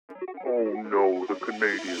Oh no, the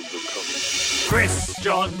Canadians are coming. Chris,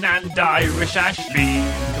 John, and Irish Ashley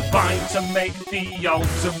combined to make the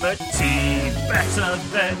ultimate team, better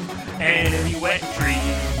than any wet dream.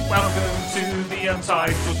 Welcome to the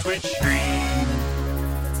Untitled Twitch stream.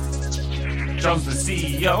 John's the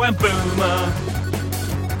CEO and boomer.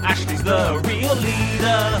 Ashley's the real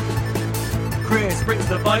leader. Chris brings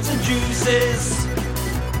the vibes and juices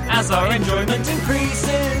as our enjoyment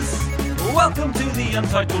increases. Welcome to the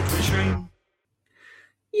Untitled Twitch stream.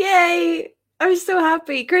 Yay! I'm so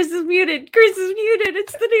happy. Chris is muted.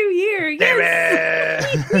 It's the new year.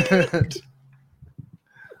 Yes!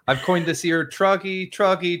 I've coined this year Troggy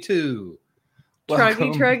 2.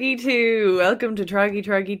 Troggy 2. Welcome to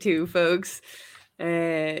Troggy 2, folks.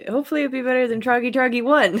 Hopefully it'll be better than Troggy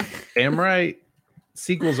 1. Damn right.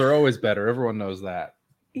 Sequels are always better. Everyone knows that.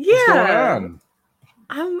 Yeah. What's going on?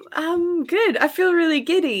 I'm good. I feel really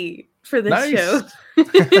giddy for this show.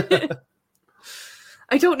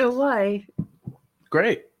 I don't know why.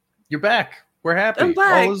 Great. You're back. We're happy. I'm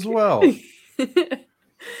back. All is well.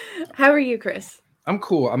 How are you, Chris? I'm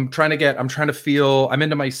cool. I'm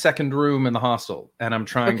into my second room in the hostel, and I'm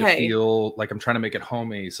trying to feel like I'm trying to make it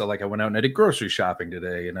homey. So like I went out and I did grocery shopping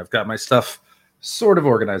today, and I've got my stuff sort of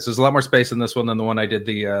organized. There's a lot more space in this one than the one I did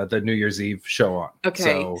the New Year's Eve show on.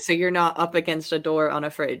 Okay, so you're not up against a door on a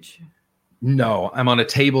fridge? No, I'm on a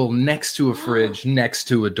table next to a fridge, next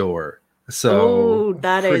to a door. So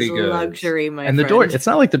that is good. Luxury, my friend. And the door, it's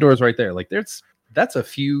not like the door's right there. Like that's a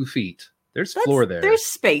few feet. There's floor there. There's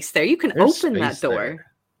space there. You can open that door. There.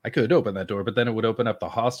 I could open that door, but then it would open up the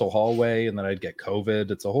hostel hallway, and then I'd get COVID.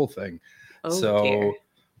 It's a whole thing. Dear.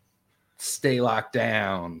 Stay locked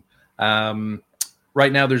down.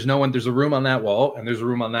 Right now, there's no one. There's a room on that wall, and there's a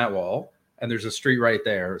room on that wall, and there's a street right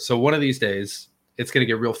there. So one of these days, it's going to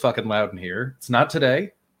get real fucking loud in here. It's not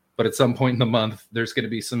today, but at some point in the month, there's going to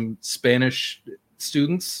be some Spanish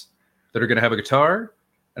students that are going to have a guitar,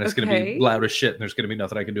 and it's going to be loud as shit, and there's going to be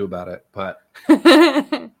nothing I can do about it. But I'm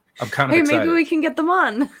kind of excited. Maybe we can get them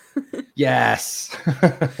on. Yes.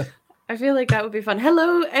 I feel like that would be fun.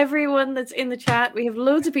 Hello, everyone that's in the chat. We have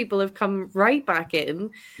loads of people who've come right back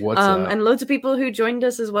in. What's up? And loads of people who joined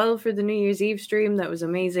us as well for the New Year's Eve stream. That was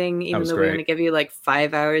amazing, even though we only give you like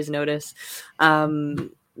 5 hours notice.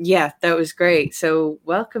 Yeah, that was great. So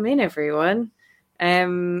welcome in, everyone.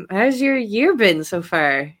 How's your year been so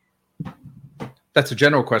far? That's a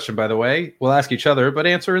general question, by the way. We'll ask each other, but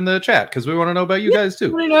answer in the chat because we want to know about you guys too. I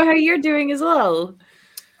want to know how you're doing as well.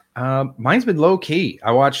 Mine's been low key.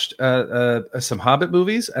 I watched some Hobbit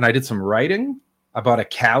movies, and I did some writing. I bought a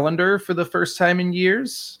calendar for the first time in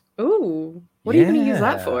years. Ooh, what are you going to use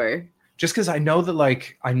that for? Just because I know that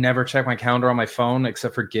like I never check my calendar on my phone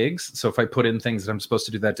except for gigs. So if I put in things that I'm supposed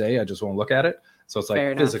to do that day, I just won't look at it. So it's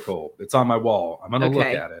like physical. It's on my wall. I'm going to look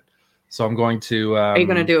at it. So I'm going to... are you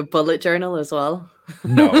going to do a bullet journal as well?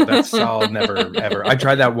 No, I'll never, ever. I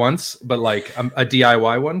tried that once, but like a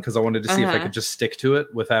DIY one because I wanted to see if I could just stick to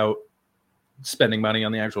it without spending money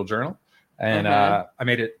on the actual journl. And I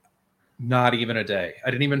made it not even a day.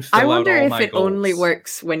 I didn't even fill out all my goals. I wonder if it only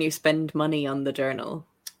works when you spend money on the journal.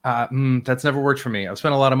 That's never worked for me. I've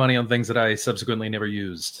spent a lot of money on things that I subsequently never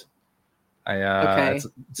used. It's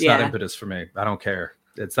not impetus for me. I don't care.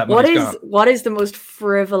 It's that money's gone. What is the most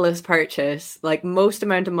frivolous purchase? Like most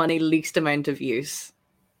amount of money, least amount of use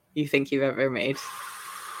you think you've ever made?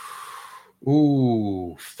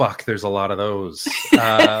 Ooh, fuck. There's a lot of those.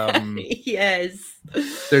 Yes.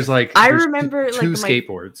 There's remember two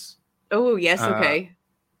skateboards. Oh, yes. Okay.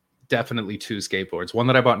 Definitely 2 skateboards. One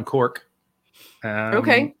that I bought in Cork.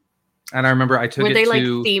 Okay. And I remember I took Were they like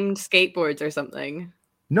themed skateboards or something?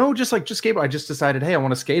 No, just skateboard. I just decided, hey, I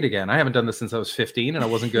want to skate again. I haven't done this since I was 15 and I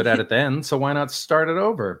wasn't good at it then. So why not start it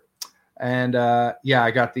over? And I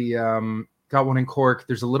got got one in Cork.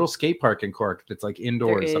 There's a little skate park in Cork that's like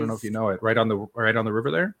indoors. I don't know if you know it. Right on the river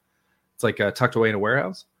there. It's like tucked away in a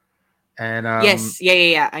warehouse. And yes,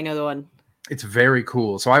 yeah. I know the one. It's very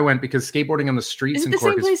cool. So I went because skateboarding on the streets in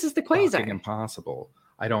Cork is the Quasar? fucking impossible.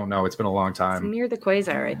 I don't know. It's been a long time. It's near the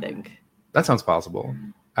Quasar, I think. That sounds possible.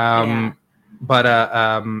 But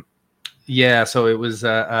so it was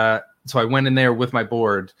so I went in there with my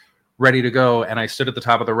board ready to go, and I stood at the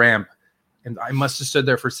top of the ramp, and I must have stood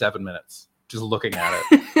there for 7 minutes just looking at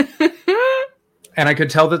it. And I could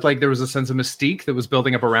tell that like there was a sense of mystique that was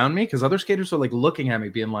building up around me because other skaters were like looking at me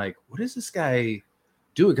being like, what is this guy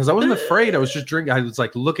doing? Because I wasn't afraid. I was just drinking. I was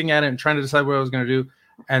like looking at it and trying to decide what I was going to do.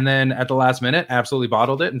 And then at the last minute, absolutely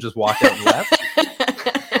bottled it and just walked out and left.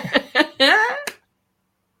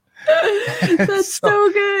 That's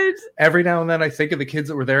so good. Every now and then I think of the kids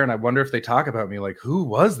that were there and I wonder if they talk about me like, who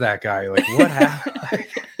was that guy? Like, what happened?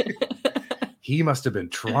 he must have been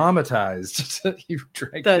traumatized. You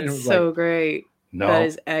dragged That's it and was so like, great. no. That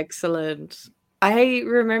is excellent. I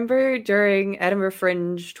remember during Edinburgh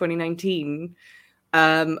Fringe 2019,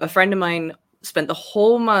 a friend of mine spent the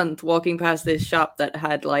whole month walking past this shop that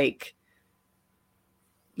had like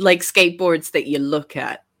skateboards that you look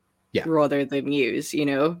at rather than use, you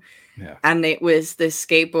know? Yeah. And it was this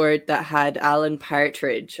skateboard that had Alan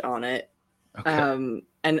Partridge on it. Okay.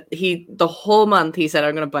 And the whole month he said,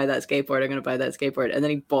 I'm going to buy that skateboard. I'm going to buy that skateboard. And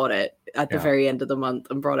then he bought it at the very end of the month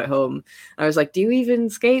and brought it home. And I was like, do you even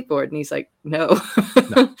skateboard? And he's like, no.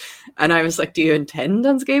 And I was like, do you intend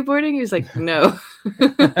on skateboarding? He was like, no.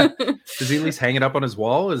 Does he at least hang it up on his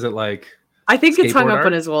wall? Is it like, I think it's hung up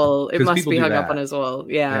on his wall. It must be hung up on his wall.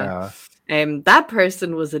 Yeah. That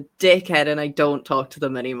person was a dickhead, and I don't talk to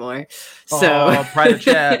them anymore. So private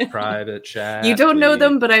chat. You don't know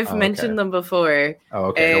them, but I've mentioned them before. Oh,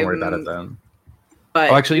 okay. Don't worry about it then.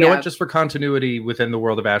 But actually, you know what? Just for continuity within the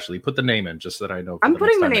world of Ashley, put the name in just so that I know. I'm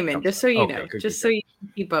putting the name in just so you know, just so you can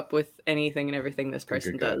keep up with anything and everything this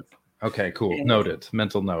person does. Okay, cool. Noted.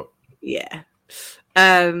 Mental note. Yeah.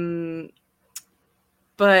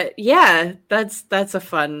 But yeah, that's a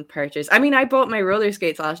fun purchase. I mean, I bought my roller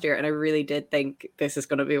skates last year, and I really did think this is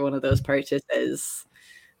going to be one of those purchases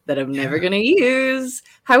that I'm never going to use.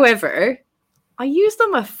 However, I use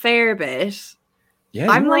them a fair bit.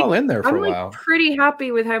 Yeah, I'm all in there for a while. I'm pretty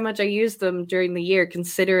happy with how much I used them during the year,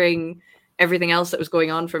 considering everything else that was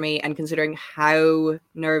going on for me, and considering how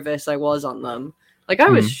nervous I was on them. Like I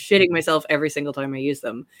was shitting myself every single time I used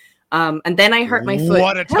them. And then I hurt my foot.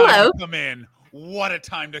 What a time to come in. What a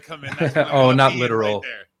time to come in. That's not literal. Right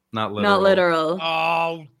there. Not literal. Not literal.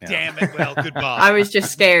 Oh, damn it. Well, goodbye. I was just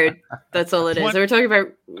scared. That's all it is. We're talking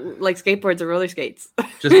about like skateboards or roller skates.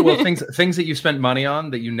 Things that you spent money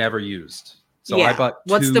on that you never used. So I bought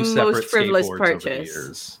what's the most frivolous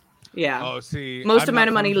purchase? Yeah. Oh, see. Most amount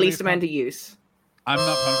of money, least amount of use. I'm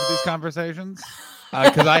not fun for these conversations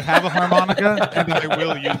because I have a harmonica and I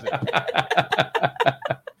will use it.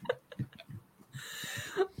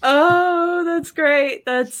 Oh, that's great.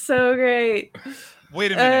 That's so great.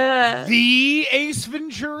 Wait a minute. The Ace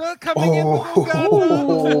Ventura coming in with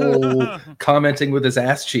his commenting with his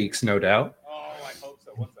ass cheeks, no doubt. Oh, I hope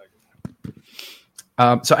so. 1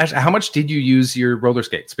 second. So, Ashley, how much did you use your roller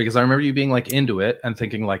skates? Because I remember you being like into it and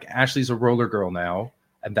thinking like Ashley's a roller girl now,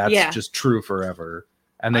 and that's just true forever.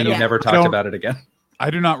 And then you never talked about it again. I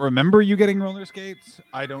do not remember you getting roller skates.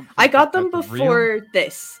 I got them before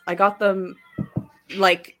this. I got them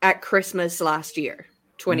like at Christmas last year,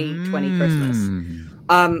 2020 Christmas.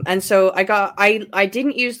 And so I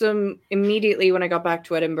didn't use them immediately when I got back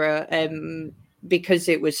to Edinburgh because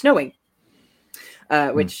it was snowing,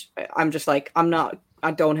 which I'm just like,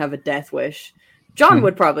 I don't have a death wish. John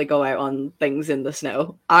would probably go out on things in the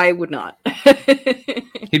snow. I would not.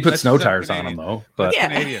 He'd put snow tires on them though. But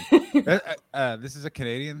Canadian. This is a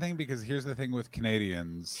Canadian thing because here's the thing with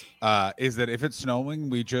Canadians is that if it's snowing,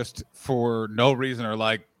 we just for no reason are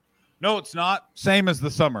like, no, it's not. Same as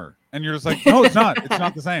the summer. And you're just like, no, it's not. It's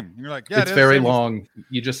not the same. And you're like, yeah, it's very long.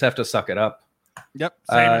 You just have to suck it up. Yep.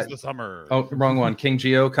 Same as the summer. Oh, wrong one. King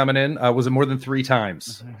Geo coming in. Was it more than 3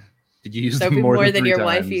 times? Did you use them more than your times?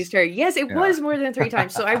 Wife used her? Yes, it was more than 3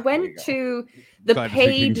 times. So I went to the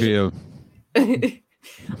paid.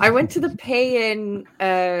 I went to the pay-in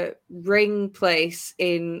ring place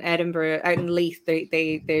in Edinburgh, out in Leith.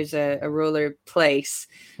 There's a roller place.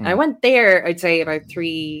 And I went there, I'd say about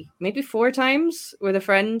 3, maybe 4 times with a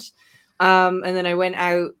friend. And then I went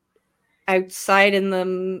outside in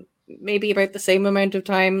them maybe about the same amount of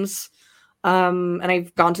times. And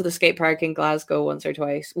I've gone to the skate park in Glasgow once or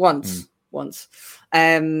twice. Once.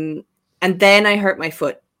 And then I hurt my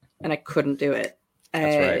foot and I couldn't do it.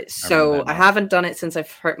 That's right. So I haven't done it since I've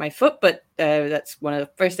hurt my foot, but that's one of the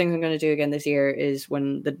first things I'm going to do again this year is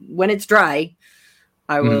when it's dry,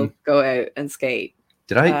 I will go out and skate.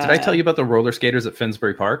 Did I tell you about the roller skaters at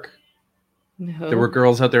Finsbury Park? No. There were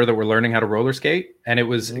girls out there that were learning how to roller skate, and it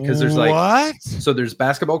was because there's like what? So there's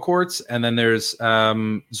basketball courts, and then there's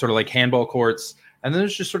sort of like handball courts, and then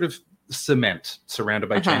there's just sort of cement surrounded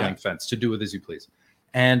by chain link fence to do with as you please.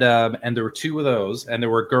 And there were 2 of those, and there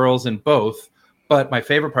were girls in both. But my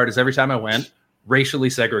favorite part is every time I went, racially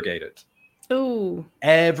segregated. Ooh.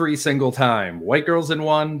 Every single time. White girls in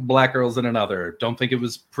one, black girls in another. Don't think it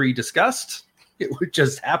was pre-discussed. It would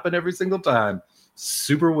just happen every single time.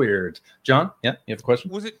 Super weird. John, you have a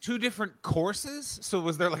question? Was it 2 different courses? So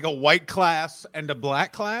was there like a white class and a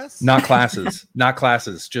black class? Not classes. Not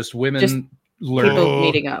classes. Just women learning. People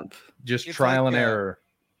meeting up. Just trial and error.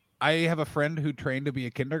 I have a friend who trained to be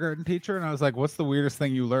a kindergarten teacher, and I was like, what's the weirdest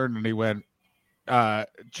thing you learned? And he went,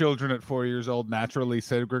 children at 4 years old naturally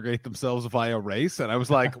segregate themselves via race, and I was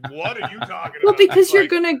like, "What are you talking Well, about?" because you're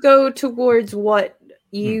gonna go towards what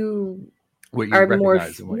you are more,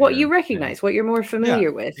 what you recognize, what you're more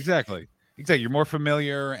familiar with. Exactly. You're more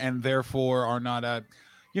familiar, and therefore are not a.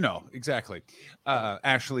 Exactly.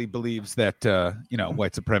 Ashley believes that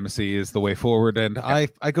white supremacy is the way forward, and I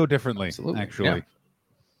go differently. Absolutely. Actually,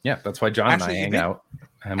 yeah, that's why John and I hang out.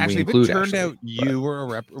 And Ashley, if it turned out you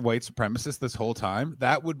were a white supremacist this whole time,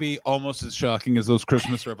 that would be almost as shocking as those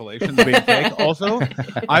Christmas revelations being fake. Also,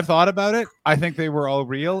 I've thought about it. I think they were all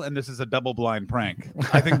real, and this is a double-blind prank.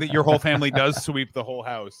 I think that your whole family does sweep the whole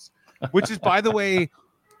house, which is, by the way,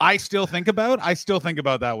 I still think about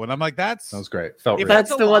that one. I'm like, that was great. Felt real.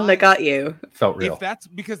 That's the one that got you. Felt real. If that's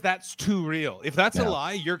because that's too real. If that's a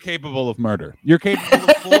lie, you're capable of murder. You're capable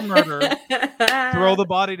of full murder. Throw the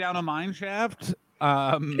body down a mine shaft.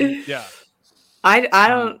 Yeah.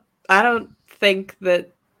 I don't think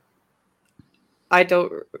that. I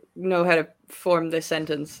don't know how to form this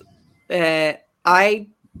sentence. I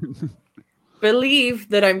believe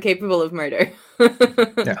that I'm capable of murder.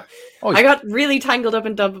 Yeah. Oh, I got really tangled up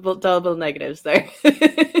in double negatives there.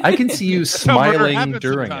 I can see you smiling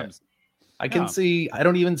during it. I can see. I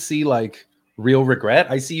don't even see like real regret.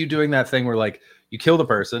 I see you doing that thing where like you kill the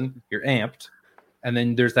person, you're amped, and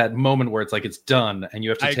then there's that moment where it's like it's done, and you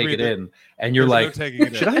have to take it in, and you're like,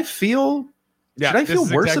 should I feel? Should I feel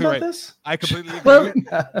worse about this? I completely agree. Well,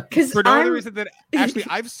 because for no other reason that actually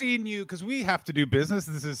I've seen you, because we have to do business.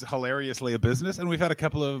 This is hilariously a business, and we've had a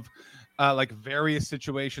couple of like various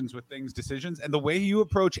situations with decisions, and the way you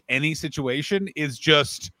approach any situation is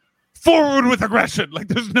just forward with aggression. Like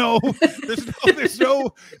there's no well,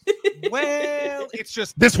 it's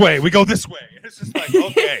just this way, we go this way. It's just like,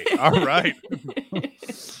 okay, all right.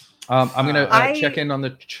 I'm gonna check in on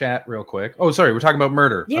the chat real quick. Oh, sorry, we're talking about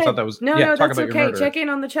murder. Yeah, I thought that was no, talk that's about okay. Your murder. Check in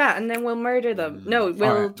on the chat, and then we'll murder them. No,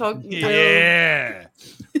 we'll talk. Yeah.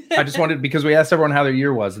 I just wanted, because we asked everyone how their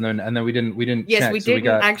year was, and then we didn't. Yes, check, we so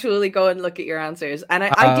didn't actually go and look at your answers, and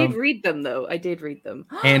I did read them though. I did read them.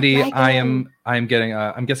 Andy, I am getting.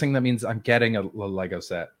 I'm guessing that means I'm getting a Lego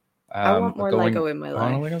set. I want more Lego in my life.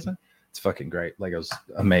 On a Lego set? It's fucking great. Lego's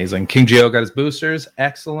amazing. King Geo got his boosters.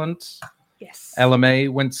 Excellent. Yes. LMA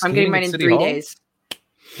went skiing. I'm getting mine in 3 days.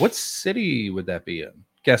 What city would that be in?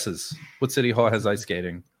 Guesses. What city hall has ice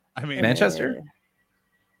skating? I mean, Manchester?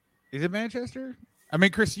 Is it Manchester? I mean,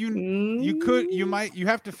 Chris, you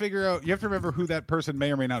have to figure out, you have to remember who that person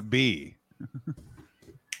may or may not be.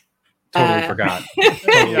 Totally forgot.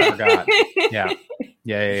 Forgot.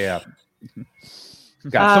 Yeah.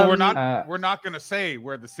 So we're not going to say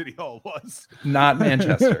where the city hall was. Not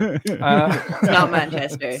Manchester. Not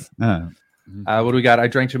Manchester. What do we got? I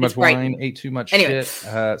drank too much wine, ate too much shit.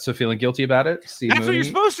 So feeling guilty about it. That's what you're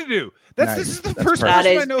supposed to do. This is the first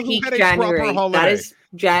person I know who had a proper holiday. That is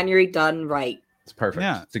January done right. It's perfect.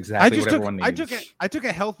 Yeah, it's exactly what everyone needs. I took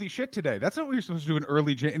a healthy shit today. That's not what you're supposed to do in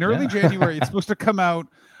early January. It's supposed to come out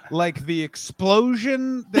like the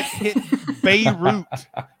explosion that hit Beirut.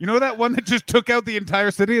 You know that one that just took out the entire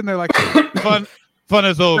city, and they're like, fun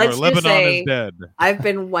is over. Lebanon is dead. I've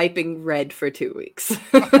been wiping red for 2 weeks.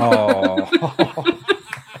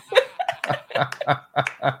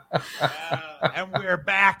 And we're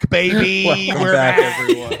back, baby. We're back,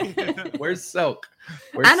 everyone. Where's Silk?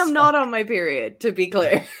 I'm not on my period, to be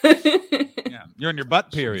clear. Yeah, you're on your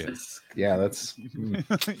butt period. Yeah, that's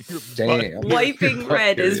damn. Wiping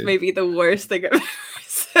red is maybe the worst thing I've ever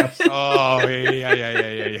said. Oh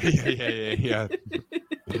yeah.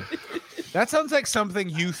 That sounds like something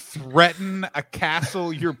you threaten a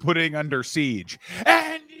castle you're putting under siege.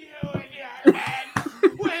 And you and your men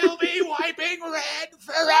will be wiping red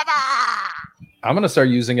forever. I'm gonna start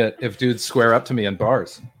using it if dudes square up to me in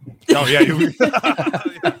bars. Oh yeah,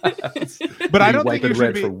 but I don't think you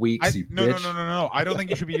should be. For weeks, No. I don't think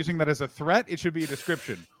you should be using that as a threat. It should be a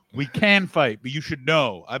description. We can fight, but you should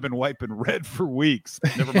know I've been wiping red for weeks.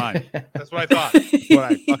 Never mind. That's what I thought. That's what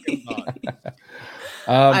I fucking thought.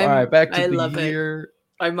 All right, back to the year.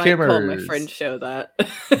 I might call my friend show that.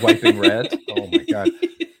 Wiping red. Oh my god.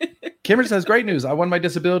 Cameron says, great news. I won my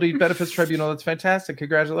disability benefits tribunal. That's fantastic.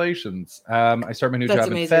 Congratulations. I start my new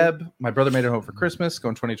job in Feb. My brother made it home for Christmas.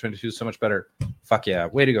 Going 2022 so much better. Fuck yeah.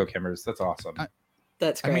 Way to go, Cameron. That's awesome.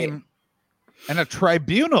 That's great. I mean, and a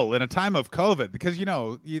tribunal in a time of COVID, because you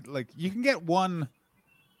can get one.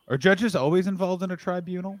 Are judges always involved in a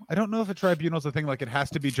tribunal? I don't know if a tribunal is a thing, like it has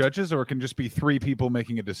to be judges, or it can just be 3 people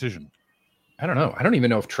making a decision. I don't know. I don't even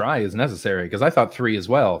know if try is necessary, because I thought 3 as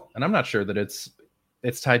well, and I'm not sure that it's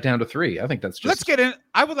tied down to 3. I think that's just. Let's get in.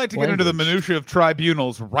 I would like to get into the minutia of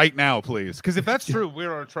tribunals right now, please, because if that's true,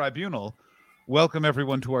 we're a tribunal. welcome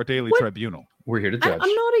everyone to our daily tribunal. We're here to judge.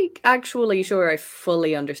 I'm not actually sure I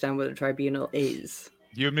fully understand what a tribunal is.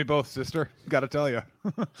 You and me both, sister. Gotta tell you.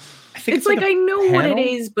 I think It's like I know what it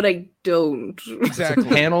is, but I don't. Exactly.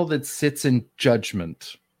 It's a panel that sits in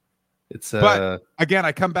judgment. It's But again,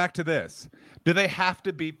 I come back to this. Do they have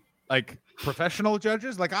to be like professional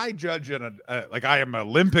judges? Like I judge in like I am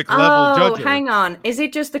Olympic level judge. Oh, hang on. Is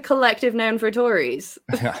it just the collective noun for Tories?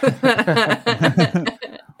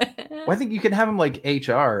 Well, I think you can have them like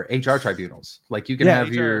HR tribunals. Like you can have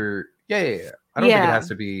HR. your I don't think it has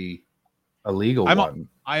to be a legal one.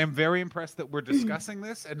 I am very impressed that we're discussing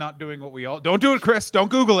this and not doing what we all don't do it, Chris. Don't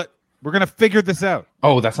Google it. We're gonna figure this out.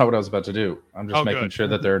 Oh, that's not what I was about to do. I'm just making good. sure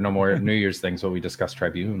that there are no more New Year's things when we discuss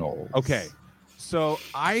tribunals. Okay. So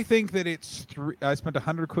I think that it's I spent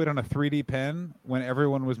 $100 on a 3D pen when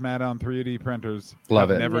everyone was mad on 3D printers. Love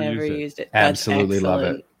I've it. Never used it. Absolutely love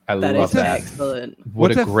it. I That love is that. excellent. What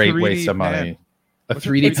What's a a great 3D waste of money. pen? A What's a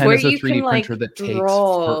 3D It's pen where is a you 3D can, like, printer that takes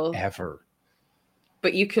draw. forever.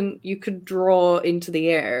 But you could draw into the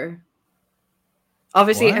air.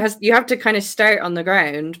 Obviously, What? you have to kind of start on the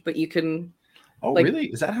ground, but you can Oh, like, really?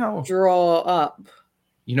 Is that how? draw up.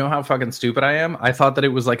 You know how fucking stupid I am? I thought that it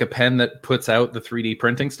was like a pen that puts out the 3D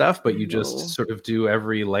printing stuff, but you No. just sort of do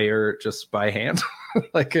every layer just by hand,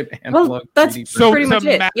 like an analog. Well, that's 3D So pretty it's much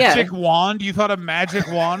a it, yeah. magic wand. You thought a magic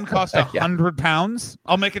wand cost Yeah. £100?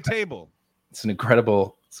 I'll make a table. It's an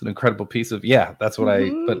incredible piece of that's what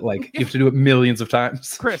Mhm. but like you have to do it millions of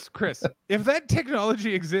times. Chris, if that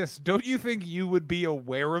technology exists, don't you think you would be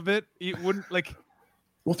aware of it? It wouldn't like.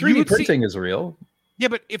 Well, You 3D would see- printing is real. Yeah,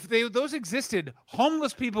 but if those existed,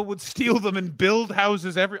 homeless people would steal them and build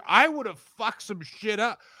houses I would have fucked some shit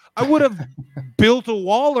up. I would have built a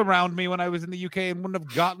wall around me when I was in the UK and wouldn't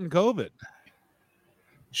have gotten COVID.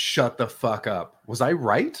 Shut the fuck up. Was I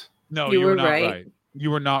right? No, You you were were not right. right.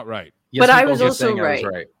 You were not right. Yes, But I people was kept also saying I was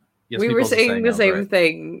right. right. Yes, We people were also saying the I was same right.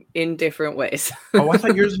 thing in different ways. Oh, I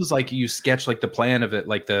thought yours was like you sketch like the plan of it,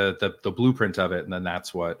 like the blueprint of it, and then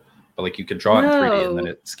that's what. But like you can draw it in 3D and then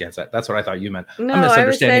No. it scans that. That's what I thought you meant. No, I'm I was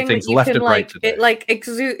misunderstanding saying things that you left can and right today. it like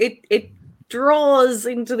exude it draws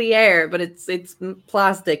into the air, but it's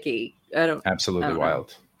plasticky. I don't. Absolutely I don't know.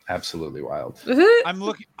 wild. Absolutely wild.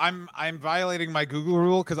 I'm violating my Google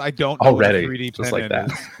rule because I don't know Already, what a 3D just pen like that.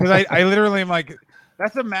 Because I literally am like,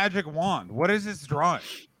 that's a magic wand. What is this drawing?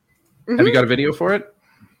 Have you got a video for it?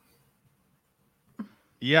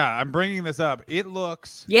 Yeah, I'm bringing this up. It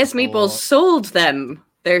looks Yes, Meatballs sold them.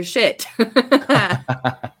 They're shit.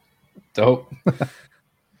 Dope.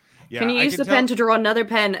 Yeah, Can you I use the pen to draw another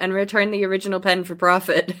pen and return the original pen for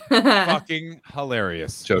profit? fucking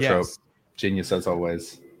hilarious. Joe Yes. Trope. Genius as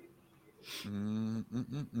always.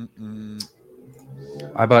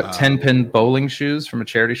 I bought 10-pin bowling shoes from a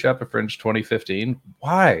charity shop at Fringe 2015.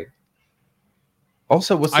 Why?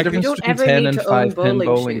 Also, what's the I difference don't between ever 10 need and to own 5-pin bowling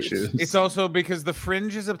bowling shoes. shoes? It's also because the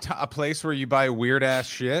Fringe is a place where you buy weird ass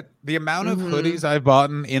shit. The amount of Mhm. hoodies I've bought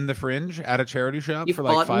in the Fringe at a charity shop You've for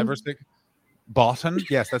like bought 5 'em? or 6. Boughten?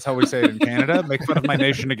 Yes, that's how we say it in Canada. Make fun of my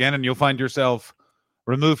nation again, and you'll find yourself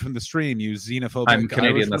removed from the stream. You xenophobic. I'm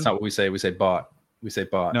Canadian. Irishman. That's not what we say. We say bought. We say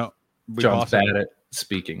bought. No, we John's bought 'em. bad at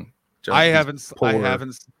speaking. John's I poor.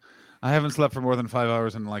 haven't slept for more than 5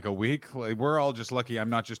 hours in like a week. Like, we're all just lucky I'm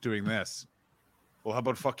not just doing this. Well, how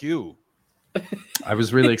about fuck you? I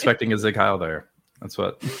was really expecting a Zig Heil there. That's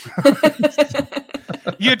what.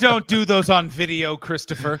 You don't do those on video,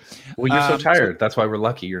 Christopher. Well, you're so Um, tired. That's why we're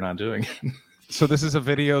lucky you're not doing it. So this is a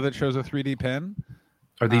video that shows a 3D pen.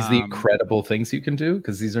 Are these the Um, incredible things you can do?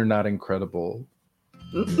 Because these are not incredible.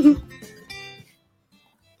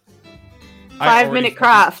 5-minute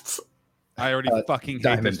crafts. I already fucking hate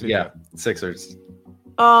Diamond. this video. Yeah. Sixers.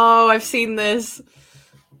 Oh, I've seen this.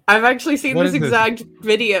 I've actually seen What this is this? exact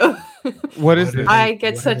video. What is this? I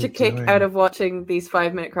get What such are a they kick doing? out of watching these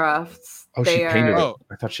 5-minute crafts. Oh, she They painted are it.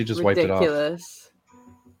 I thought she just wiped it off. ridiculous.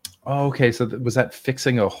 Oh, okay. So was that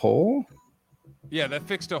fixing a hole? Yeah, that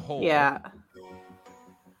fixed a hole. Yeah.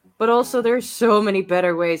 But also, there's so many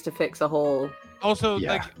better ways to fix a hole. Also,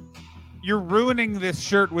 Yeah. like, you're ruining this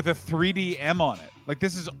shirt with a 3D M on it. Like,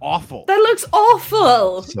 this is awful. That looks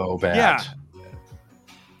awful. So bad. Yeah.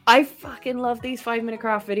 I fucking love these 5-minute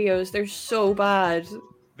craft videos. They're so bad.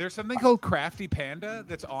 There's something called Crafty Panda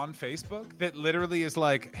that's on Facebook that literally is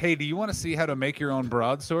like, hey, do you want to see how to make your own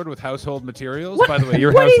broadsword with household materials? What, By the way,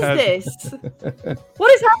 your what house is has... this?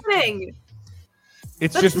 What is happening?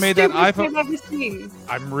 It's That's just the made that stupidest iPhone... thing I've ever seen.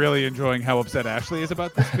 I'm really enjoying how upset Ashley is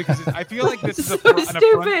about this because I feel like this is so an affront.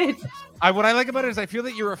 stupid. What I like about it is I feel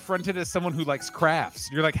that you're affronted as someone who likes crafts.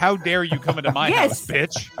 You're like, how dare you come into my Yes. house,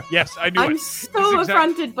 bitch? Yes, I knew I'm it. so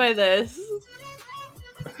affronted by this.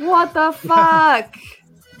 What the fuck?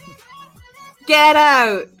 Get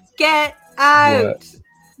out! Get out!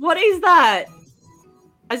 What is that?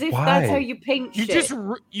 As if that's how you paint shit.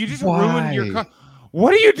 You just ruined your car.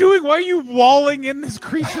 What are you doing? Why are you walling in this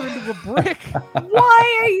creature into a brick?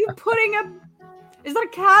 Why are you putting a... Is that a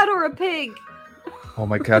cat or a pig? Oh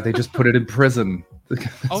my god, they just put it in prison.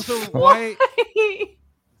 Also, why?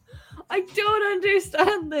 I don't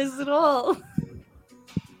understand this at all.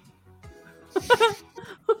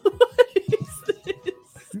 What is this?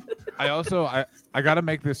 I gotta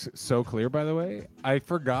make this so clear, by the way. I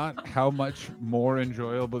forgot how much more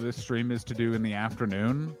enjoyable this stream is to do in the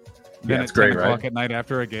afternoon than at 10 o'clock at night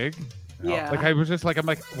after a gig. Yeah. Like I was just like, I'm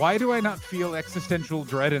like, why do I not feel existential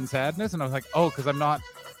dread and sadness? And I was like, oh, because I'm not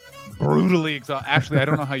brutally exhausted. Actually, I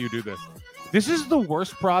don't know how you do this. This is the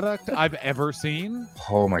worst product I've ever seen.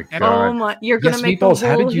 Oh my god! Oh my! You're gonna make the whole heel.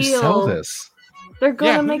 How did you sell this? They're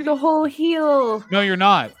gonna make the whole heel. No, you're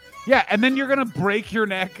not. Yeah, and then you're gonna break your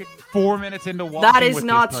neck 4 minutes into walking. That is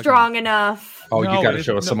not strong enough. Oh, you got to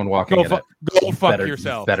show us someone walking in it. Go fuck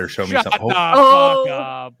yourself. Better show me something. Fuck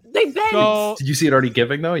up. They bent. Did you see it already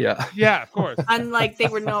giving though? Yeah. Yeah, of course. And like they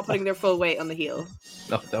were not putting their full weight on the heel.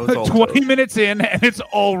 No, that was all 20 minutes in, and it's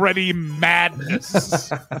already madness.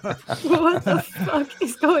 What the fuck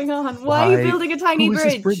is going on? Why are you building a tiny bridge? Who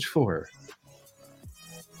is this bridge for?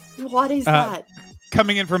 What is that?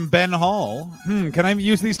 Coming in from Ben Hall. Can I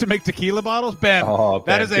use these to make tequila bottles? Ben. Oh,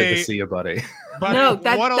 Ben, that is good to see you, buddy. No,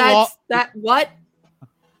 what?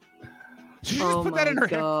 She just put that in her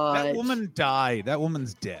head. That woman died. That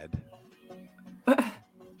woman's dead.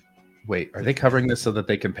 Wait, are they covering this so that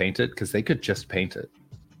they can paint it? Because they could just paint it.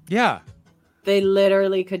 Yeah. They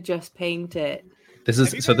literally could just paint it.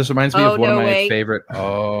 This reminds me of one of my favorite.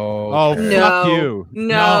 Oh, no, fuck you!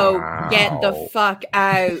 No, get the fuck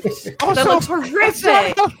out! That looks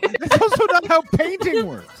horrific. That's also not how painting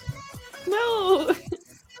works. No,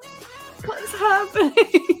 what's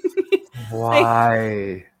happening?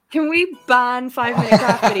 Why? Can we ban 5-minute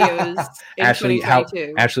craft videos in Ashley,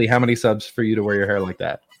 2022? How many subs for you to wear your hair like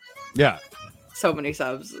that? Yeah, so many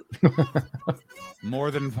subs.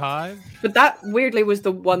 More than 5? But that weirdly was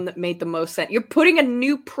the one that made the most sense. You're putting a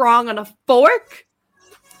new prong on a fork?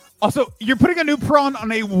 Also, you're putting a new prong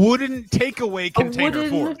on a wooden takeaway container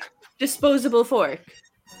fork. Disposable fork.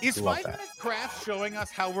 Is 5-minute craft showing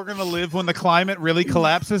us how we're going to live when the climate really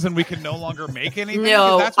collapses and we can no longer make anything?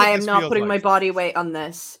 No, I am not putting my body weight on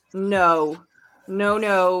this. No.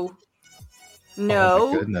 No. Oh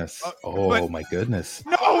my goodness. My goodness.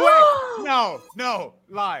 No way. No.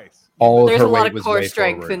 Lies. There's a lot of core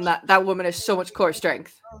strength in that. That woman has so much core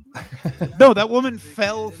strength. No, that woman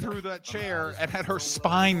fell through that chair and had her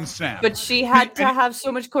spine snapped. But she had to have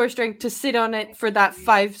so much core strength to sit on it for that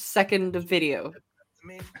 5-second video.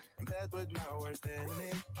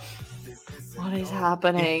 What is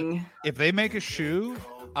happening? If they make a shoe,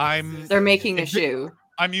 They're making a shoe.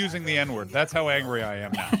 I'm using the N-word. That's how angry I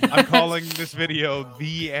am now. I'm calling this video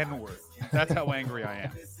the N-word. That's how angry I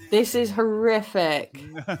am. This is horrific.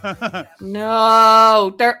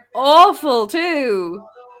 No, they're awful too.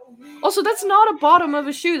 Also, that's not a bottom of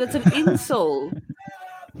a shoe. That's an insole.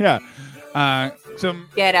 Yeah. Some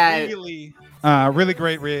get out. Really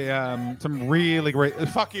great. Some really great.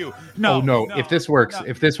 Fuck you. No. If this works,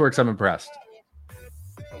 I'm impressed.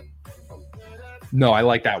 No, I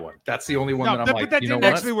like that one. That's the only one that I'm like, you know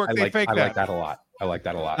what? I like that a lot. I like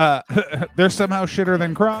that a lot. They're somehow shitter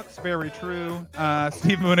than Crocs. Very true.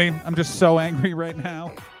 Steve Mooney, I'm just so angry right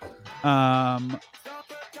now.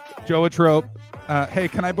 Joetrope, hey,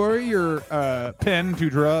 can I borrow your pen to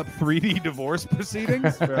draw up 3D divorce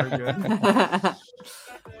proceedings? Very good.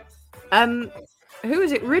 Who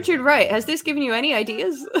is it? Richard Wright. Has this given you any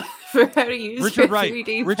ideas for how to use Richard Wright?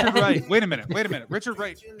 3D Richard pen? Wright. Wait a minute. Richard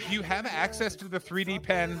Wright. Do you have access to the 3D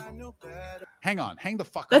pen? Hang on. Hang the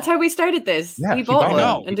fuck on. That's how we started this. Yeah, he bought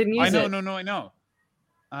one and didn't use it. I know.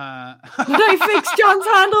 Did I fix John's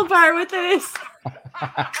handlebar with this?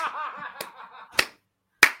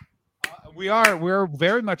 We're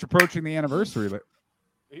very much approaching the anniversary. But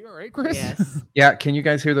are you all right, Chris? Yes. Yeah. Can you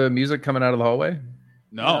guys hear the music coming out of the hallway?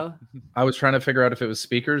 No. I was trying to figure out if it was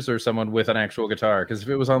speakers or someone with an actual guitar. Because if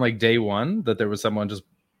it was on like day one that there was someone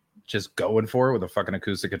just going for it with a fucking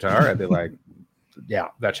acoustic guitar, I'd be like, yeah,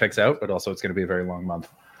 that checks out. But also, it's going to be a very long month.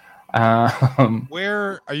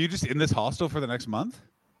 Where are you? Just in this hostel for the next month?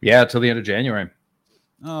 Yeah, till the end of January.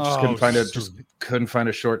 Oh, just couldn't find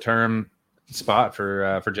a short-term spot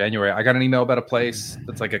for January. I got an email about a place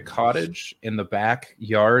that's like a cottage in the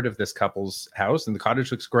backyard of this couple's house, and the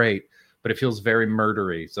cottage looks great, but it feels very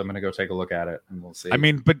murdery. So I'm gonna go take a look at it, and we'll see. I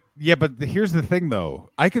mean, but here's the thing,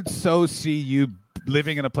 though. I could so see you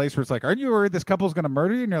living in a place where it's like, aren't you worried this couple's going to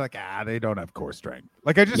murder you? And you're like, they don't have core strength.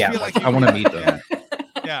 Like, I just feel like I want to meet them.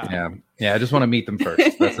 Yeah. I just want to meet them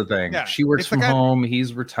first. That's the thing. She works from home.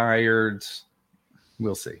 He's retired.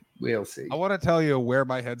 We'll see. I want to tell you where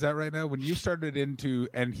my head's at right now. When you started into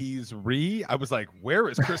and he's I was like, where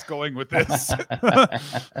is Chris going with this?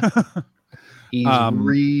 He's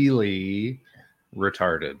really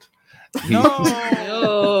retarded. No.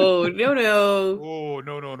 Oh, no.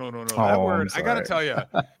 No. That word, I got to tell you.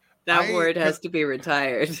 That word has to be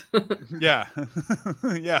retired. Yeah.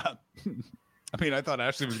 Yeah. I mean, I thought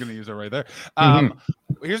Ashley was going to use it right there.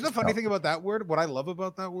 Here's the funny thing about that word. What I love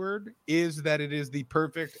about that word is that it is the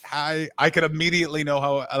perfect. I could immediately know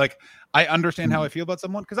how. I understand how I feel about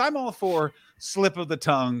someone because I'm all for slip of the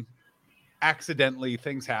tongue. Accidentally,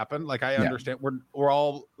 things happen. Like I understand. We're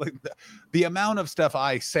all like the amount of stuff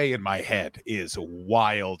I say in my head is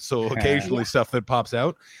wild. So occasionally stuff that pops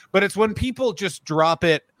out, but it's when people just drop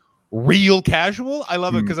it. Real casual. I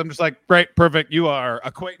love it because I'm just like, great, perfect. You are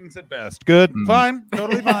acquaintance at best. Good, fine,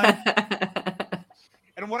 totally fine.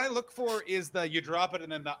 And what I look for is you drop it and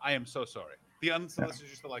then I am so sorry. The unsolicited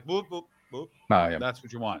is just like, boop, boop, boop. That's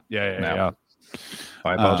what you want. Yeah.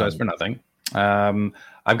 I apologize for nothing.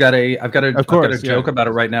 I've got a joke about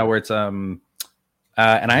it right now where it's and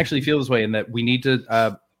I actually feel this way in that we need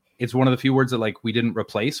to. It's one of the few words that like we didn't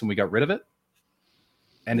replace and we got rid of it,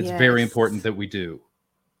 and it's very important that we do.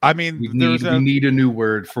 I mean, we need a new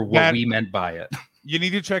word for what we meant by it. You need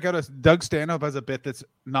to check out Doug Stanhope has a bit that's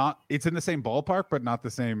it's in the same ballpark, but not the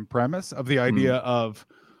same premise of the idea of,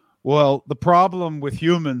 well, the problem with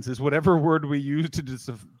humans is whatever word we use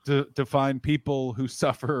to define people who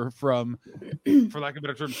suffer from, for lack of a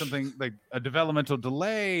better term, something like a developmental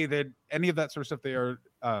delay, that any of that sort of stuff, they are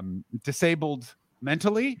disabled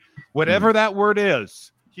mentally, whatever that word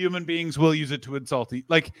is. Human beings will use it to insult.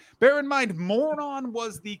 Like, bear in mind, moron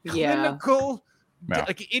was the clinical,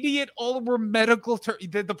 like idiot. All were medical.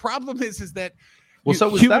 The problem is that. Well, so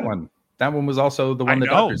was that one. That one was also the one that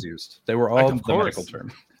doctors used. They were all the medical term.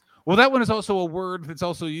 Well, that one is also a word that's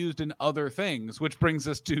also used in other things, which brings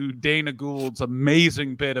us to Dana Gould's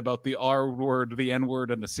amazing bit about the R word, the N word,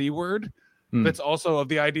 and the C word. That's also of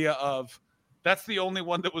the idea of that's the only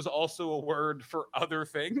one that was also a word for other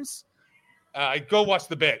things. Go watch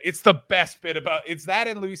the bit. It's the best bit it's that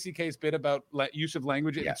and Louis C.K.'s bit about use of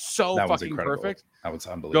language. It's so fucking perfect. That was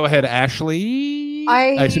unbelievable. Go ahead, Ashley.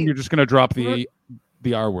 I assume you're just going to drop the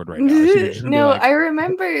R word right now. No, I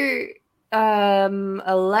remember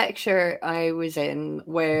a lecture I was in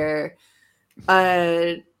where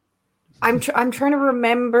I'm trying to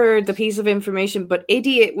remember the piece of information, but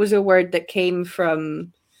idiot was a word that came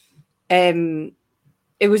from it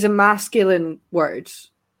was a masculine word.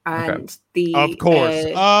 And of course,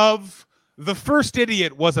 of the first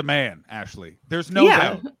idiot was a man. Ashley, there's no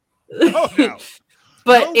doubt. No doubt.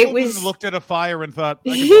 But it was looked at a fire and thought, I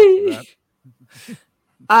can talk to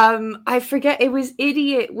that. I forget. It was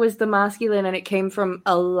idiot was the masculine, and it came from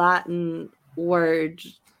a Latin word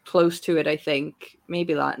close to it. I think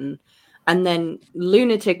maybe Latin, and then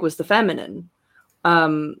lunatic was the feminine.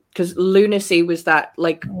 Because lunacy was that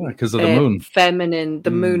like because of the moon, feminine,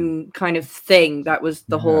 the moon kind of thing. That was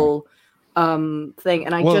the whole thing.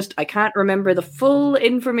 And I can't remember the full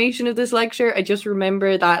information of this lecture. I just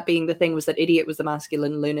remember that being the thing was that idiot was the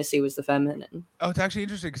masculine, lunacy was the feminine. Oh, it's actually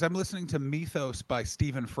interesting because I'm listening to Mythos by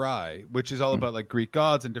Stephen Fry, which is all about like Greek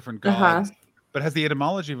gods and different gods, but has the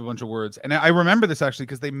etymology of a bunch of words. And I remember this actually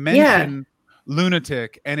because they mention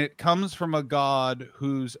lunatic, and it comes from a god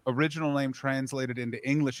whose original name translated into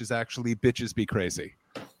English is actually bitches be crazy.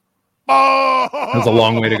 That was a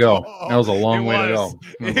long way to go. That was a long way to go.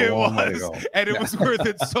 It was. And it was worth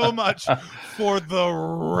it so much for the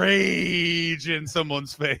rage in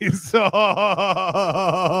someone's face. You'll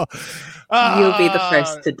be the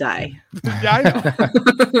first to die. Yeah, I know.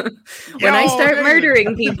 When I start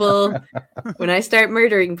murdering people,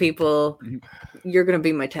 you're going to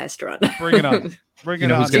be my test run. Bring it on. Bring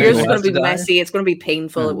it on. So yours is going to be messy. It's going to be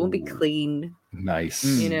painful. It won't be clean. Nice.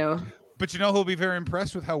 You know. But you know who'll be very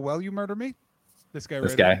impressed with how well you murder me? This guy. He'll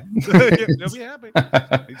be happy.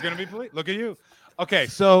 He's going to be pleased. Look at you. Okay,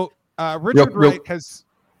 so Richard Wright has...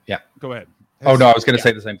 Yeah. Go ahead. I was going to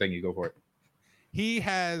say the same thing. You go for it. He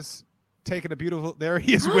has taken a beautiful... There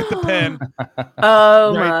he is with the pen.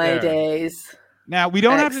 Oh, my days. Now, we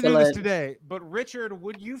don't have to do this today, but Richard,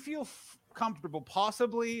 would you feel comfortable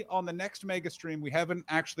possibly on the next mega stream? We haven't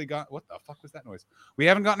actually got... What the fuck was that noise? We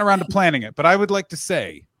haven't gotten around to planning it, but I would like to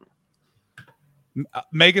say...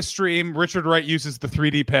 Mega stream, Richard Wright uses the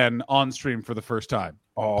 3D pen on stream for the first time.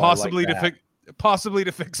 Possibly possibly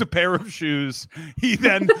to fix a pair of shoes. He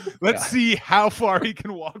then let's see how far he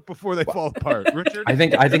can walk before they fall apart. Richard, I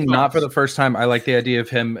think not for the first time. I like the idea of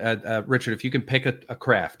him, Richard. If you can pick a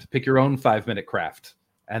craft, pick your own 5-minute craft,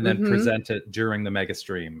 and then present it during the mega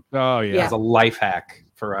stream. Oh yeah, as a life hack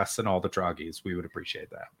for us and all the troggies, we would appreciate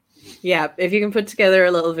that. Yeah, if you can put together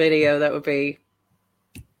a little video, that would be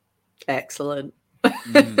excellent.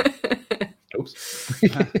 Oops.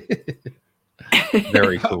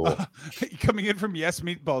 Very cool. Coming in from Yes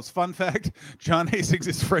Meatballs. Fun fact: John Hastings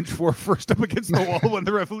is French for first up against the wall when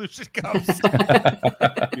the revolution comes.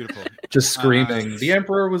 Beautiful. Just screaming, the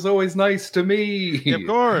emperor was always nice to me. Of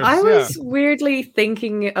course. I was weirdly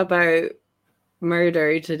thinking about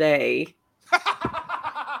murder today. Come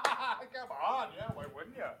on, yeah, why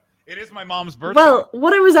wouldn't you? It is my mom's birthday. Well,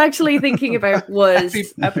 what I was actually thinking about was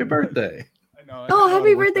happy birthday. Oh,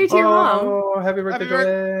 happy birthday to your mom. Oh, happy birthday,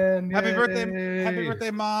 Glenn. Happy birthday,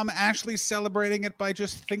 Mom. Ashley's celebrating it by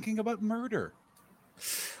just thinking about murder.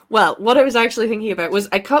 Well, what I was actually thinking about was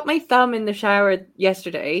I cut my thumb in the shower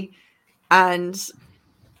yesterday, and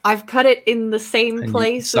I've cut it in the same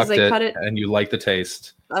place as I cut it. And you like the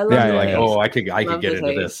taste. I love it. Like, oh, I could get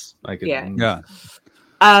into this. I could. Yeah.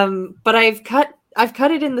 But I've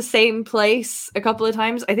cut it in the same place a couple of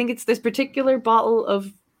times. I think it's this particular bottle of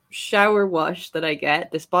shower wash that I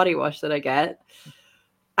get, this body wash that I get,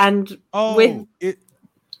 and it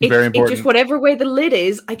just whatever way the lid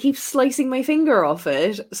is, I keep slicing my finger off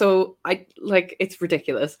it. So it's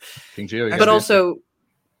ridiculous. But also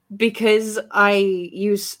because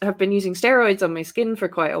I have been using steroids on my skin for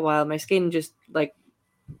quite a while, my skin just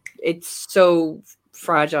it's so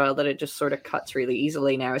fragile that it just sort of cuts really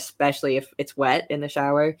easily now, especially if it's wet in the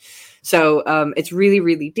shower. So it's really,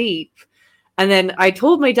 really deep. And then I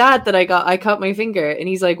told my dad that I cut my finger, and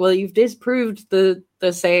he's like, well, you've disproved the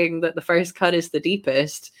saying that the first cut is the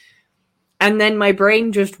deepest. And then my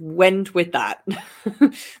brain just went with that.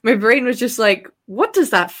 My brain was just like, what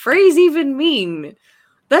does that phrase even mean?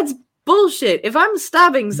 That's bullshit. If I'm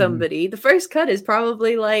stabbing somebody, the first cut is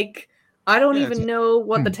probably I don't even know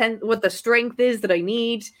what what the strength is that I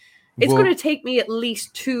need. It's going to take me at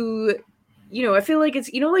least 2. I feel like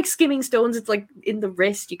it's, like skimming stones, it's like in the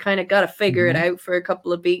wrist, you kind of got to figure it out for a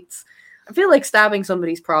couple of beats. I feel like stabbing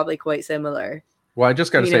somebody's probably quite similar. Well, I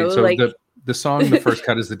just got to say, so the song The First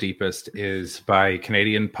Cut is the Deepest is by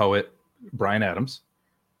Canadian poet Bryan Adams.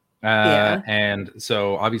 And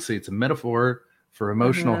so obviously it's a metaphor for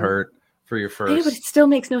emotional hurt for your first. But it still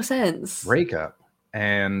makes no sense. Breakup.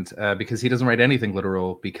 And because he doesn't write anything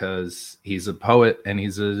literal, because he's a poet and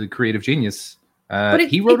he's a creative genius.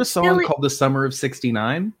 He wrote a song called The Summer of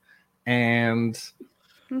 '69, and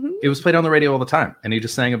it was played on the radio all the time. And he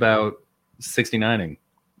just sang about 69ing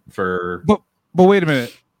for but wait a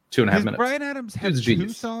minute, 2.5 minutes. Bryan Adams has 2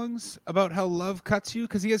 songs about how love cuts you,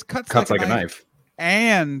 because he has cuts like a knife.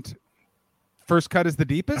 And First Cut is the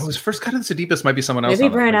Deepest. Oh, his First Cut is the Deepest might be someone else.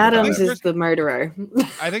 Maybe Bryan Adams is the murderer.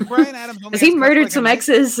 I think Bryan Adams has he murdered some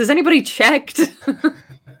exes? Has anybody checked?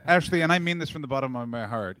 Ashley, and I mean this from the bottom of my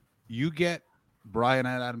heart, you get Bryan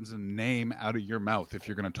Adams' name out of your mouth if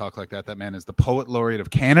you're going to talk like that. That man is the poet laureate of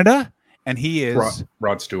Canada, and he is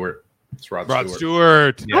Rod Stewart. It's Rod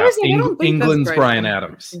Stewart. Yeah. England's Bryan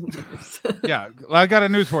Adams. Yeah, well, I got a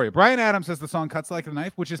news for you. Bryan Adams has the song "Cuts Like a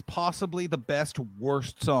Knife," which is possibly the best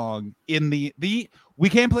worst song in the. We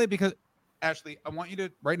can't play it because Ashley, I want you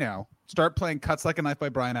to right now start playing "Cuts Like a Knife" by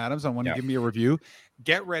Bryan Adams. I want you to give me a review.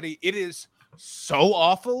 Get ready. It is so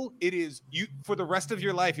awful. It is you for the rest of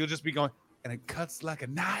your life. You'll just be going. And it cuts like a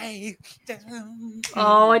knife.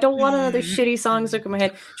 Oh, I don't want another shitty song stuck in my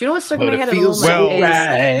head. Do you know what's stuck in my head at the moment?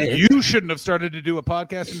 Right. You shouldn't have started to do a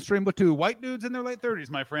podcast and stream with 2 white dudes in their late 30s,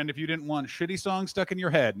 my friend, if you didn't want shitty songs stuck in your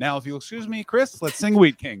head. Now, if you'll excuse me, Chris, let's sing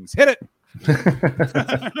Wheat Kings. Hit it.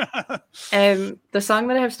 The song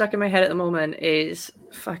that I have stuck in my head at the moment is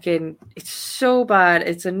it's so bad.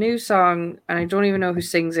 It's a new song, and I don't even know who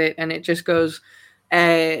sings it, and it just goes...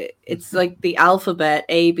 it's like the alphabet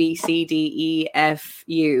A, B, C, D, E, F,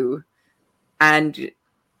 U, and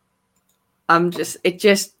it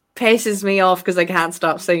just pisses me off because I can't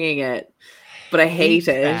stop singing it, but I hate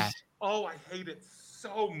it. Oh, I hate it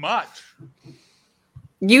so much.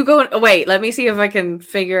 You go wait. Let me see if I can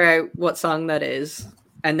figure out what song that is,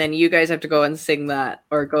 and then you guys have to go and sing that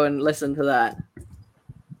or go and listen to that.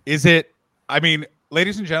 Is it? I mean,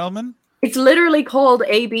 ladies and gentlemen. It's literally called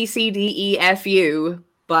A, B, C, D, E, F, U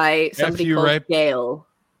by somebody called Gayle.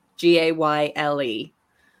 Gayle.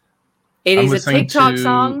 It is a TikTok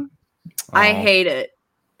song. I hate it.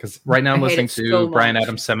 Because right now I'm listening to Bryan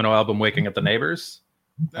Adams' seminal album, Waking Up the Neighbors.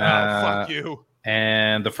 Fuck you.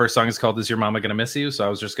 And the first song is called "Is Your Mama Gonna Miss You?" So I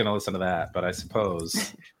was just gonna listen to that, but I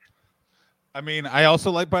suppose. I mean, I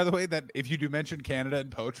also like, by the way, that if you do mention Canada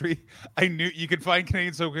and poetry, I knew you could find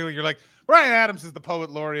Canadians so quickly. You're like, Bryan Adams is the poet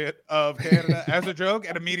laureate of Canada as a joke,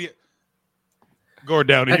 and immediate Gord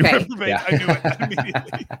Downie. Okay. Yeah. I knew it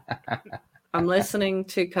immediately. I'm listening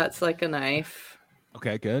to Cuts Like a Knife.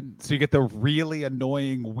 Okay, good. So you get the really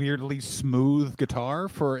annoying, weirdly smooth guitar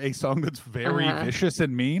for a song that's very vicious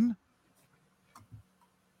and mean.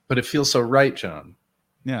 But it feels so right, John.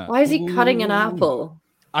 Yeah. Why is he cutting an apple?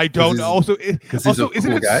 I don't know. Also, he's a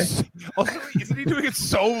cool guy. Isn't he doing it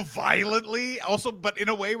so violently? Also, but in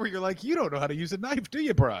a way where you're like, you don't know how to use a knife, do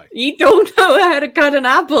you, Bryan? You don't know how to cut an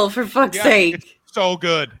apple, for fuck's sake. It's so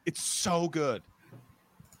good. It's so good.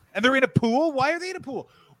 And they're in a pool? Why are they in a pool?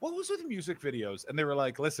 What was with the music videos? And they were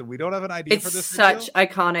like, listen, we don't have an idea for this video. It's such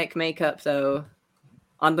iconic makeup, though,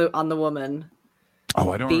 on the woman.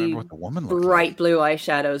 Oh, I don't remember what the woman looked bright like. blue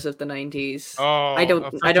eyeshadows of the 90s. Oh, I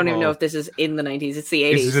don't even know if this is in the 90s. It's the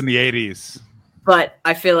 80s. This is in the 80s. But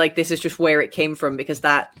I feel like this is just where it came from because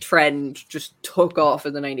that trend just took off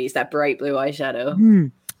in the 90s, that bright blue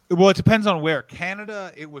eyeshadow. Well, it depends on where.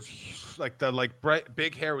 Canada, it was like the bright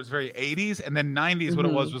big hair was very 80s, and then 90s what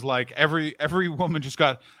it was like every woman just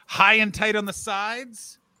got high and tight on the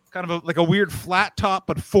sides. Kind of like a weird flat top,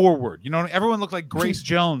 but forward. You know, everyone looked like Grace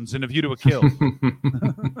Jones in A View to a Kill.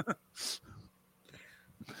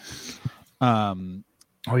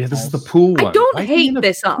 Oh yeah, this is the pool one. I don't hate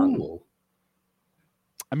this song.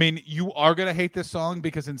 I mean, you are gonna hate this song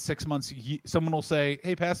because in 6 months, someone will say,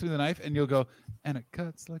 "Hey, pass me the knife," and you'll go, "And it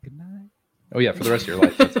cuts like a knife." Oh yeah, for the rest of your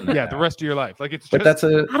life. Yeah, the rest of your life. Like it's. But just,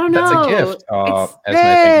 that's I don't know. a gift. Oh, Esme,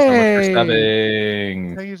 thank you so much for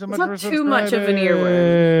subbing. Thank you so much It's for not too much of an subscribing.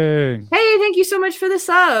 earworm. Hey, thank you so much for the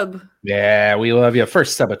sub. Yeah, we love you.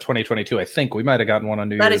 First sub of 2022. I think we might have gotten one on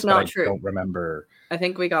New Year's. That is not but true. I don't remember. I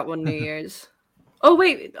think we got one New Year's. Oh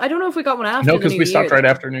wait, I don't know if we got one after. No, because we stopped right though.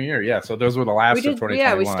 after New Year. Yeah, so those were the last of 2021.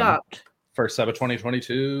 Yeah, we stopped. First sub of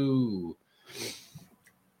 2022.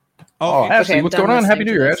 Oh, Ashley, okay, what's I'm going on? done Happy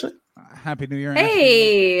New Year, listening Ashley. Happy New Year.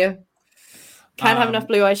 Hey, can't have enough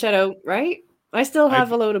blue eyeshadow, right? I still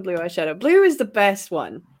have a load of blue eyeshadow. Blue is the best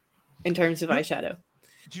one in terms of eyeshadow.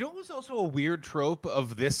 Do you know what was also a weird trope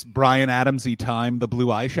of this Bryan Adams-y time, the blue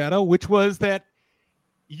eyeshadow, which was that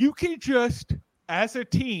you can just, as a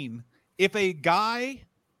teen, if a guy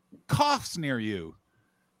coughs near you,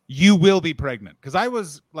 you will be pregnant. Because I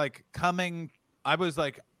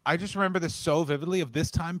just remember this so vividly of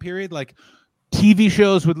this time period. Like TV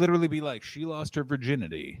shows would literally be like, she lost her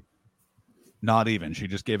virginity. Not even. She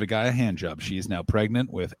just gave a guy a hand job. She is now pregnant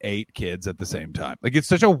with 8 kids at the same time. Like it's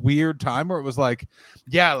such a weird time where it was like,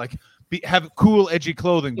 yeah, like have cool, edgy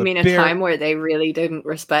clothing. You mean a time where they really didn't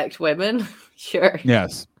respect women? Sure.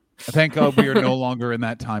 Yes. Thank God we are no longer in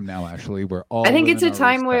that time now, Ashley. We're all. I think it's a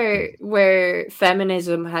time where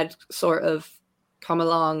feminism had sort of come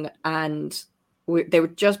along and they were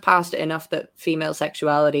just past it enough that female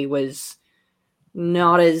sexuality was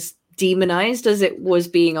not as demonized as it was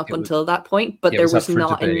being up until that point, but there was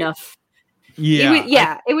not enough.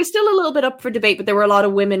 Yeah. It was still a little bit up for debate, but there were a lot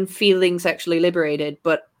of women feeling sexually liberated.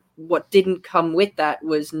 But what didn't come with that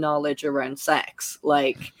was knowledge around sex,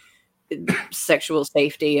 like sexual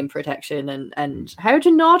safety and protection and how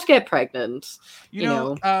to not get pregnant. You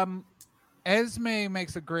know. Esme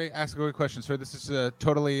asks a great question. So this is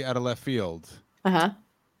totally out of left field.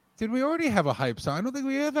 Did we already have a hype song? I don't think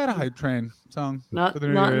we have had a hype train song. Not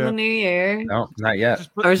in the new year. No, not yet.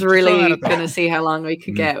 I was really going to see how long we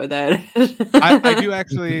could get without it. I do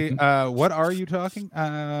actually. What are you talking?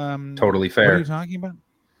 Totally fair. What are you talking about?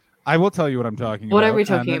 I will tell you what I'm talking about. What are we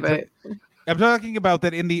talking about? I'm talking about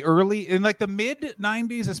that in like the mid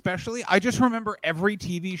 90s, especially. I just remember every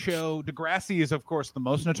TV show. Degrassi is, of course, the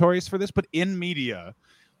most notorious for this, but in media,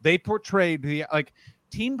 they portrayed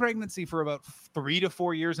teen pregnancy for about 3 to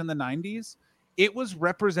 4 years in the 90s. It was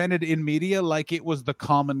represented in media like it was the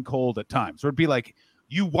common cold at times. Or it'd be like,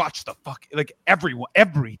 you watch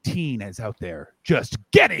every teen is out there just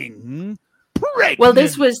getting pregnant. Well,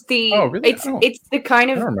 this was the really? It's the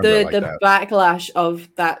kind of the backlash of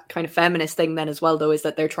that kind of feminist thing then as well, though, is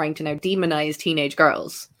that they're trying to now demonize teenage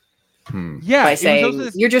girls. Yeah, by saying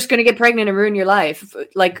you're just going to get pregnant and ruin your life.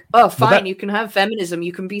 Like, oh, fine, you can have feminism,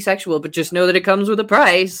 you can be sexual, but just know that it comes with a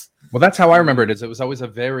price. Well, that's how I remember it. It was always a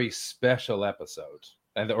very special episode,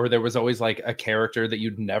 or there was always like a character that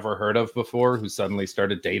you'd never heard of before who suddenly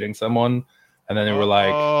started dating someone, and then they were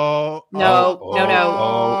like, no.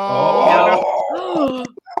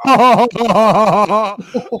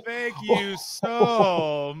 Thank you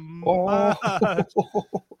so much.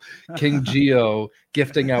 King Geo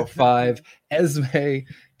gifting out 5. Esme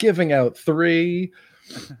giving out 3.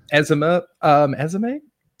 Esme.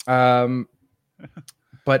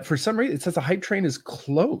 But for some reason, it says the hype train is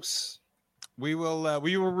close. We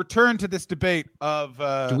will return to this debate of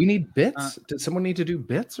do we need bits? Did someone need to do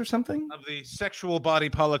bits or something? Of the sexual body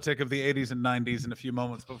politic of the 80s and 90s in a few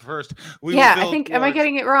moments. But first, I think, am I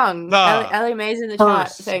getting it wrong? Ellie Mae's in the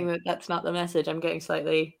chat saying that that's not the message. I'm getting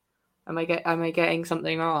slightly. Am I getting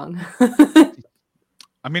something wrong?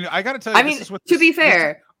 I mean, I got to tell you. To be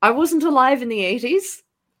fair, I wasn't alive in the 80s.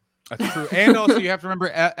 That's true. And also, you have to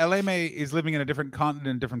remember, Ellie Mae is living in a different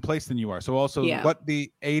continent, different place than you are. So also, what the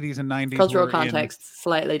 80s and 90s cultural context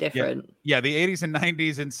slightly different. Yeah, the 80s and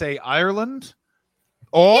 90s in, say, Ireland.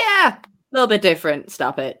 Yeah, a little bit different.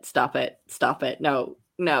 Stop it. No,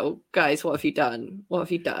 guys, what have you done?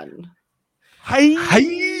 Hi.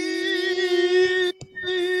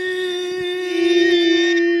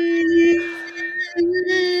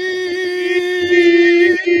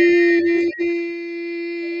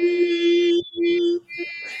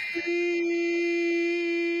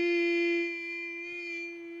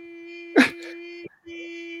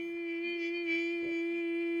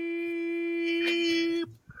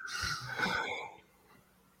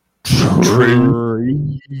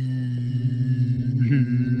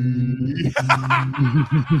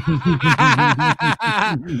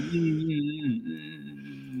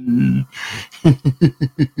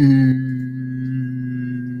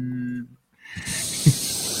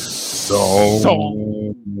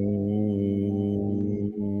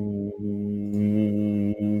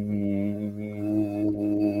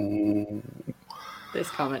 This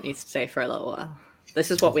comment needs to stay for a little while. This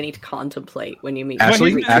is what we need to contemplate when you meet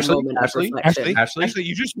Ashley, you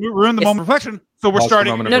just ruined the moment of reflection. So we're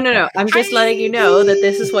starting. No. I'm just letting you know that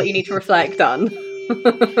this is what you need to reflect on.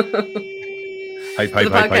 The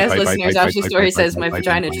podcast listeners, Ashley's story says my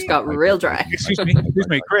vagina just got real dry. Excuse me,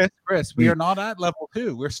 Chris. We are not at level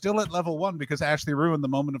 2. We're still at level 1 because Ashley ruined the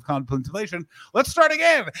moment of contemplation. Let's start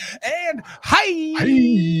again. And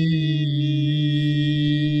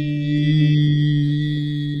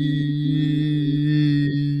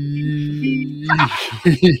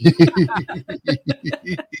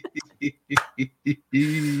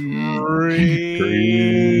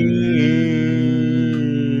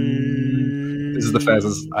This is the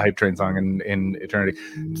fastest hype train song in eternity.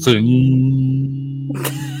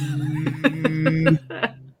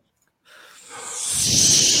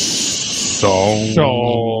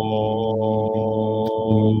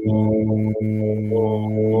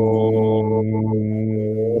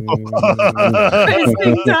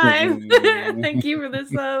 Big time. Thank you for the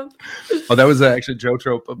sub. Oh, that was actually Joe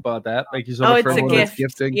Trope about that. Thank you so much for everyone that's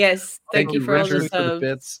gifting. Yes, thank you for all the subs.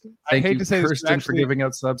 Bits. Thank you, Kirsten, for giving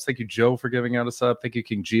out subs. Thank you, Joe, for giving out a sub. Thank you,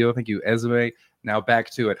 King Geo. Thank you, Esme. Now back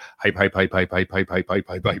to it. Hype. Happy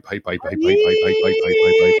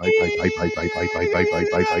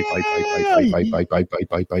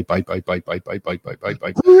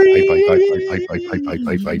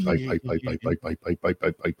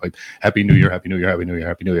New Year. Happy New Year. Happy New Year.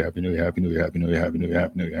 Happy New Year. Happy New Year. Happy New Year. Happy New Year. Happy New Year. Happy New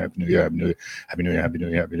Year. Happy New Year. Happy New Year. Happy New Year. Happy New Year. Happy New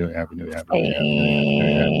Year. Happy New Year. Happy New Year.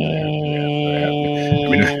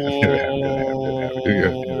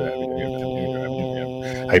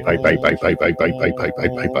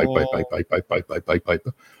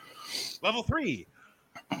 level 3.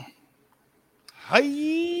 Hi.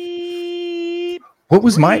 What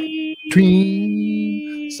was my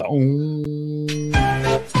dream song?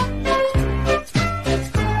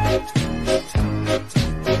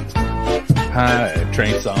 Hype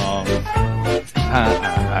train song.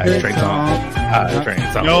 Hype train song. Hype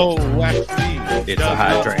train song. No, actually, it's a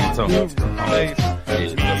hype train song.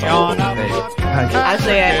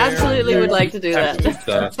 Actually, I absolutely would like to do that.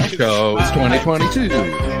 The show is 2022.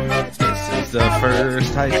 This is the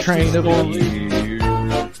first hype train of the year.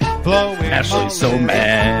 Ashley's so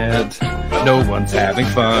mad. No one's having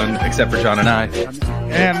fun except for John and I.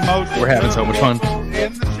 And we're having so much fun.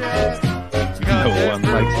 No one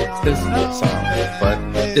likes this song, but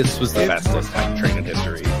this was the fastest hype train in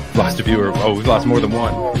history. Lost a viewer. Oh, we've lost more than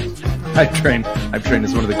one. Hype train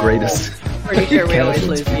is one of the greatest. Pretty sure we always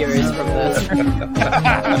lose viewers from this.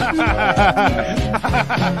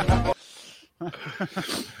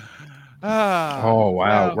 Oh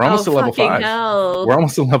wow, we're almost to level 5. Hell. We're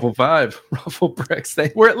almost to level 5. Ruffle bricks.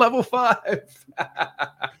 We're at level 5.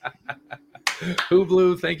 Who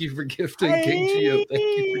Blue, thank you for gifting. King Geo, thank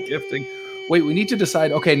you for gifting. Wait, we need to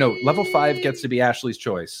decide. Okay, no, level 5 gets to be Ashley's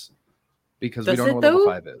choice because we don't know what level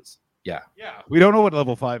 5 is. Yeah. We don't know what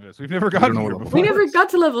level 5 is. We've never gotten know here what level before. We never got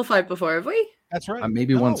to level 5 before, have we? That's right.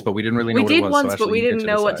 Maybe once, but we didn't really know We what did it was. once, so but we Ashley, you didn't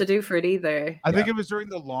get know what to decide. do for it either. I think it was during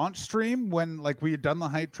the launch stream when like we had done the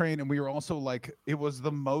hype train and we were also like it was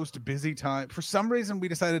the most busy time. For some reason we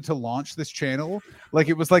decided to launch this channel. Like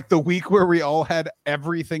it was like the week where we all had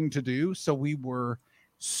everything to do. So we were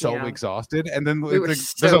so exhausted. And then we were like,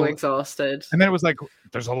 so exhausted. And then it was like,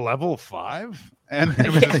 there's a level 5? And it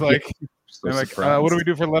was just like, So like surprised. what do we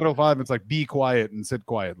do for level 5? It's like be quiet and sit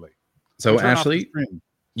quietly. So Turn off the Ashley, stream.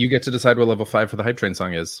 you get to decide what level 5 for the hype train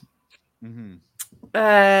song is. Mm-hmm.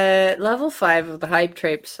 Level 5 of the hype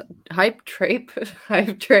train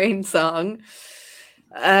song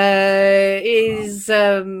is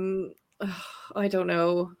I don't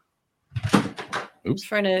know. Oops.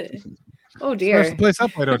 Trying to. Oh Smash dear, the place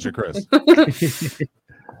up, why don't you, Chris?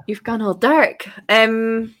 you've gone all dark. I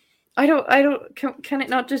don't. Can it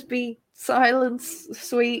not just be silence,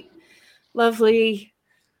 sweet, lovely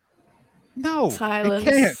No, silence?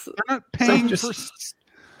 it can't. They're not paying just- for.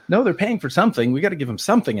 No, they're paying for something. We got to give them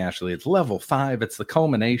something, Ashley. It's level 5. It's the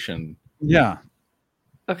culmination. Yeah.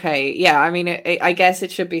 Okay, yeah. I mean, I guess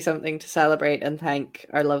it should be something to celebrate and thank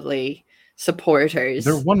our lovely supporters.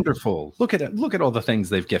 They're wonderful. Look at it. Look at all the things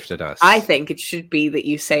they've gifted us. I think it should be that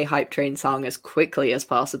you say hype train song as quickly as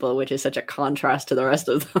possible, which is such a contrast to the rest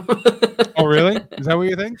of them. Oh, really? Is that what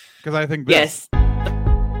you think? Because I think this. Yes.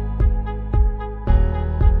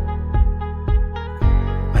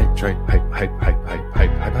 Hype train. Hype. Hype. Hype. Hype. Hype.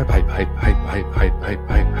 Hype. Hype. Hype. Hype. Hype. Hype.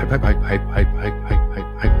 Hype. Hype. Hype. Hype. Hype. Hype. Hype.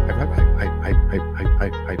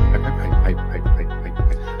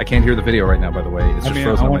 Hype. I can't hear the video right now, by the way. It's just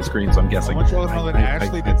frozen on my screen, so I'm guessing. I want you all to know that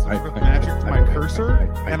Ashley did some sort of magic to my cursor,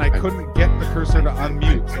 and I couldn't get the cursor to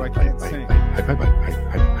unmute, so I can't sing.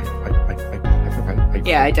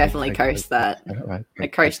 Yeah, I definitely cursed that. I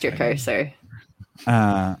cursed your cursor.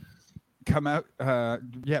 Come out.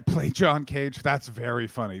 Play John Cage. That's very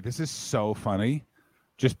funny. This is so funny.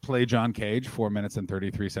 Just play John Cage, 4 minutes and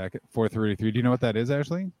 33 seconds. 4:33. Do you know what that is,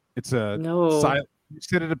 Ashley? It's a No. You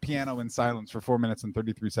sit at a piano in silence for 4 minutes and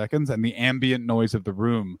 33 seconds, and the ambient noise of the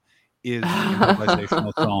room is the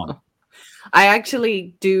improvisational song. I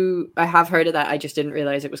actually do. I have heard of that. I just didn't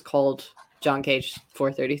realize it was called John Cage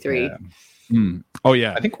 433. Yeah. Oh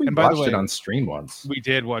yeah, I think we And by the watched way, it on stream once. We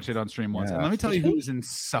did watch it on stream once. Yeah. And let me tell you who was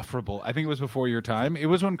insufferable. I think it was before your time. It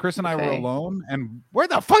was when Chris and I were Okay. alone. And where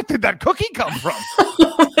the fuck did that cookie come from?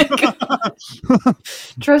 Oh my God.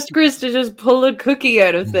 Trust Chris to just pull a cookie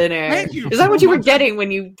out of thin air. Thank you Is that so what you were much. getting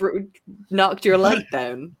when you knocked your light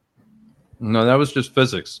down? No, that was just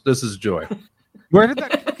physics. This is joy. Where did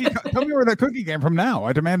that cookie tell me where that cookie came from now?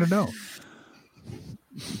 I demand to know.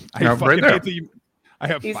 Yeah, right there.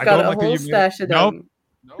 He's I got don't a like that whole you stash of Nope. them.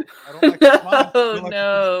 Nope. I don't like this. Mine. I Oh don't like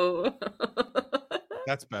no.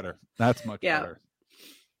 That's better. That's much Yeah. better.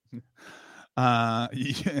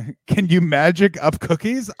 Can you magic up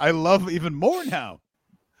cookies? I love even more now.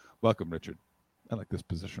 Welcome, Richard. I like this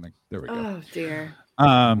positioning. There we go. Oh dear.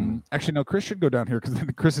 Actually, no, Chris should go down here because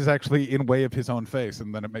then Chris is actually in way of his own face,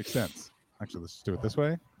 and then it makes sense. Actually, let's do it this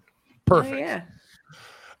way. Perfect.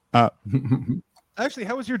 Oh, yeah. Actually,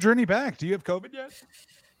 how was your journey back? Do you have COVID yet?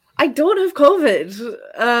 I don't have COVID.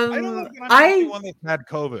 I don't know if I'm the only one that's had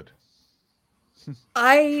COVID.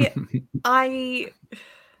 I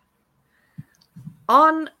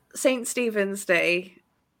on St. Stephen's Day,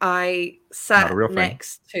 I sat Not a real thing.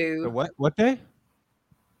 next to What day?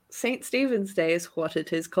 St. Stephen's Day is what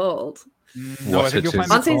it is called. No, I think you'll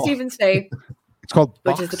find On it St. called- Stephen's Day, It's called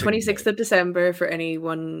which is the Boxing 26th Day. of December for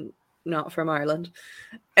anyone not from Ireland.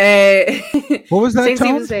 What was that, St.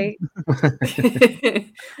 Tom? Stephen's Day.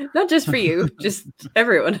 Not just for you, just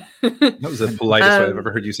everyone. That was the politest way I've Um,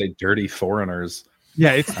 ever heard you say dirty foreigners.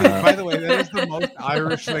 Yeah, it's by the way, that is the most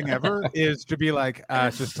Irish thing ever, is to be like,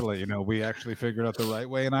 just to let you know, we actually figured out the right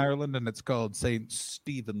way in Ireland, and it's called St.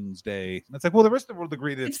 Stephen's Day. And it's like, well, the rest of the world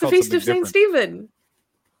agreed it's It's the called feast of something St. different.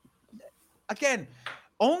 Stephen. Again,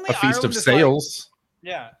 only A feast Ireland of is like- sales.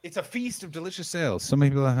 yeah, it's a feast of delicious sales. Some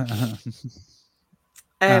people.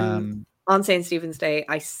 On St. Stephen's Day,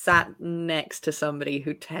 I sat next to somebody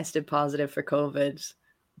who tested positive for COVID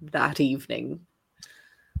that evening.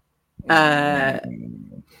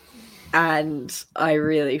 And I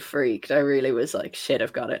really freaked. I really was like, shit,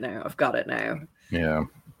 I've got it now. I've got it now. Yeah.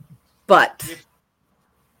 But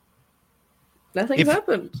nothing's If-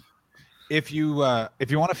 happened. if you want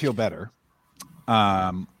to feel better,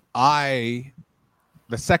 the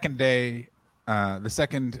second day,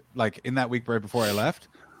 like in that week right before I left,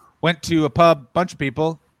 went to a pub, bunch of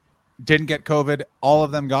people, didn't get COVID. All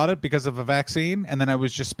of them got it because of a vaccine. And then I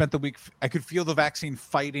was just spent the week. I could feel the vaccine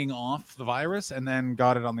fighting off the virus, and then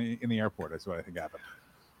got it in the airport. That's what I think happened.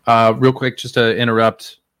 Real quick, just to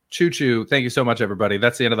interrupt. Choo choo. Thank you so much, everybody.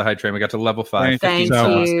 That's the end of the hype train. We got to level 5. Thank you.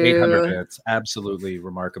 800 bits. Absolutely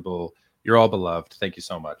remarkable. You're all beloved. Thank you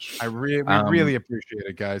so much. We really appreciate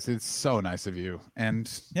it, guys. It's so nice of you.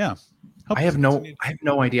 And yeah, I have no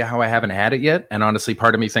idea how I haven't had it yet. And honestly,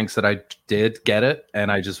 part of me thinks that I did get it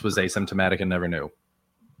and I just was asymptomatic and never knew.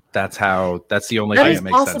 That's the only thing that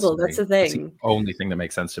makes sense to me. That's the thing. That's the only thing that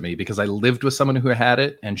makes sense to me, because I lived with someone who had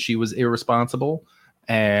it and she was irresponsible.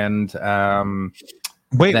 And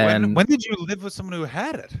wait, when did you live with someone who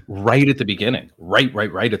had it? Right at the beginning. Right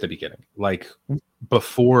at the beginning. Like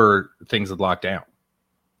before things had locked down.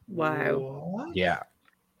 Wow. Yeah.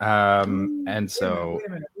 And so wait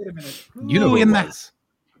a minute. You know who it was.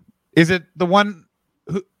 Is it the one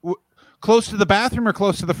who close to the bathroom or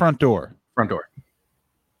close to the front door? Front door.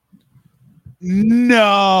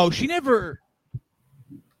 No, she never.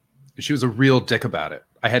 She was a real dick about it.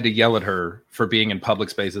 I had to yell at her for being in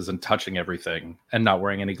public spaces and touching everything and not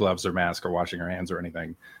wearing any gloves or mask or washing her hands or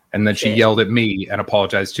anything. And then she yelled at me and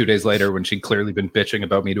apologized 2 days later when she'd clearly been bitching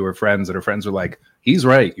about me to her friends. And her friends were like, he's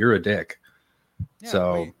right. You're a dick. Yeah,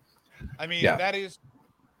 so, wait. I mean, that is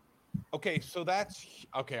okay. So that's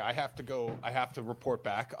okay. I have to report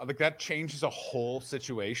back. Like that changes a whole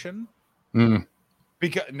situation.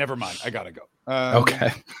 Because never mind. I gotta go.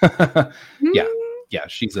 Okay. Yeah.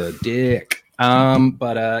 She's a dick.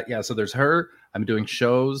 So there's her. I'm doing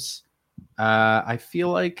shows. I feel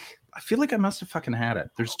like I must have fucking had it.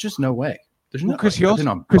 There's just no way. There's no. Chris,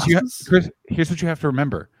 here's what you have to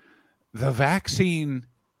remember: the vaccine,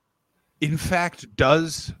 in fact,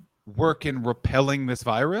 does work in repelling this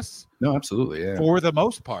virus. No, absolutely, yeah. For the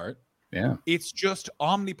most part, yeah. It's just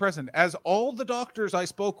omnipresent. As all the doctors I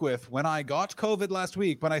spoke with when I got COVID last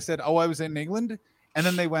week, when I said, "Oh, I was in England." And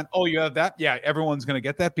then they went, "Oh, you have that? Yeah, everyone's going to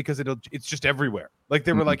get that because it's just everywhere." Like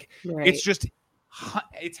they were like, right.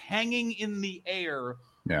 It's hanging in the air.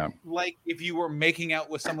 Yeah. Like if you were making out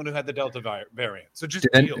with someone who had the Delta variant. So just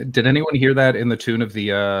did anyone hear that in the tune of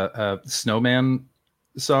the Snowman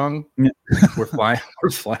song? Yeah. We're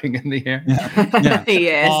flying in the air. Yeah.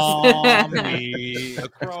 Yes.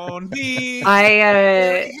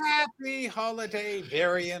 Happy holiday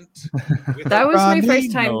variant. That was my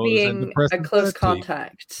first time being a close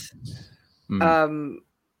contact.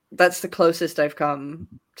 That's the closest I've come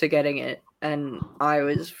to getting it, and I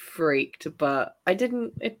was freaked, but it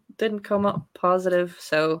didn't come up positive,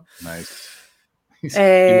 so nice.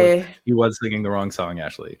 He was singing the wrong song,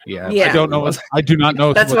 Ashley. Yeah. I don't know. I do not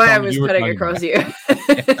know. That's why I was putting across you.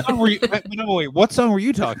 Wait, what song were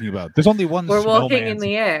you talking about? There's only one. We're walking in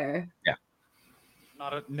the air. Yeah.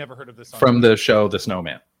 Never heard of this song. From the show The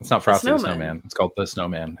Snowman. It's not Frosty the Snowman. It's called The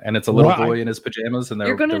Snowman, and it's a little boy in his pajamas, and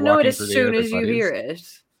you're gonna know it as soon as you hear it.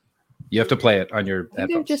 You have to play it on your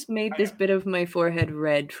headphones. I've just made this bit of my forehead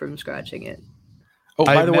red from scratching it. Oh,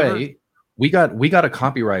 by the way, we got a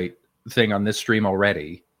copyright thing on this stream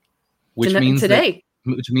already, which means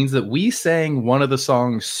that we sang one of the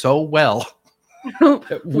songs so well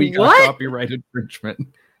that we got copyright infringement.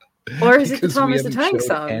 Or is it the Thomas the Tank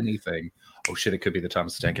song? Anything. Oh shit, it could be the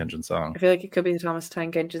Thomas the Tank Engine song. I feel like it could be the Thomas the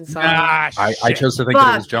Tank Engine song. I chose to think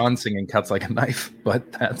that it was John singing Cuts Like a Knife,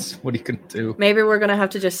 but that's what he can do. Maybe we're going to have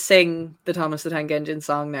to just sing the Thomas the Tank Engine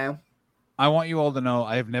song now. I want you all to know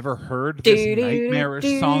I have never heard this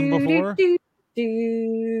nightmarish song before.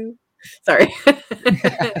 Sorry.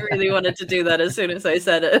 I really wanted to do that as soon as I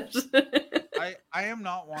said it. I am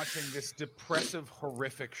not watching this depressive,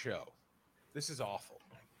 horrific show. This is awful.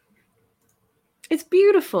 It's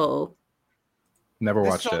beautiful. Never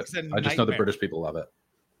watched it. I just know the British people love it.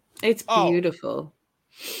 It's beautiful.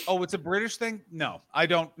 Oh, it's a British thing? No, I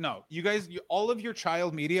don't know. You guys, all of your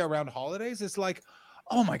child media around holidays is like,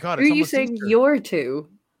 oh my God. Who are you saying you're to?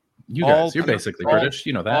 You guys, you're basically British.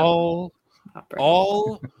 You know that.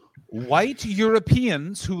 All white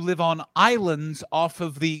Europeans who live on islands off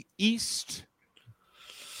of the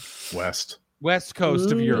west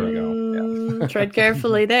coast of Europe. Yeah. Tread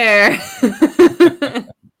carefully there.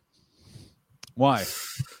 Why?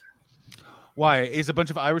 Why is a bunch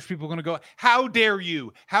of Irish people going to go? How dare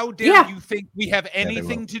you? How dare you think we have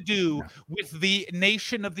anything to do with the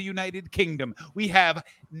nation of the United Kingdom? We have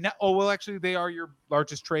actually, they are your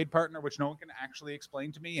largest trade partner, which no one can actually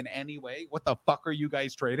explain to me in any way. What the fuck are you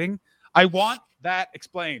guys trading? I want that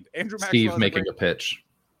explained. Andrew Maxwell Steve making a pitch.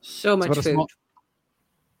 So much food.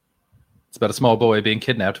 It's about a small boy being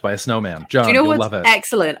kidnapped by a snowman. John, Do you know you'll what's love it.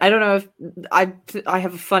 excellent? I don't know if I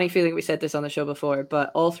have a funny feeling we said this on the show before,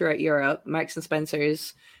 but all throughout Europe, Marks and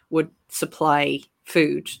Spencer's would supply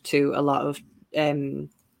food to a lot of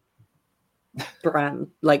brand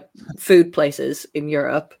like food places in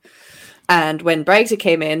Europe. And when Brexit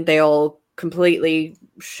came in, they all completely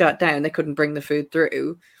shut down. They couldn't bring the food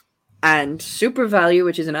through. And SuperValu,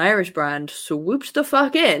 which is an Irish brand, swoops the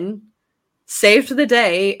fuck in, saved the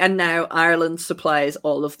day, and now Ireland supplies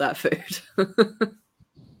all of that food.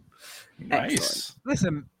 Nice.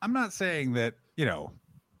 Listen, I'm not saying that,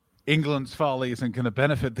 England's folly isn't going to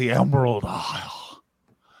benefit the Emerald Isle.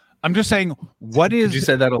 I'm just saying, what is... Could you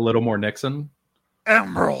say that a little more Nixon?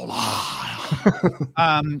 Emerald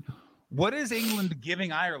Isle. What is England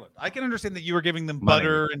giving Ireland? I can understand that you were giving them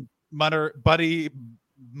butter and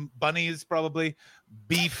bunnies, probably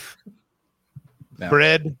beef,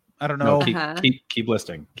 bread. I don't know. No, keep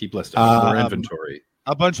listing. Keep listing. More inventory.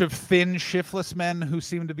 A bunch of thin, shiftless men who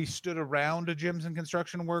seem to be stood around gyms and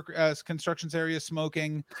construction areas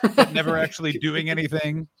smoking, but never actually doing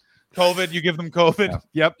anything. COVID, you give them COVID. Yeah.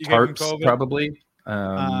 Yep, you give them COVID. Probably.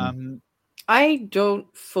 I don't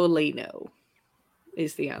fully know.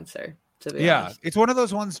 Is the answer. To be honest. It's one of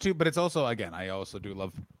those ones too, but it's also, again, I also do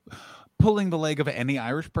love pulling the leg of any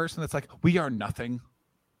Irish person that's like, we are nothing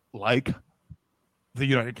like the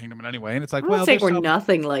United Kingdom in any way. And it's like, I'm not saying we're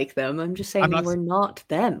nothing like them. I'm just saying we're not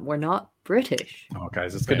them. We're not British. Oh,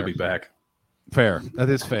 guys, it's good to be back. Fair. That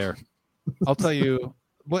is fair. I'll tell you.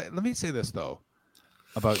 Let me say this, though,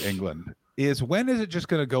 about England, is when is it just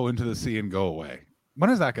going to go into the sea and go away?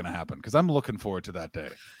 When is that going to happen? Because I'm looking forward to that day.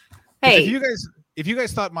 Hey, if you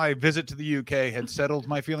guys thought my visit to the UK had settled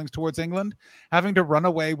my feelings towards England, having to run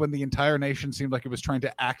away when the entire nation seemed like it was trying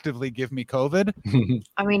to actively give me COVID.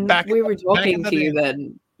 I mean, we were talking to you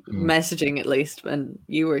then, messaging at least, and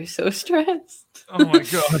you were so stressed. Oh my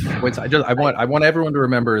god! Wait, I want everyone to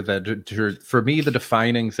remember that for me, the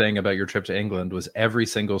defining thing about your trip to England was every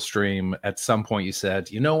single stream. At some point, you said,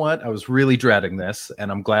 "You know what? I was really dreading this,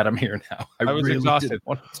 and I'm glad I'm here now." I was really exhausted.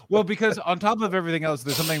 Well, because on top of everything else,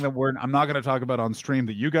 there's something that I'm not going to talk about on stream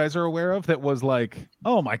that you guys are aware of. That was like,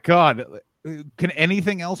 oh my god, can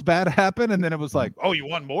anything else bad happen? And then it was like, oh, you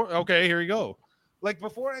want more? Okay, here you go. Like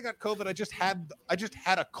before I got COVID, I just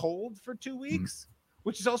had a cold for 2 weeks,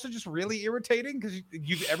 which is also just really irritating because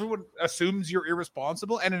everyone assumes you're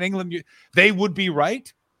irresponsible, and in England they would be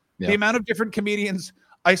right. Yeah. The amount of different comedians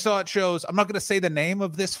I saw at shows. I'm not going to say the name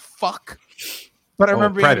of this fuck, but I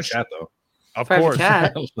remember private chat though. Of course.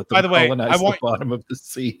 By the way, I want the bottom of the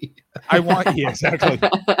sea. Exactly.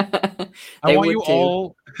 I want you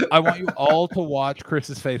all to watch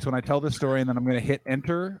Chris's face when I tell this story, and then I'm going to hit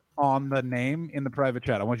enter on the name in the private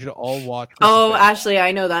chat. I want you to all watch. Chris's face. Ashley,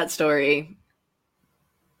 I know that story.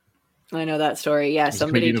 Yeah,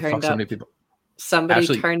 somebody turned up.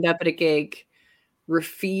 Somebody turned up at a gig,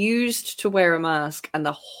 refused to wear a mask, and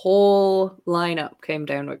the whole lineup came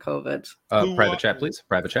down with COVID. Private chat, please.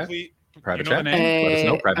 Private chat. Private chat. Let us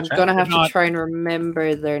know. Private chat. I'm gonna have to try and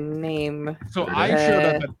remember their name. So I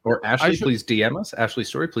showed up. Or Ashley, please DM us. Ashley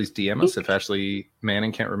Story, please DM us if Ashley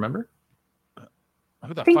Manning can't remember.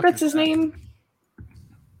 I think that's his name.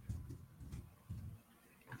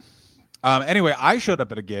 Anyway, I showed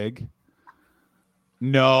up at a gig.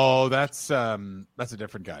 No, that's a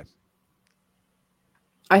different guy.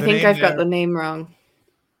 I think I've got the name wrong.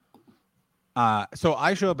 So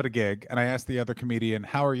I show up at a gig and I ask the other comedian,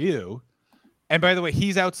 "How are you?" And by the way,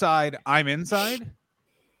 he's outside, I'm inside.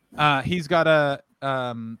 He's got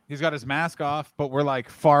his mask off, but we're like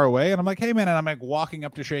far away. And I'm like, "Hey man," and I'm like walking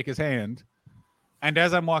up to shake his hand. And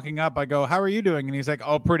as I'm walking up, I go, "How are you doing?" And he's like,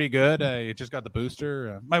 "Oh, pretty good. I just got the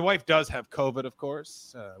booster. My wife does have COVID, of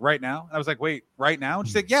course, right now." And I was like, "Wait, right now?" And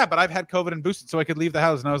she's like, "Yeah, but I've had COVID and boosted, so I could leave the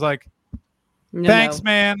house." And I was like, "Thanks,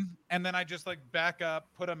 man." And then I just like back up,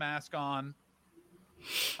 put a mask on.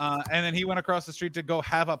 And then he went across the street to go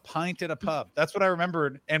have a pint at a pub. That's what I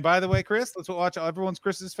remembered. And by the way, Chris, let's watch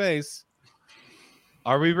Chris's face.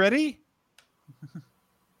 Are we ready?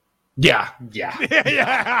 Yeah.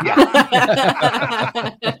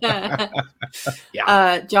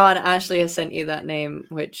 John, Ashley has sent you that name,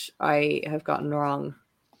 which I have gotten wrong.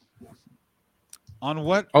 On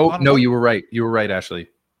what? Oh, no, you were right. You were right, Ashley.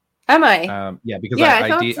 Am I? Because I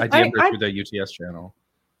DM'd her through the UTS channel.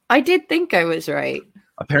 I did think I was right.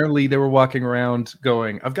 Apparently, they were walking around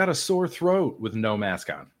going, "I've got a sore throat" with no mask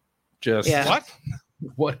on. Just what?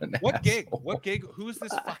 What gig? What gig? Who's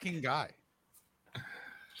this fucking guy?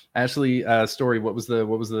 Ashley, Story. What was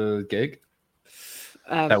the gig?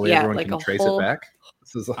 That way everyone can trace it back.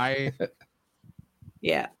 This is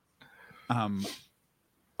yeah.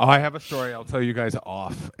 Oh, I have a story. I'll tell you guys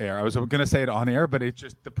off air. I was going to say it on air, but it's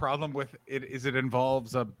just the problem with it is it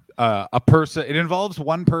involves a person. It involves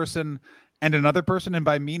one person and another person. And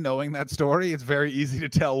by me knowing that story, it's very easy to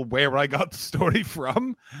tell where I got the story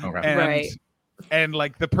from. Okay. And, Right. And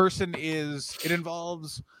like the person is, it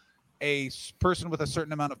involves a person with a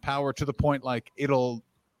certain amount of power to the point like it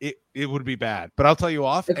would be bad. But I'll tell you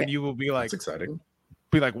off, Okay. and you will be like, That's exciting.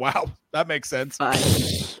 be like, wow, that makes sense.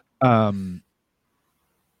 Fine.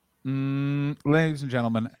 Ladies and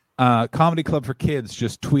gentlemen, Comedy Club for Kids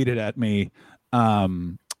just tweeted at me.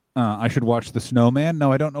 I should watch The Snowman.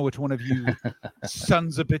 No, I don't know which one of you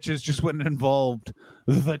sons of bitches just went and involved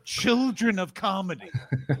the children of comedy.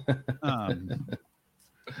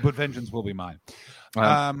 But vengeance will be mine.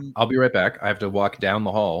 I'll be right back. I have to walk down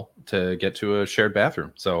the hall to get to a shared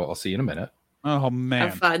bathroom, so I'll see you in a minute. Oh man,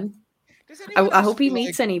 Have fun. Does I anyone hope he feel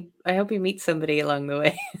meets I hope he meets somebody along the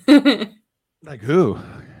way. like who?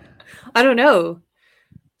 I don't know,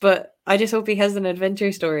 but I just hope he has an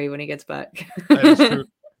adventure story when he gets back. That is true.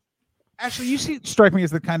 Actually, you strike me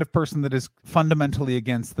as the kind of person that is fundamentally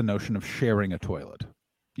against the notion of sharing a toilet.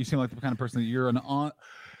 You seem like the kind of person that you're an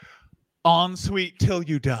ensuite till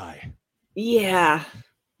you die. Yeah.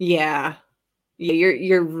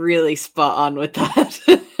 You're really spot on with that.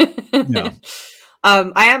 Yeah.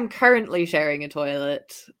 I am currently sharing a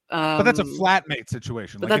toilet. But that's a flatmate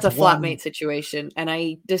situation. But like that's a flatmate situation, and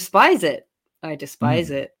I despise it. I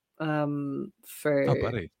despise it. For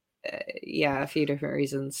buddy. A few different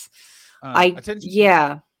reasons. Don't like it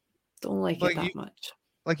that much.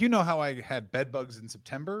 Like, you know how I had bed bugs in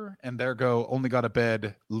September, and only got a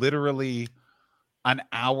bed literally an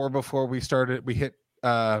hour before we started. We hit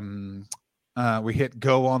go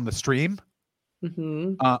on the stream.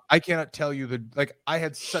 Mm-hmm. I cannot tell you I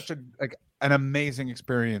had such an amazing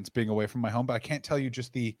experience being away from my home, but I can't tell you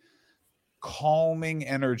just the calming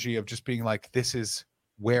energy of just being like, this is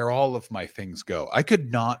where all of my things go. I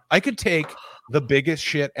could take the biggest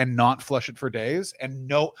shit and not flush it for days, and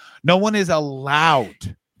no one is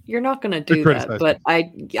allowed. You're not going to do that, but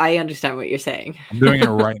I understand what you're saying. I'm doing it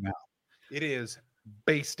right now. It is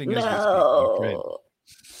basting as we speak.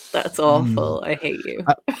 That's awful. I hate you.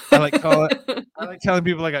 I like telling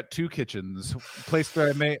people I got two kitchens. Place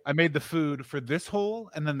where I made the food for this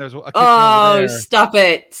hole, and then there's a kitchen over there. Stop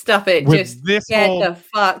it. Just this get hole. the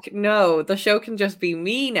fuck. No, the show can just be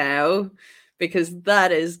me now, because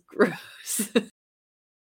that is gross.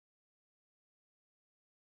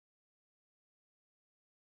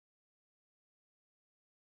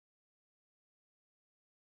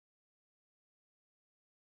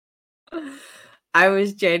 I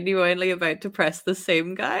was genuinely about to press the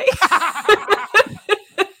same guy.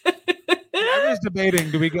 I was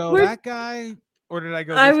debating, do we go that guy or did I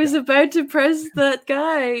go I this was guy? about to press that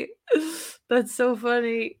guy. That's so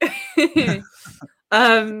funny. Yes.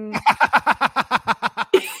 I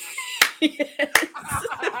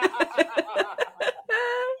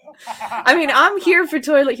mean, I'm here for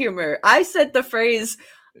toilet humor. I said the phrase,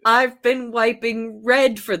 I've been wiping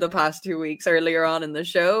red for the past 2 weeks earlier on in the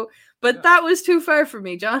show, but that was too far for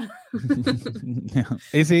me, John.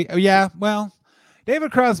 Is he? Oh, yeah. Well,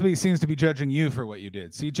 David Crosby seems to be judging you for what you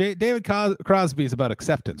did. See, David Crosby is about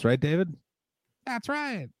acceptance, right, David? That's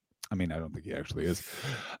right. I mean, I don't think he actually is.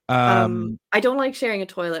 I don't like sharing a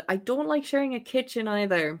toilet. I don't like sharing a kitchen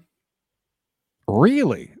either.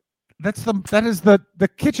 Really? The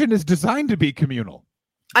kitchen is designed to be communal.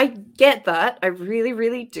 I get that. I really,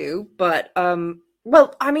 really do. But,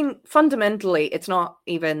 well, I mean, fundamentally, it's not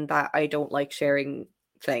even that I don't like sharing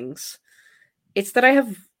things. It's that I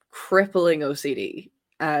have crippling OCD.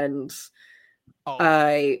 And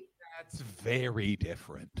that's very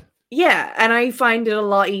different. Yeah, and I find it a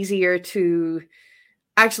lot easier to...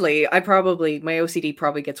 Actually, my OCD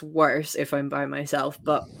probably gets worse if I'm by myself.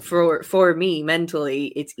 But for me,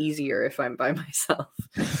 mentally, it's easier if I'm by myself.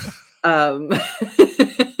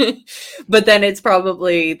 But then it's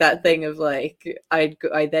probably that thing of like I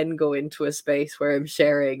then go into a space where I'm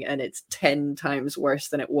sharing and it's 10 times worse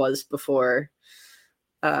than it was before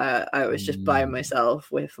I was just by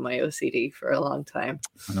myself with my OCD for a long time.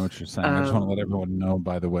 I know what you're saying. I just want to let everyone know,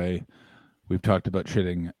 by the way, we've talked about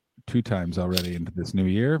shitting 2 times already into this new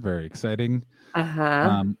year. Very exciting.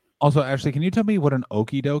 Also, Ashley, can you tell me what an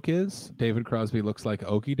okie doke is? David Crosby looks like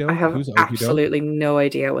okie doke. I have absolutely no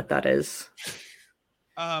idea what that is.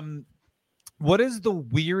 What is the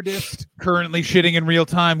weirdest currently shitting in real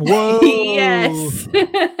time? Whoa! Yes.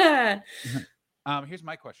 Here's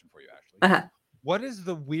my question for you, Ashley. What is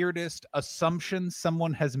the weirdest assumption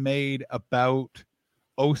someone has made about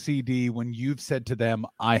OCD when you've said to them,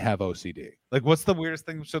 I have OCD? Like, what's the weirdest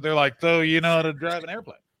thing? So they're like, so you know how to drive an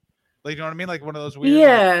airplane? Like, you know what I mean? Like one of those weird.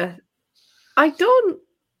 Yeah.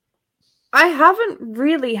 I haven't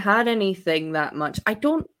really had anything that much. I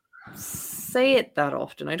don't say it that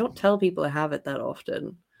often. I don't tell people I have it that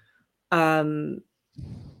often. And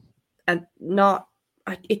not,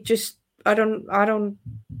 it just, I don't know.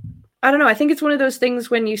 I think it's one of those things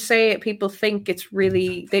when you say it, people think it's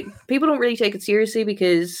really, people don't really take it seriously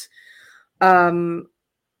because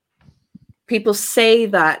people say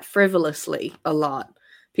that frivolously a lot.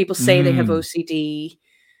 People say they have OCD,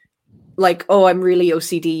 like, oh, I'm really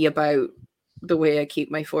OCD about the way I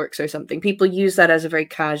keep my forks or something. People use that as a very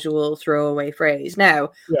casual throwaway phrase.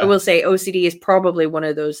 Now, I will say OCD is probably one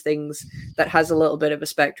of those things that has a little bit of a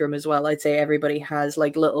spectrum as well. I'd say everybody has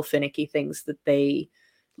like little finicky things that they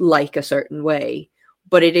like a certain way,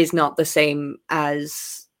 but it is not the same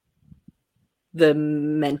as the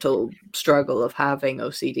mental struggle of having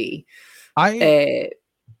OCD.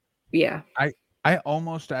 I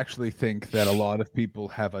almost actually think that a lot of people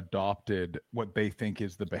have adopted what they think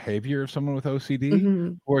is the behavior of someone with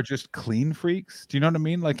OCD, or just clean freaks. Do you know what I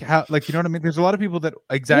mean? Like how, like, you know what I mean? There's a lot of people that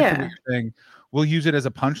what you're saying will use it as a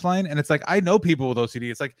punchline, and it's like, I know people with OCD.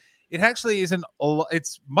 It's like, it actually isn't.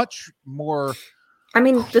 It's much more. I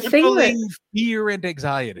mean, the thing that fear and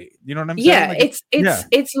anxiety. You know what I'm saying? Yeah, like,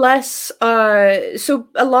 it's less. So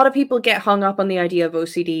a lot of people get hung up on the idea of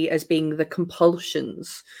OCD as being the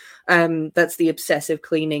compulsions. That's the obsessive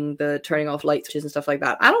cleaning, the turning off light switches and stuff like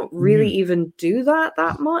that. I don't really even do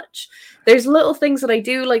that much. There's little things that I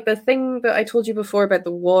do, like the thing that I told you before about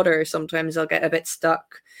the water. Sometimes I'll get a bit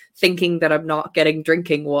stuck thinking that I'm not getting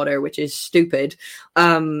drinking water, which is stupid.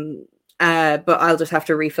 But I'll just have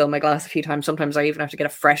to refill my glass a few times. Sometimes I even have to get a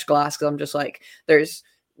fresh glass because I'm just like, there's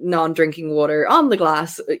non-drinking water on the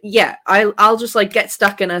glass. Yeah, I'll just like get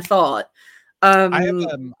stuck in a thought.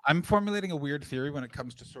 I'm formulating a weird theory when it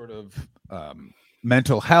comes to sort of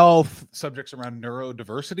mental health subjects around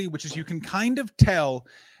neurodiversity, which is you can kind of tell.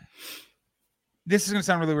 This is going to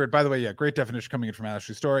sound really weird, by the way. Yeah, great definition coming in from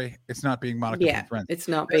Ashley's story. It's not being Monica from Friends. It's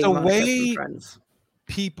not being Monica from Friends.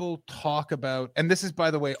 People talk about, and this is,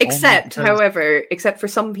 by the way, except for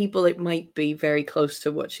some people, it might be very close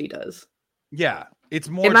to what she does. Yeah, it's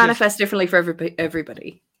more. It manifests differently for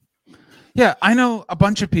everybody. Yeah, I know a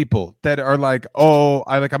bunch of people that are like, oh,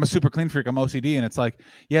 I'm a super clean freak, I'm OCD, and it's like,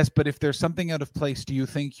 yes, but if there's something out of place, do you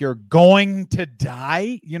think you're going to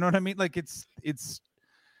die? You know what I mean? Like it's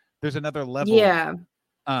there's another level. Yeah.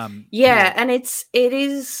 And it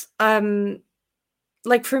is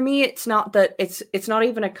like for me, it's not that it's not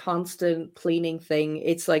even a constant cleaning thing.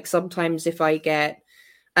 It's like sometimes if I get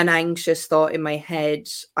an anxious thought in my head,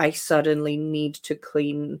 I suddenly need to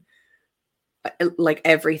clean like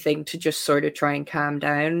everything to just sort of try and calm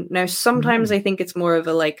down. Now, sometimes I think it's more of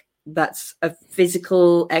a like, that's a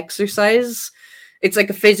physical exercise. It's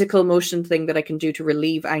like a physical motion thing that I can do to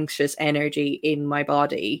relieve anxious energy in my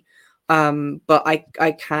body. But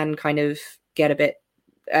I can kind of get a bit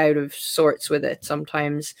out of sorts with it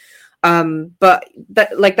sometimes. But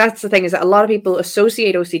that's the thing, is that a lot of people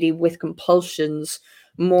associate OCD with compulsions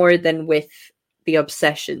more than with the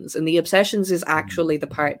obsessions, and the obsessions is actually the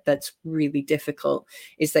part that's really difficult,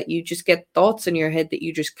 is that you just get thoughts in your head that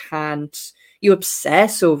you just can't, you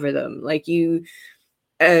obsess over them, like you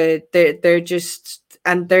they're just,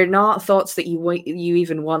 and they're not thoughts that you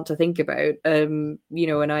even want to think about. And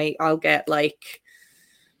I'll get like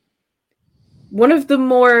one of the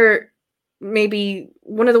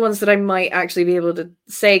ones that I might actually be able to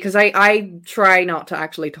say, because I try not to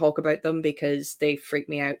actually talk about them because they freak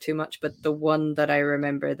me out too much. But the one that I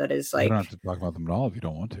remember that is like... You don't have to talk about them at all if you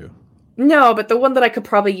don't want to. No, but the one that I could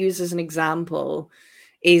probably use as an example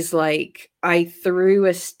is like, I threw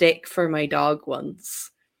a stick for my dog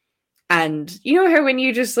once. And you know how when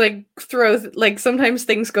you just like throw, like sometimes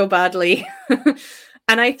things go badly.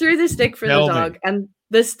 And I threw the stick for the dog and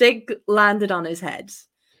the stick landed on his head.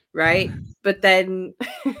 Right, but then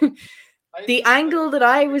the angle that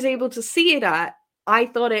I was able to see it at, I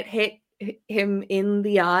thought it hit him in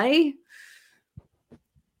the eye.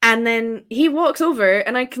 And then he walks over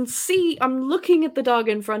and I can see, I'm looking at the dog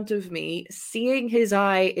in front of me, seeing his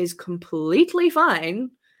eye is completely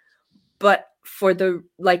fine. But for the,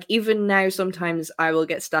 like, even now, sometimes I will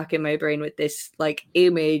get stuck in my brain with this like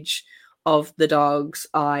image of the dog's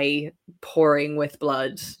eye pouring with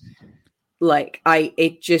blood. Like,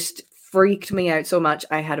 it just freaked me out so much.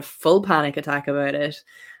 I had a full panic attack about it.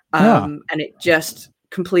 And it just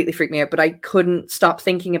completely freaked me out. But I couldn't stop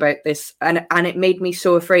thinking about this. And it made me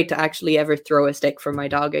so afraid to actually ever throw a stick for my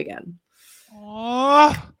dog again.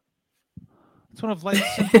 Oh, it's one of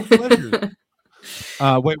life's simple pleasures.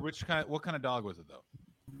 Wait, what kind of dog was it, though?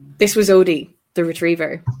 This was Odie, the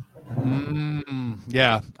retriever.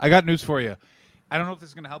 Yeah, I got news for you. I don't know if this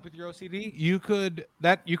is going to help with your OCD. You could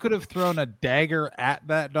have thrown a dagger at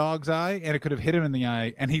that dog's eye, and it could have hit him in the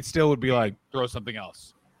eye, and he still would be like, throw something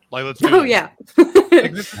else. Like, let's do this. Yeah.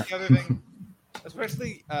 Like, this is the other thing.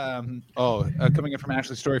 Especially, coming in from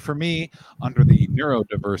Ashley's story, for me, under the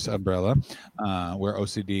neurodiverse umbrella, where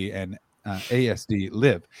OCD and ASD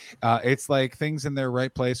live, it's like things in their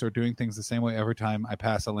right place or doing things the same way every time I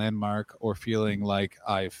pass a landmark or feeling like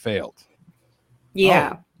I failed.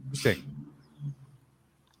 Yeah. Oh, interesting.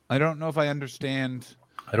 I don't know if I understand.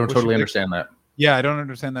 I don't totally understand that. Yeah, I don't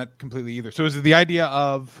understand that completely either. So is it the idea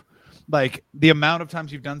of like the amount of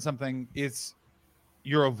times you've done something is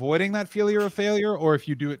you're avoiding that failure of failure, or if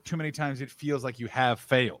you do it too many times, it feels like you have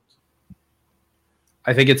failed?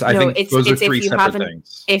 I think those are three separate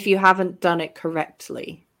things. If you haven't done it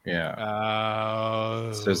correctly.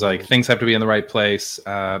 Yeah. So it's like things have to be in the right place,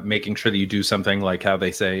 making sure that you do something like how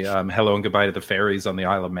they say hello and goodbye to the fairies on the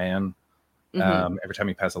Isle of Man. Every time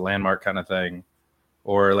you pass a landmark kind of thing.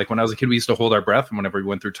 Or like when I was a kid, we used to hold our breath whenever we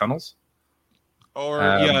went through tunnels.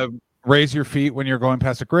 Or raise your feet when you're going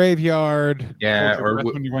past a graveyard. Yeah, or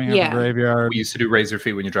when you're going out the graveyard. We used to do raise your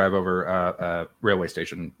feet when you drive over railway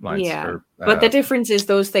station lines. Yeah, but the difference is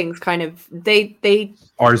those things kind of they.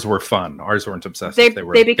 Ours were fun. Ours weren't obsessive.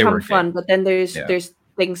 They become fun, but then there's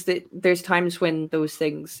things that there's times when those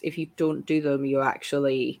things, if you don't do them, you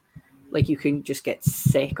actually like you can just get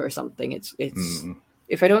sick or something. It's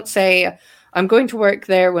if I don't say I'm going to work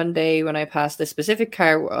there one day when I pass this specific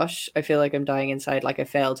car wash, I feel like I'm dying inside, like I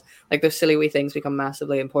failed. Like those silly wee things become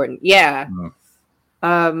massively important. Yeah.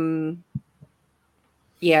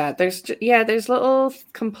 There's little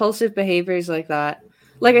compulsive behaviors like that.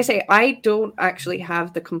 Like I say, I don't actually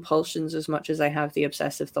have the compulsions as much as I have the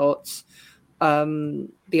obsessive thoughts. The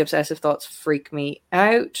obsessive thoughts freak me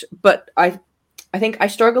out, but I think I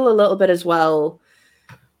struggle a little bit as well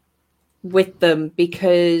with them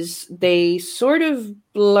because they sort of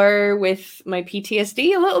blur with my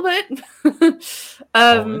PTSD a little bit.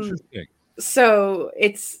 Interesting. So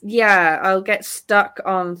it's, I'll get stuck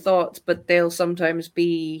on thoughts, but they'll sometimes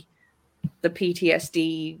be the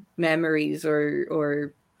PTSD memories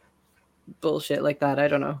or bullshit like that. I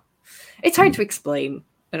don't know. It's hard to explain.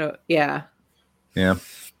 Yeah.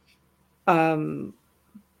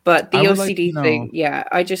 But the OCD thing,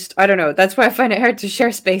 I don't know. That's why I find it hard to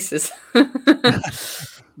share spaces. I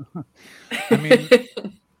mean,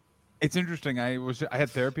 it's interesting. I had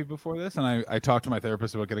therapy before this, and I talked to my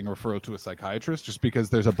therapist about getting a referral to a psychiatrist just because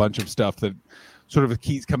there's a bunch of stuff that sort of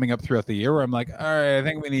keeps coming up throughout the year where I'm like, all right, I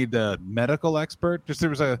think we need a medical expert. Just there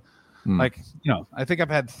was I think I've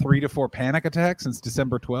had 3 to 4 panic attacks since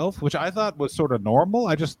December 12th, which I thought was sort of normal.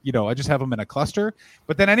 I just have them in a cluster.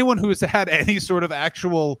 But then anyone who has had any sort of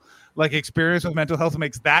actual like experience with mental health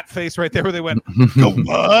makes that face right there where they went,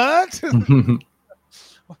 what?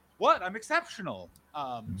 What? I'm exceptional.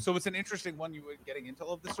 So it's an interesting one, you getting into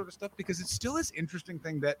all of this sort of stuff, because it's still this interesting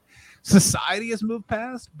thing that society has moved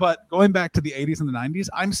past. But going back to the 80s and the 90s,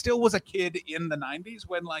 I'm still was a kid in the 90s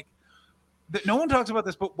when no one talks about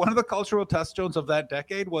this, but one of the cultural touchstones of that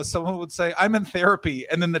decade was someone would say, I'm in therapy.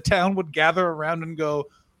 And then the town would gather around and go,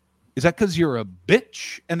 is that because you're a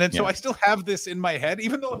bitch? And then so I still have this in my head,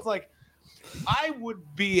 even though it's like, I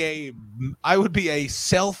would be a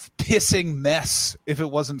self-pissing mess if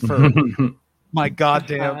it wasn't for my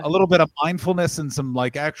goddamn, a little bit of mindfulness and some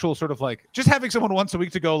like actual sort of like just having someone once a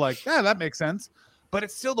week to go like, yeah, that makes sense. But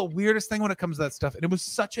it's still the weirdest thing when it comes to that stuff. And it was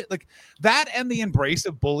such a like that, and the embrace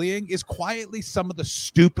of bullying is quietly some of the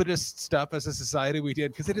stupidest stuff as a society we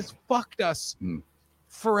did, because it has fucked us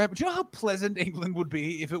forever. Do you know how pleasant England would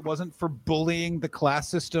be if it wasn't for bullying, the class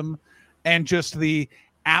system, and just the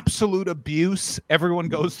absolute abuse everyone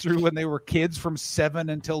goes through when they were kids from 7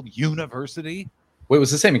 until university? Well, it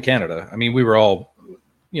was the same in Canada. I mean, we were all,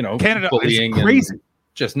 Canada bullying is crazy, and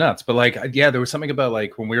just nuts. But like, there was something about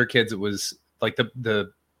like when we were kids, it was like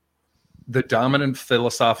the dominant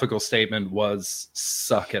philosophical statement was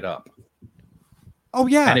suck it up. Oh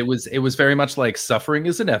yeah. And it was very much like suffering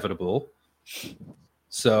is inevitable.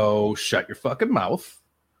 So shut your fucking mouth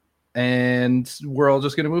and we're all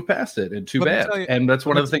just going to move past it. And too bad. And that's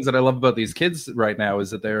one of the things that I love about these kids right now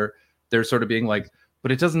is that they're sort of being like,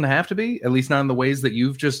 but it doesn't have to be, at least not in the ways that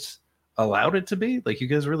you've just allowed it to be. Like you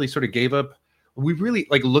guys really sort of gave up. We really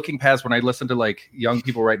like looking past when I listen to like young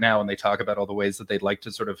people right now and they talk about all the ways that they'd like to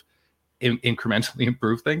sort of incrementally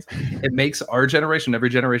improve things. It makes our generation, every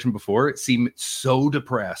generation before, it seem so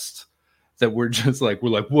depressed. It's that we're like,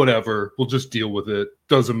 whatever, we'll just deal with it.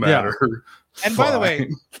 Doesn't matter. Yeah. And by the way,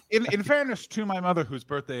 in fairness to my mother, whose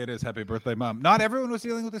birthday it is, happy birthday, Mom. Not everyone was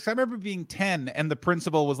dealing with this. I remember being 10 and the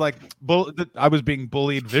principal was like, I was being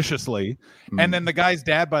bullied viciously. And then the guy's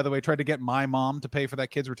dad, by the way, tried to get my mom to pay for that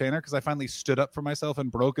kid's retainer because I finally stood up for myself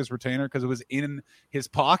and broke his retainer because it was in his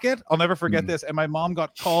pocket. I'll never forget this. And my mom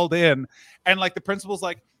got called in and like the principal's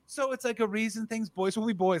like, so it's like a reason things boys will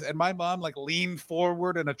be boys. And my mom like leaned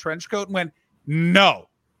forward in a trench coat and went, no.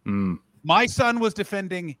 My son was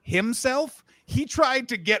defending himself. He tried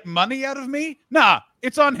to get money out of me. Nah,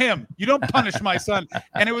 it's on him. You don't punish my son.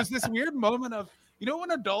 And it was this weird moment of, you know,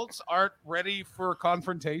 when adults aren't ready for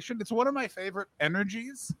confrontation, it's one of my favorite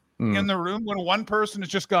energies in the room when one person has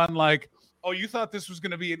just gone like, oh, you thought this was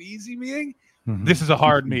going to be an easy meeting? This is a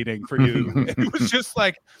hard meeting for you. It was just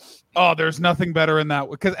like, oh, there's nothing better in that.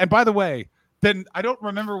 And by the way, then I don't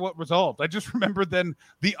remember what resolved. I just remember then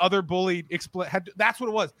the other bully that's what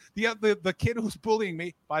it was. The kid who was bullying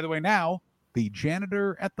me, by the way, now the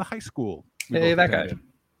janitor at the high school. Hey, that guy.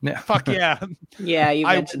 Yeah. Fuck yeah. Yeah, you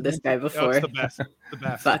mentioned this guy before. It's the best. The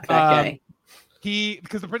best. Fuck that guy.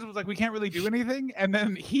 Because the principal was like, we can't really do anything. And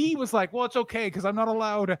then he was like, well, it's okay because I'm not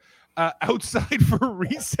allowed outside for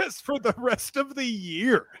recess for the rest of the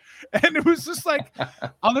year. And it was just like,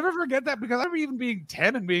 I'll never forget that because I remember even being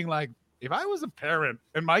 10 and being like, if I was a parent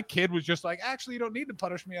and my kid was just like, actually, you don't need to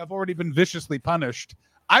punish me. I've already been viciously punished.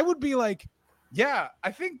 I would be like, yeah,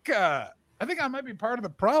 I think I might be part of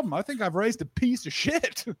the problem. I think I've raised a piece of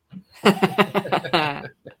shit.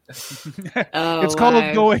 It's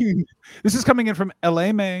called going. This is coming in from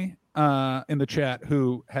LA May in the chat,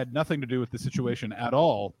 who had nothing to do with the situation at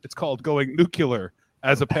all. It's called going nuclear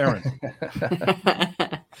as a parent.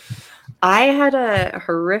 I had a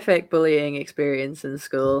horrific bullying experience in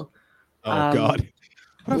school. Oh God!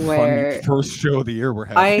 What a fun first show of the year we're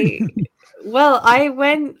having. I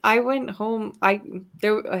went home.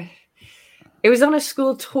 It was on a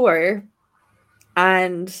school tour,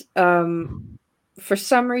 and for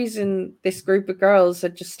some reason, this group of girls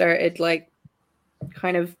had just started like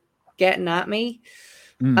kind of getting at me.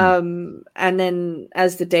 And then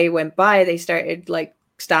as the day went by, they started like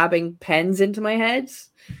stabbing pens into my head,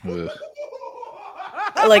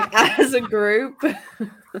 like as a group.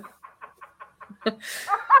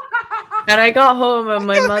 And I got home and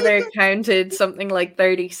my mother counted something like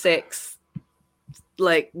 36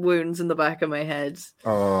 like wounds in the back of my head.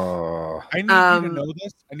 Oh, I need you to know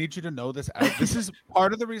this. I need you to know this. This is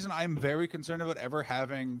part of the reason I'm very concerned about ever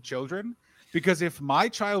having children, because if my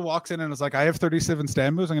child walks in and is like, I have 37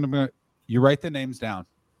 stab moves, I'm going to be, you write the names down.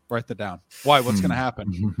 Write that down. Why? What's going to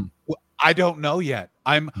happen? Well, I don't know yet.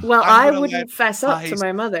 I wouldn't fess up to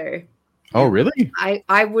my mother. Oh, really?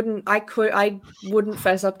 I wouldn't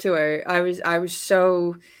fess up to her. I was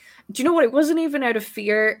so, do you know what? It wasn't even out of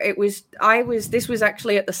fear. This was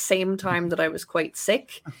actually at the same time that I was quite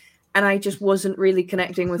sick, and I just wasn't really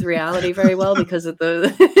connecting with reality very well because of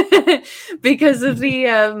the do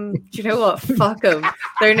you know what? Fuck them.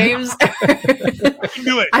 Their names. Do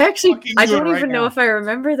it. I don't even know if I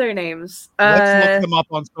remember their names. Let's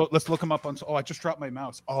look them up on. Oh, I just dropped my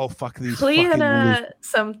mouse. Oh, fuck these. Cleana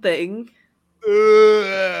something.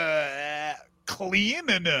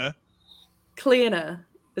 Cleana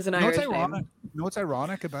is an Irish name. You know what's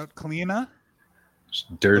ironic about Cleana?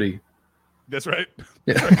 Dirty. That's right.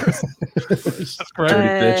 Yeah. That's correct. Dirty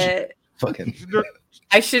bitch. Fucking.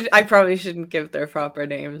 I probably shouldn't give their proper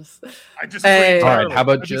names. All right, how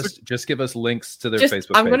about just give us links to their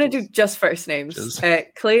Facebook I'm pages. going to do just first names.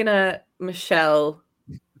 Cleana, Michelle,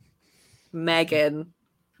 Megan.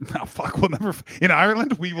 No, fuck. We'll never in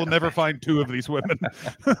Ireland. We will never find two of these women.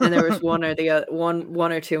 And there was one or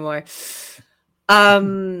two more.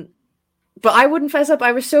 But I wouldn't fess up.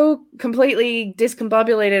 I was so completely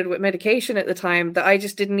discombobulated with medication at the time that I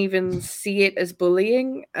just didn't even see it as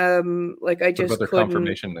bullying. Like I just couldn't.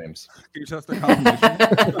 Confirmation names. Can you tell us their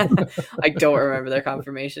confirmation names? I don't remember their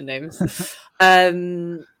confirmation names.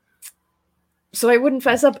 So I wouldn't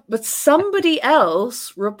fess up, but somebody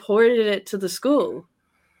else reported it to the school.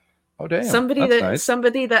 Oh damn!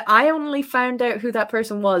 Somebody that I only found out who that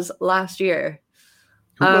person was last year.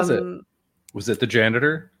 Who was it? Was it the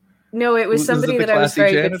janitor? No, it was somebody that I was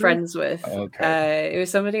very janitor? good friends with. Okay. It was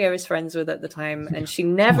somebody I was friends with at the time, and she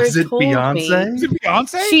never told Beyonce? me. Was it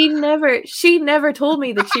Beyonce? She never told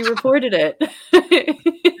me that she reported it.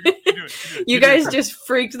 You guys just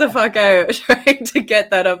freaked the fuck out trying to get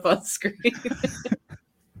that up on screen.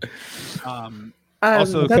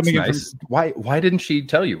 Also, that's nice. Why didn't she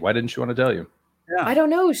tell you? Why didn't she want to tell you? Yeah. I don't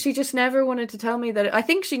know. She just never wanted to tell me that. I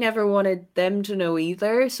think she never wanted them to know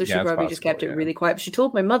either. So she probably just kept it really quiet. But she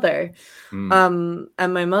told my mother. And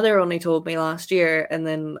my mother only told me last year. And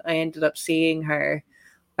then I ended up seeing her.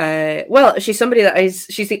 Well, she's somebody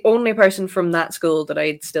she's the only person from that school that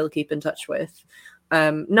I'd still keep in touch with.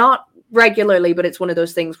 Not regularly, but it's one of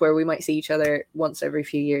those things where we might see each other once every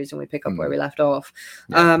few years and we pick up where we left off.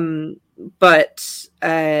 Yeah.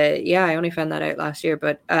 I only found that out last year.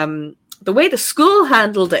 But the way the school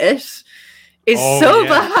handled it is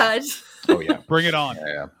bad. Oh yeah, bring it on.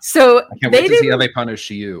 Yeah. So I can't wait to see how they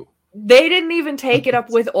punish you. They didn't even take it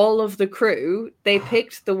up with all of the crew. They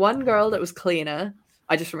picked the one girl that was Cleena.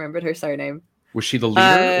 I just remembered her surname. Was she the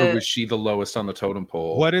leader or was she the lowest on the totem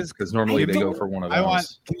pole? What is? Because normally they go for one of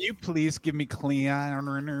those. Can you please give me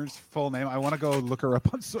Cleaner's full name? I want to go look her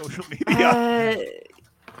up on social media.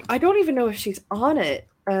 I don't even know if she's on it.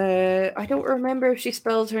 I don't remember if she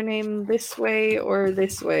spells her name this way or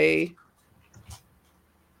this way.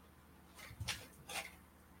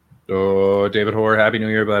 Oh, David Hoare, Happy New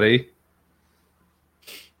Year, buddy.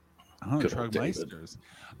 Trugmeisters.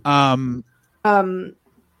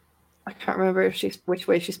 I can't remember which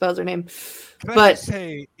way she spells her name. Can I just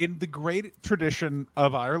say, in the great tradition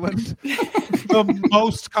of Ireland, the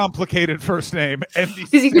most complicated first name and the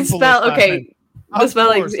because you can spell the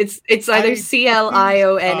spelling it's either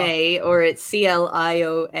Cliona or it's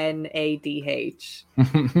Clionadh.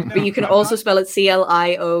 But you can also spell it Cliodhnadh.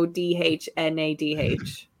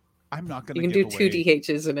 I'm not going to. You can do two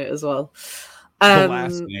DHs in it as well. The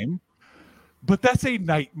last name, but that's a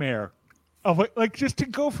nightmare. Of like just to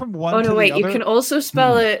go from one. Oh no! To wait, the other. You can also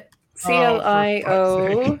spell it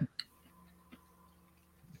Cliodhna.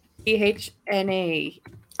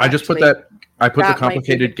 I just put that. I put the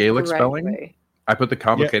complicated Gaelic spelling. Way. I put the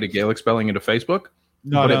complicated Gaelic spelling into Facebook,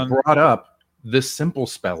 but it brought up this simple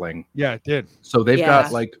spelling. Yeah, it did. So they've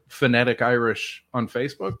got like phonetic Irish on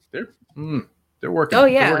Facebook. They're working. Oh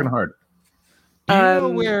yeah, they're working hard. Do you know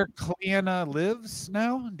where Cleana lives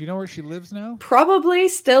now? Do you know where she lives now? Probably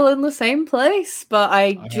still in the same place, but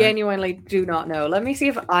I genuinely do not know. Let me see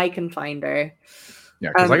if I can find her. Yeah,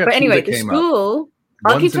 because I got but anyway, the school.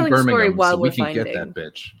 I'll keep telling the story while we're finding. We can get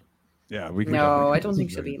that bitch. Yeah, we can. No, I don't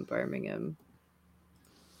think she'll be in Birmingham.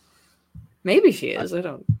 Maybe she is. I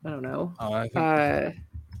don't know.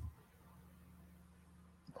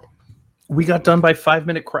 We got done by 5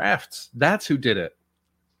 Minute Crafts. That's who did it.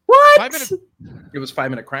 What? It was 5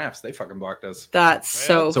 Minute Crafts. They fucking blocked us. That's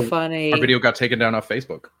so funny. Our video got taken down off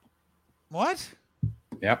Facebook. What?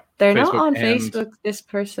 Yep. They're not on Facebook. This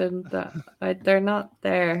person they're not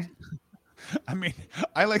there. I mean,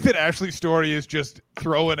 I like that Ashley's story is just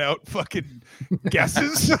throwing out fucking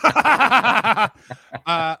guesses.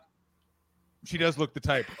 She does look the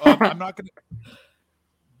type. I'm not gonna.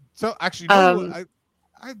 So actually,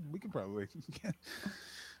 we could probably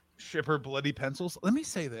ship her bloody pencils. Let me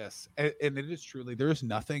say this, and it is truly, there is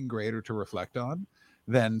nothing greater to reflect on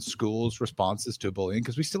than schools' responses to bullying,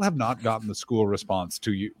 because we still have not gotten the school response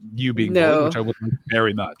to you being bullied, which I would like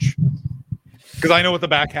very much. Because I know what the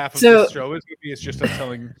back half of this show is going to be. It's just us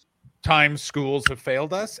telling times schools have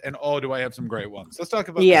failed us, and do I have some great ones. Let's talk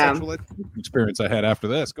about the sexual experience I had after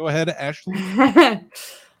this. Go ahead, Ashley.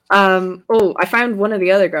 I found one of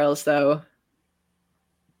the other girls though.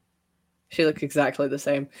 She looks exactly the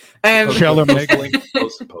same. Shall I make a link?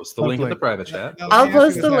 Post the link in the private chat. I'll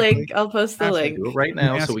post the link. I'll post the link. Do it right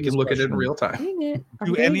now so we can look at it in real time.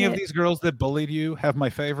 Do any of these girls that bullied you have my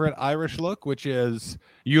favorite Irish look, which is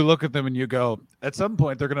you look at them and you go, at some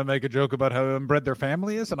point they're going to make a joke about how inbred their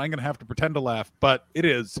family is, and I'm going to have to pretend to laugh, but it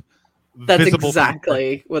is. That's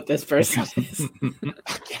exactly what this person is.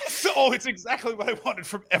 Yes. Oh, it's exactly what I wanted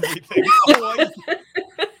from everything. Yeah.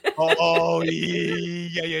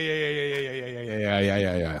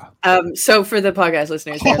 So for the podcast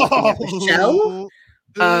listeners, they're looking at Michelle.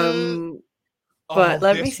 But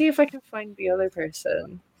let me see if I can find the other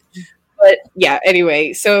person. But yeah,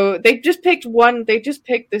 anyway, so they just picked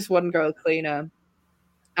this one girl, Cleena,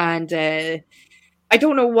 and I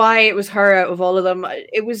don't know why it was her out of all of them.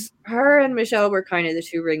 It was her and Michelle were kind of the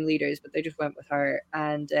two ringleaders, but they just went with her,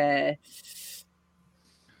 and they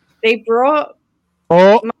brought.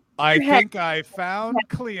 I think I found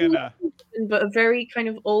Cleena. But a very kind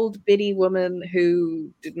of old biddy woman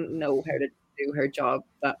who didn't know how to do her job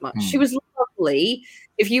that much. She was lovely.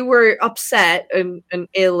 If you were upset and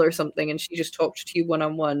ill or something and she just talked to you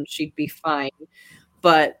one-on-one, she'd be fine.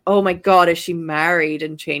 But oh my god, is she married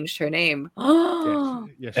and changed her name?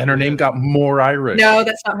 Yes, and her name got more Irish. No,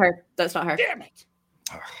 that's not her. Damn it.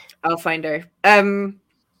 I'll find her.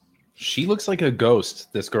 She looks like a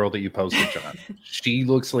ghost. This girl that you posted, John. She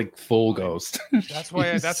looks like full ghost. That's why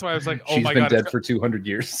I was like, oh she's my been God, dead for 200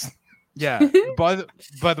 years. Yeah. By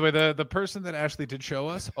the way, the person that Ashley did show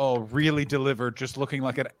us, really delivered, just looking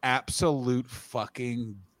like an absolute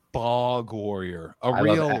fucking bog warrior.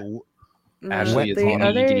 Ashley is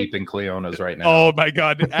knee deep in Cleona's right now. Oh my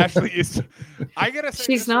God, Ashley is. I gotta say,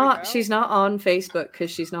 she's not on Facebook because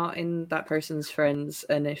she's not in that person's friends,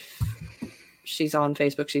 and if she's on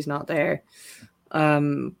Facebook, she's not there.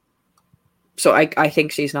 So I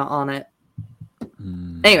think she's not on it.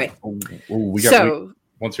 Anyway,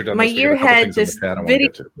 once you're done, my year had this video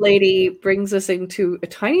lady brings us into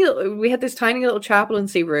we had this tiny little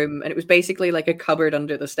chaplaincy room, and it was basically like a cupboard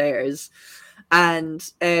under the stairs. And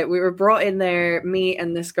we were brought in there, me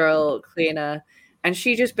and this girl, Cleona, and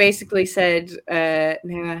she just basically said,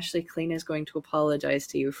 "No, Ashley, Cleona's going to apologize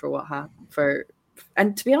to you for what happened."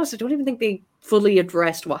 And to be honest, I don't even think they fully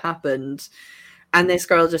addressed what happened. And this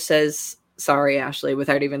girl just says, "Sorry, Ashley,"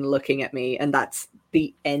 without even looking at me, and that's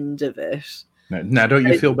the end of it. Now, don't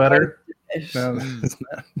you feel better? No, it's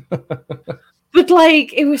not. But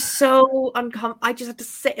like, it was so uncomfortable. I just had to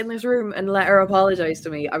sit in this room and let her apologize to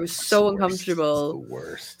me. I was so uncomfortable. It's the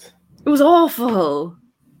worst. It was awful.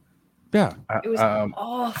 Yeah, it was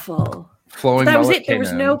awful. Flowing. That was it. There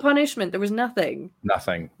was no punishment. There was nothing.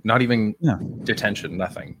 Nothing. Not even detention.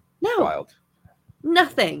 Nothing. No. Wild.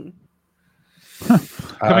 Nothing.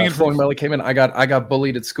 Coming in, Flowing Melly came in. I got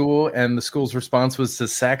bullied at school, and the school's response was to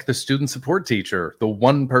sack the student support teacher, the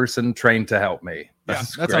one person trained to help me. That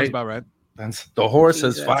sounds about right. The horse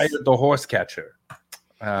has fired the horse catcher.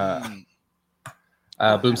 Boom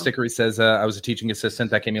Stickery says, I was a teaching assistant.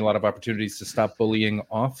 That gave me a lot of opportunities to stop bullying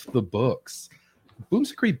off the books. Boom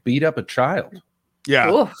Stickery beat up a child.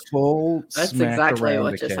 Yeah. That's exactly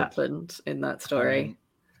what just happened in that story.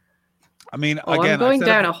 I mean, again, I'm going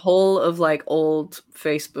down a hole of like old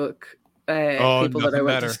Facebook people that I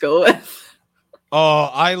went to school with. Oh,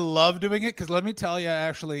 I love doing it because let me tell you,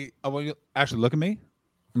 Ashley, Ashley, look at me.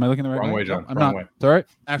 Am I looking the right way? John. I'm not. Way. It's all right.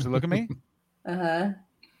 Ashley, look at me. Uh-huh.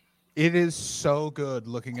 It is so good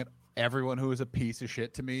looking at everyone who was a piece of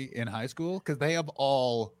shit to me in high school because they have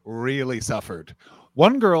all really suffered.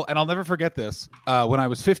 One girl, and I'll never forget this, when I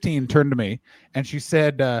was 15, turned to me and she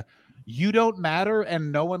said, "You don't matter and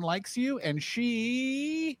no one likes you." And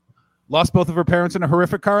she lost both of her parents in a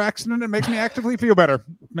horrific car accident. It makes me actively feel better.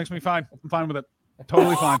 It makes me fine. I'm fine with it.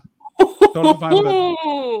 Totally fine. Totally fine with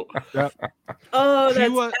it. Yep. Oh,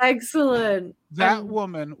 that's excellent. That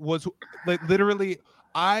woman was like literally,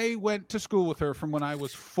 I went to school with her from when I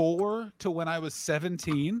was 4 to when I was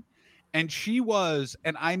 17. And she was,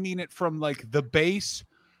 and I mean it from like the base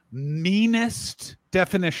meanest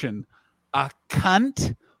definition, a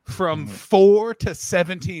cunt from 4 to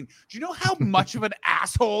 17. Do you know how much of an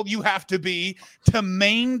asshole you have to be to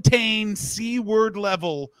maintain C-word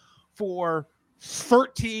level for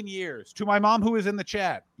 13 years? To my mom, who is in the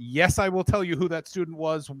chat, yes, I will tell you who that student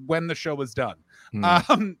was when the show is done. I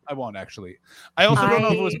won't actually. I also don't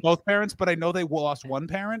know if it was both parents, but I know they lost one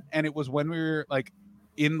parent, and it was when we were like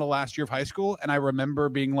in the last year of high school, and I remember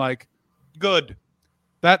being like, "Good,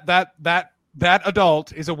 that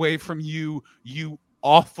adult is away from you, you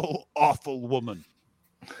awful, awful woman."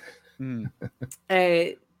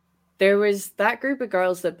 There was that group of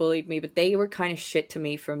girls that bullied me, but they were kind of shit to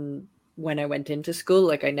me from when I went into school.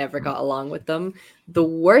 Like, I never got along with them. The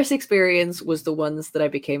worst experience was the ones that I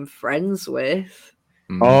became friends with,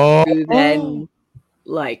 who then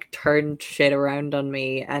like turned shit around on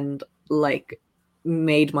me and like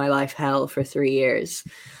made my life hell for 3 years.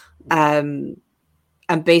 And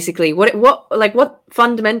basically what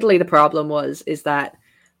fundamentally the problem was is that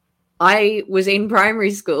I was in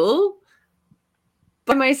primary school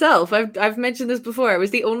by myself. I've mentioned this before. I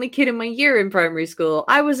was the only kid in my year in primary school.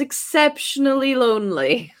 I was exceptionally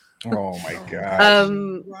lonely. Oh my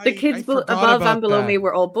god. The kids above and below me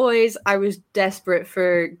were all boys. I was desperate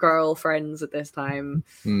for girl friends at this time.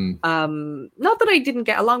 Not that I didn't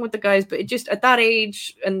get along with the guys, but it just at that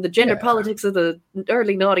age and the gender politics of the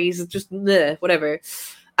early noughties, it's just whatever.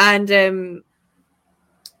 And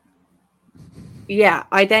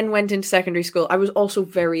I then went into secondary school. I was also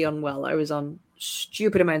very unwell. I was on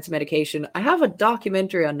stupid amounts of medication. I have a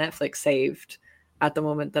documentary on Netflix saved at the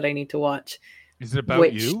moment that I need to watch. Is it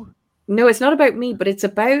about you? No, it's not about me, but it's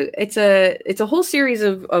a whole series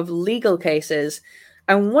of legal cases.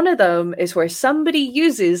 And one of them is where somebody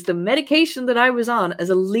uses the medication that I was on as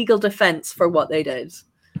a legal defense for what they did.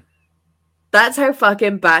 That's how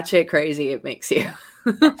fucking batshit crazy it makes you.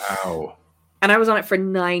 Wow. And I was on it for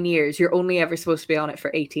 9 years. You're only ever supposed to be on it for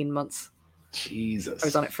 18 months. Jesus. I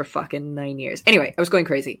was on it for fucking 9 years. Anyway, I was going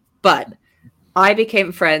crazy. But I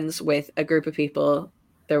became friends with a group of people.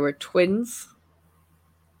 There were twins.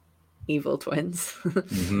 Evil twins.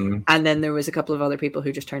 And then there was a couple of other people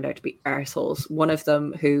who just turned out to be arseholes. One of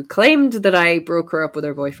them who claimed that I broke her up with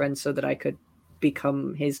her boyfriend so that I could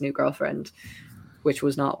become his new girlfriend, which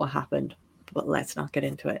was not what happened. But let's not get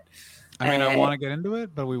into it. I mean, I want to get into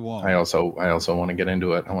it, but we won't. I also want to get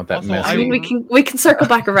into it. I want that Also, mess. I mean, we can circle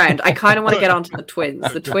back around. I kind of want to get onto the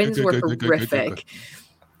twins. The twins were horrific.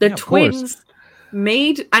 The twins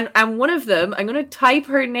made, and one of them, I'm going to type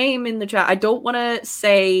her name in the chat. I don't want to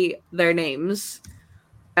say their names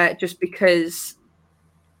just because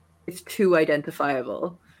it's too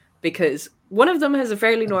identifiable. Because one of them has a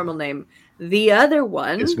fairly normal name. The other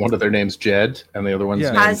one is one of their names Jed, and the other one's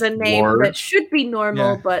has a name Lord. that should be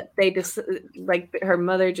normal, but they just like her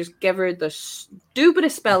mother just gave her the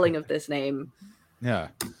stupidest spelling of this name. Yeah,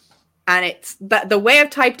 and it's but the way I've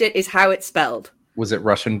typed it is how it's spelled. Was it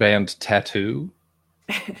Russian band Tattoo?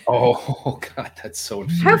 Oh God, that's so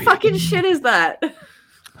how fucking shit is that?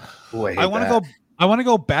 Ooh, I want to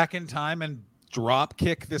go back in time and drop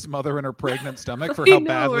kick this mother in her pregnant stomach for how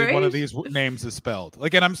badly one of these names is spelled.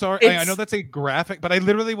 Like, and I'm sorry, I know that's a graphic, but I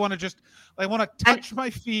literally want to touch my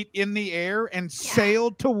feet in the air and sail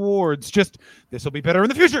towards this will be better in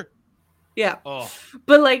the future. Yeah.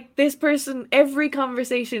 But like this person, every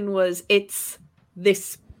conversation was, it's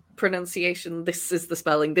this pronunciation, this is the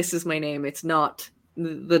spelling, this is my name. It's not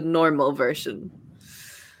the normal version.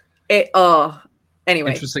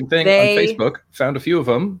 Anyway. Interesting thing on Facebook, found a few of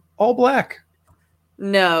them, all black.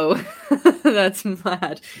 No, that's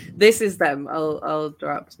mad. This is them. I'll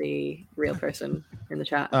drop the real person in the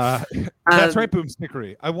chat. That's right,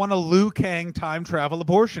 Boomstickery. I want a Liu Kang time travel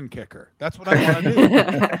abortion kicker. That's what I want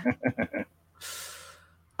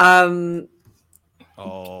to do.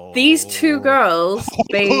 These two girls.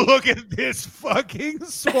 Look at this fucking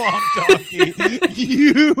swamp donkey.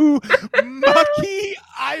 You mucky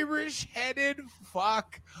Irish-headed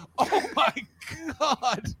fuck. Oh my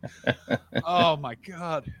god. Oh my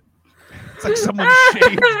god. It's like someone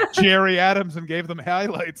shaved Jerry Adams and gave them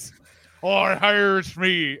highlights. Or hires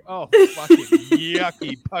me. Oh, fucking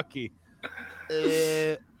yucky pucky.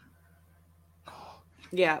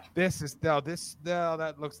 Yeah.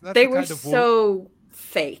 That looks. That's they were so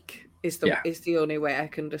fake. Is the only way I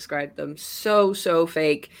can describe them. So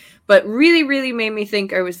fake, but really, really made me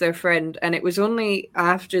think I was their friend. And it was only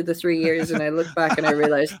after the 3 years, and I look back and I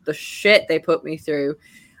realized the shit they put me through.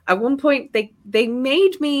 At one point, they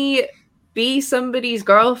made me be somebody's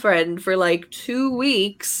girlfriend for like 2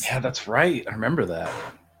 weeks. Yeah, that's right. I remember that.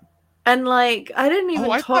 And like, I didn't even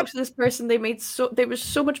talk to this person. There was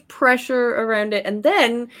so much pressure around it. And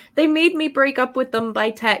then they made me break up with them by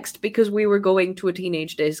text because we were going to a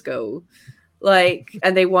teenage disco. Like,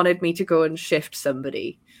 and they wanted me to go and shift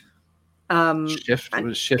somebody. Shift?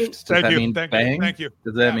 Does that mean bang? Thank you.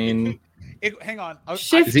 Does that mean... hang on.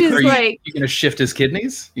 Shift you like... You going to shift his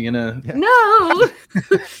kidneys? You going to... No!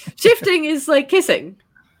 Shifting is like kissing.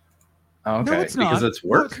 Oh, okay. No, it's not. Because it's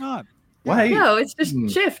work. No, it's not. Why? No, it's just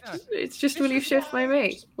shift. It's just when you shift my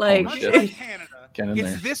mate. Like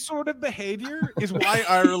Canada. This sort of behavior is why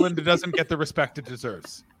Ireland doesn't get the respect it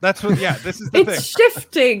deserves. That's what. Yeah, this is the thing. It's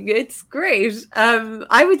shifting. It's great.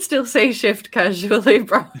 I would still say shift casually,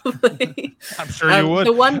 probably. I'm sure you would.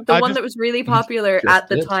 The one that was really popular at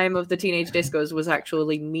the time of the teenage discos was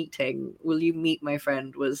actually meeting. Will you meet my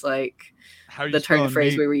friend? Was like the turn of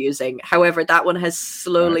phrase we were using. However, that one has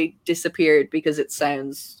slowly disappeared because it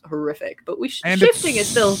sounds horrific. But shifting is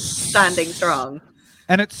still standing strong.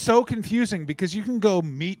 And it's so confusing because you can go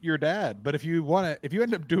meet your dad, but if you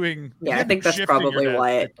end up doing, I think that's probably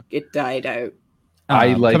why it died out.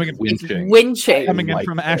 I like winching. Winching. Coming in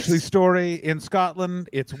from Ashley's story in Scotland,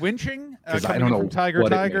 it's winching. Coming in from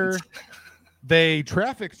Tiger. They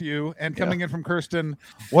trafficked you, and coming in from Kirsten,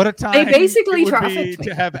 what a time! They basically it would trafficked be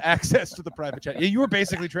to have access to the private chat. Yeah, you were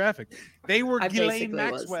basically trafficked. They were Ghislaine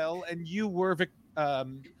Maxwell, and you were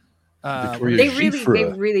they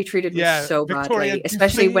really treated me so badly,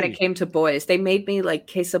 especially when it came to boys. They made me like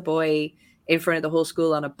kiss a boy in front of the whole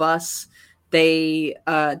school on a bus. They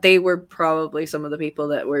were probably some of the people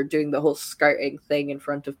that were doing the whole skirting thing in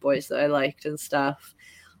front of boys that I liked and stuff.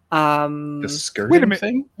 The skirting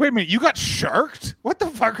thing? Wait a minute, you got sharked? What the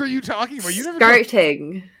fuck are you talking about? You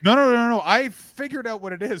skirting. No. I figured out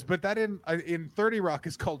what it is, but that in 30 Rock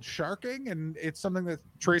is called sharking, and it's something that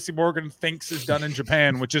Tracy Morgan thinks is done in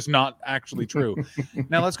Japan, which is not actually true.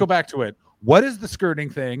 Now let's go back to it. what is the skirting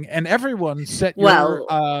thing? And everyone set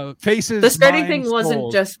your faces. The skirting thing minds, wasn't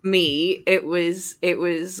souls. just me. It was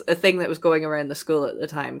a thing that was going around the school at the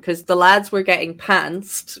time because the lads were getting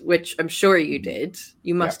pantsed, which I'm sure you did.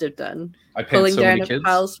 You must have done. I pantsed Pulling so down many a kids.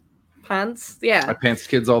 pal's pants. Yeah. I pants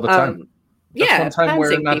kids all the time. That's one time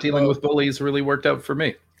where pantsing not dealing people. with bullies really worked out for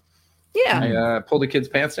me. Yeah. I pulled a kid's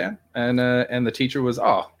pants down, and the teacher was,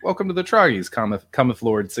 welcome to the Troggies, cometh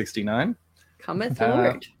Lord 69. Cometh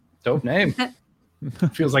Lord. Dope name.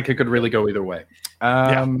 Feels like it could really go either way.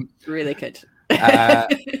 Really could.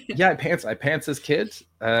 I pants this kid.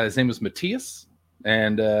 His name was Matthias,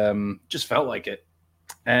 and just felt like it.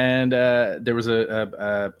 And there was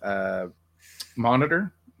a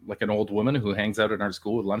monitor, like an old woman who hangs out in our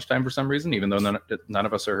school at lunchtime for some reason, even though none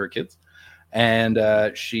of us are her kids. And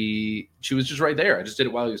she was just right there. I just did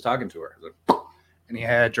it while he was talking to her. And he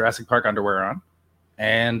had Jurassic Park underwear on.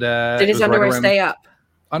 And did his underwear stay up?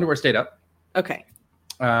 Underwear stayed up. Okay.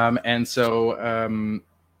 And so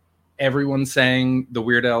everyone sang the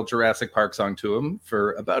Weird Al Jurassic Park song to him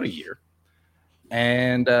for about a year.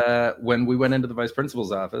 And when we went into the vice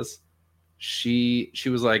principal's office, she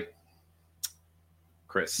was like,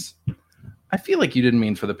 Chris, I feel like you didn't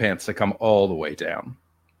mean for the pants to come all the way down.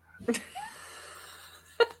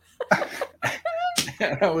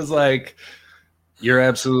 And I was like, you're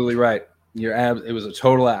absolutely right. It was a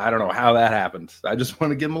total, I don't know how that happened. I just want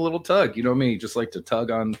to give him a little tug. You know me, just like to tug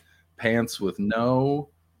on pants with no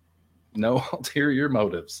ulterior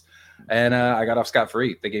motives. And I got off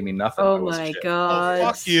scot-free. They gave me nothing. Oh my God. Oh,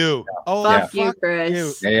 fuck you. Oh, fuck you,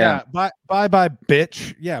 Chris. Yeah. Bye,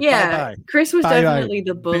 bitch. Yeah. Bye. Chris was Bye, definitely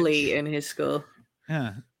the bitch. bully in his school.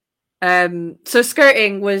 Yeah. So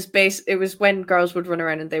skirting was it was when girls would run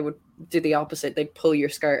around and they would do the opposite. They'd pull your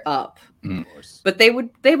skirt up. Mm. But they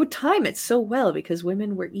would time it so well because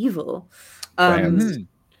women were evil. We're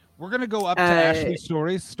gonna go up to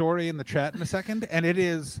Ashley's story in the chat in a second, and it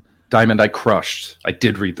is Diamond, I crushed. I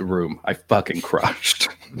did read the room. I fucking crushed.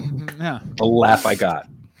 yeah. The laugh I got.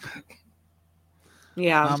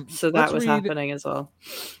 Yeah, so that was happening as well.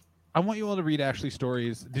 I want you all to read Ashley's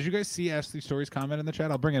stories. Did you guys see Ashley's stories comment in the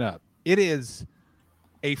chat? I'll bring it up. It is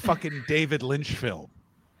a fucking David Lynch film.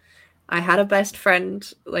 I had a best friend,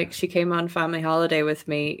 like she came on family holiday with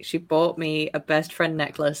me. She bought me a best friend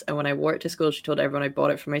necklace, and when I wore it to school, she told everyone I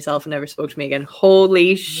bought it for myself and never spoke to me again.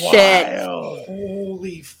 Holy shit. Wild.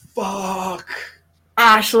 Holy fuck.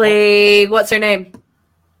 Ashley, what's her name?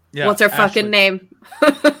 Yeah, what's her Ashley. fucking name?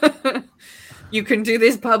 You can do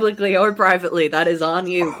this publicly or privately. That is on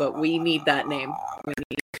you, but we need that name. We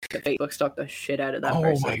need to Facebook stalk the shit out of that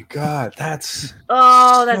person. Oh my God. That's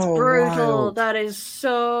that's so brutal. wild. That is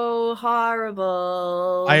so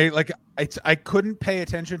horrible. I couldn't pay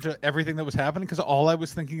attention to everything that was happening because all I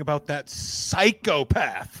was thinking about that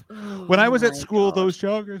psychopath. When I was at school, those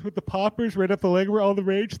joggers with the poppers right up the leg were all the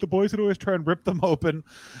rage. The boys would always try and rip them open.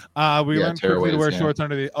 We learned quickly to wear shorts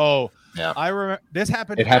under the. Oh, yeah. I remember this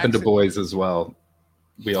happened. It happened to boys as well.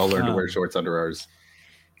 We all learned to wear shorts under ours.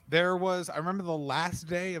 I remember the last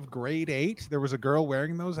day of grade 8, there was a girl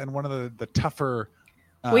wearing those, and one of the tougher.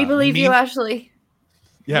 We believe you, Ashley.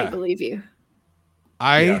 Yeah. We believe you.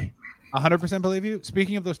 I 100% believe you.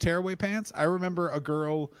 Speaking of those tearaway pants, I remember a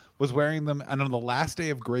girl was wearing them, and on the last day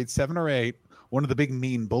of grade 7 or 8, one of the big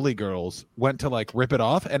mean bully girls went to like rip it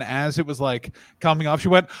off, and as it was like coming off, she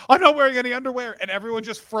went, "I'm not wearing any underwear," and everyone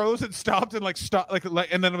just froze and stopped and like stopped, like,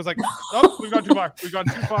 and then it was like, "Oh, we've gone too far. We've gone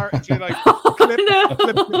too far," and she like flipped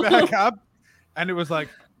it back up, and it was like.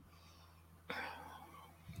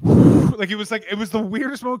 Like it was the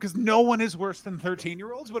weirdest moment because no one is worse than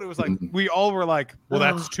 13-year-olds, but it was like we all were like, well,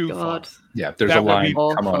 that's too far. Yeah, there's That a would line. be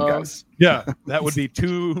Come on, guys. Yeah, that would be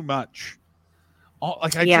too much.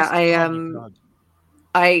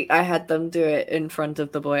 I had them do it in front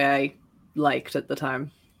of the boy I liked at the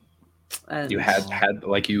time. And You had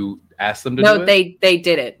like you asked them to do it? they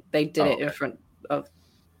did it. They did it in okay. front of.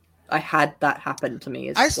 I had that happen to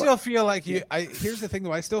me. I still feel like you. Here's the thing,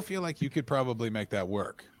 though. I still feel like you could probably make that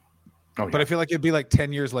work. Oh, yeah. But I feel like it'd be like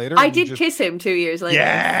 10 years later. I did kiss him 2 years later.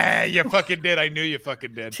 Yeah, you fucking did. I knew you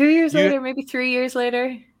fucking did. 2 years later, maybe 3 years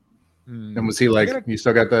later. And was he like, you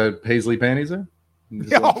still got the paisley panties there?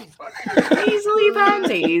 Oh, Paisley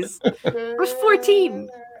panties. I was 14.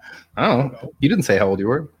 I don't know. You didn't say how old you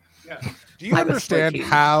were. yeah. Do you I was understand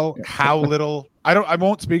 14. how little? I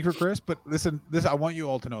won't speak for Chris, but listen. I want you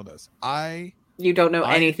all to know this. You don't know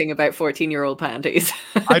anything about 14-year-old panties.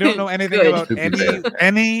 I don't know anything Good. about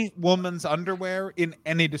any woman's underwear in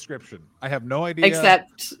any description. I have no idea.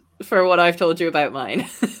 Except for what I've told you about mine.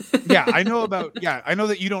 I know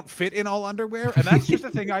that you don't fit in all underwear, and that's just a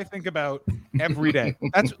thing I think about every day.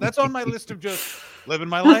 That's on my list of just living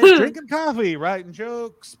my life, drinking coffee, writing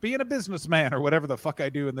jokes, being a businessman, or whatever the fuck I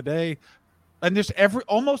do in the day. And just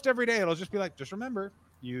almost every day, it'll just be like, just remember,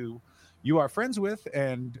 you are friends with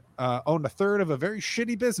and own a third of a very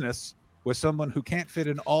shitty business with someone who can't fit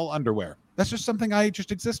in all underwear. That's just something I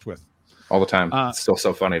just exist with all the time. It's still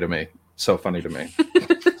so funny to me. So funny to me.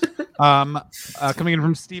 Coming in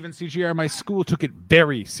from Steven CGR, my school took it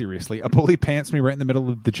very seriously. A bully pants me right in the middle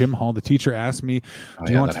of the gym hall. The teacher asked me,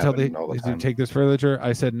 do you want to tell to take this further?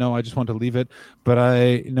 I said, no, I just want to leave it. But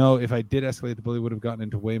I know if I did escalate, the bully would have gotten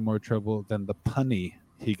into way more trouble than the punny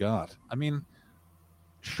he got. I mean,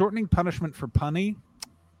 shortening punishment for punny,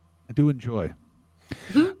 I do enjoy.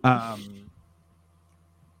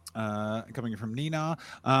 Coming from Nina,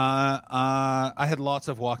 I had lots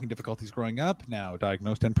of walking difficulties growing up, now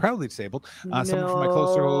diagnosed and proudly disabled. Someone from my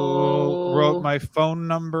close circle wrote my phone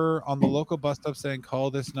number on the local bus stop saying,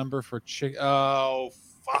 call this number for Oh,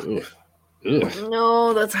 fuck. Ugh.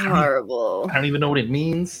 No, that's horrible. I don't even know what it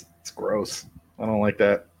means. It's gross. I don't like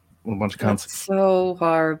that. A bunch of concepts. So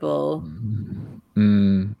horrible.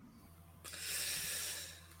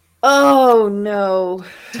 Oh no.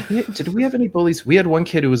 Did we have any bullies? We had one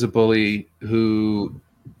kid who was a bully who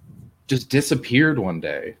just disappeared one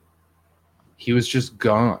day. He was just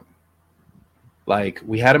gone. Like,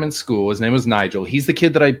 we had him in school. His name was Nigel. He's the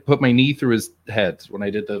kid that I put my knee through his head when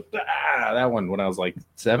I did that one when I was like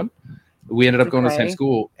 7. We ended up going to the same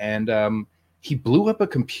school, and he blew up a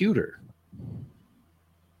computer.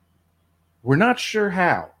 We're not sure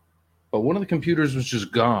how, but one of the computers was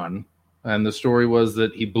just gone. And the story was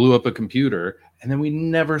that he blew up a computer, and then we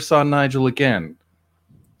never saw Nigel again.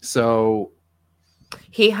 So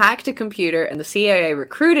he hacked a computer, and the CIA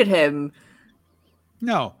recruited him.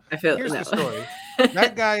 No, here's the story.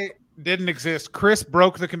 That guy didn't exist. Chris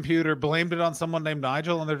broke the computer, blamed it on someone named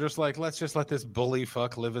Nigel, and they're just like, let's just let this bully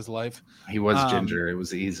fuck live his life. He was Ginger. It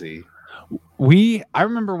was easy. I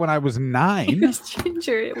remember when I was 9. He was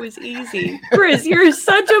Ginger. It was easy. Chris, you're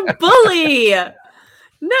such a bully.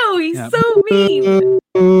 No, he's so mean.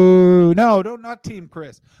 No, not Team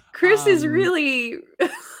Chris. Chris is really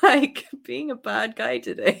like being a bad guy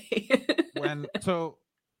today. So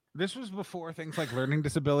this was before things like learning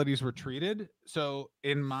disabilities were treated. So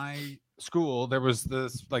in my school, there was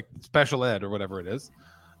this like special ed or whatever it is.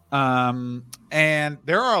 And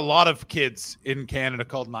there are a lot of kids in Canada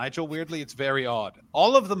called Nigel. Weirdly, it's very odd.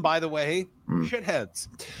 All of them, by the way, shitheads.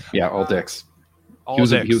 Yeah, all dicks. He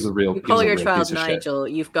was a real. You call your child Nigel.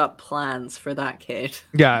 You've got plans for that kid.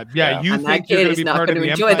 Yeah. You and think that kid is not going to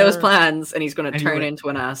enjoy those plans, and he's going to turn into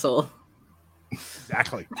an asshole.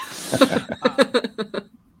 Exactly.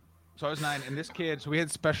 So I was 9, and this kid. So we had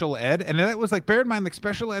special ed, and that was like, bear in mind, like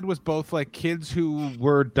special ed was both like kids who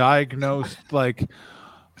were diagnosed like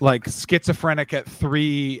schizophrenic at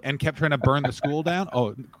 3 and kept trying to burn the school down.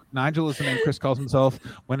 Oh, Nigel is the name Chris calls himself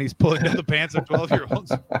when he's pulling down the pants of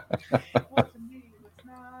 12-year-olds.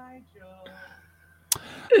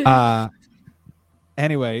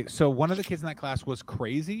 Anyway, so one of the kids in that class was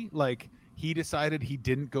crazy. Like, he decided he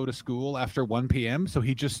didn't go to school after 1 p.m. So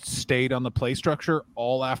he just stayed on the play structure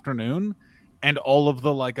all afternoon. And all of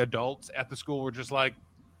the like adults at the school were just like,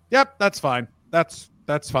 yep, that's fine. That's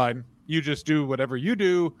fine. You just do whatever you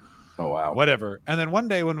do. Oh, wow. Whatever. And then one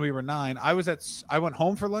day when we were 9, I went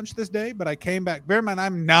home for lunch this day, but I came back. Bear in mind,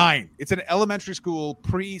 I'm 9. It's an elementary school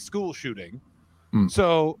pre-school shooting.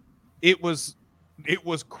 So it was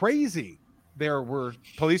crazy. There were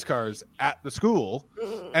police cars at the school.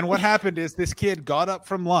 And what happened is this kid got up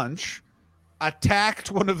from lunch,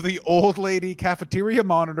 attacked one of the old lady cafeteria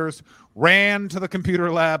monitors, ran to the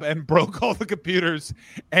computer lab and broke all the computers.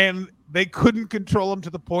 And they couldn't control him to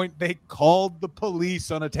the point they called the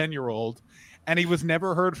police on a 10-year-old. And he was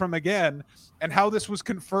never heard from again. And how this was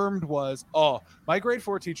confirmed was, my grade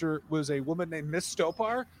 4 teacher was a woman named Miss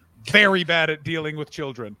Stopar, very bad at dealing with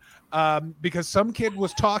children. Because some kid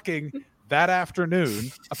was talking that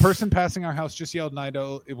afternoon. A person passing our house just yelled,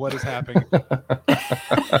 "Nido, what is happening?"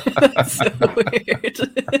 That's so weird.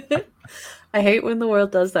 I hate when the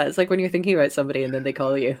world does that. It's like when you're thinking about somebody and then they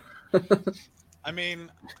call you. I mean,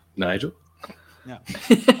 Nigel? Yeah.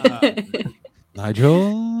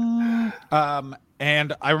 Nigel?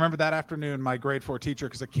 And I remember that afternoon, my grade 4 teacher,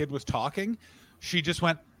 because a kid was talking, she just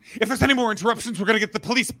went, "If there's any more interruptions, we're going to get the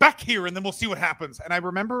police back here and then we'll see what happens." And I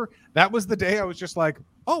remember that was the day I was just like,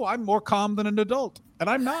 oh, I'm more calm than an adult. And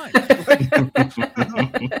I'm 9.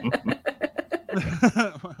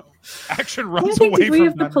 Action runs away from we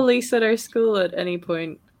have the police at our school at any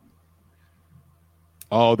point?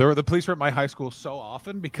 Oh, the police were at my high school so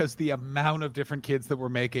often because the amount of different kids that were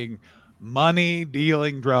making money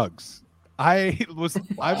dealing drugs. I was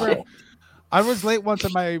late once,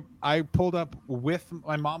 and I pulled up with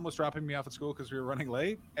my mom was dropping me off at school because we were running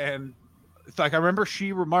late, and it's like I remember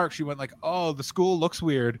she went like, "Oh, the school looks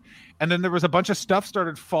weird," and then there was a bunch of stuff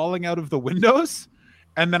started falling out of the windows.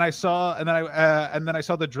 And then I saw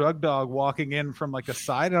the drug dog walking in from like a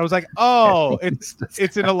side, and I was like, "Oh,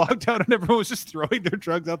 it's in a lockdown," and everyone was just throwing their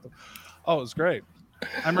drugs out. Oh, it was great.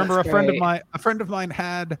 I remember a friend of mine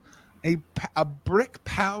had a brick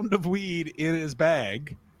pound of weed in his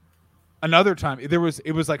bag. Another time, it was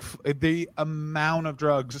like the amount of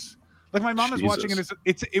drugs. Like my mom is watching, and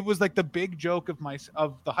it was like the big joke of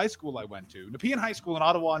the high school I went to, Nepean High School in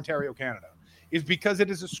Ottawa, Ontario, Canada. Is because it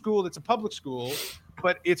is a school that's a public school,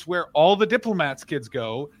 but it's where all the diplomats kids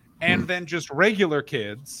go, and then just regular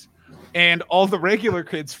kids, and all the regular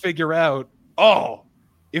kids figure out, oh,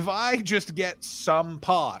 if I just get some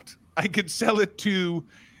pot, I could sell it to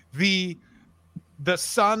the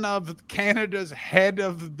son of Canada's head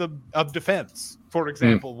of defense, for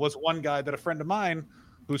example, was one guy that a friend of mine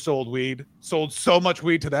who sold so much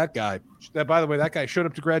weed to that guy. That, by the way, that guy showed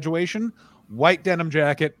up to graduation, white denim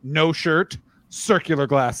jacket, no shirt, circular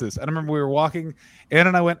glasses. And I remember we were walking in,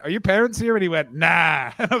 and I went, "Are your parents here?" And he went,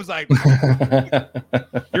 "Nah." And I was like,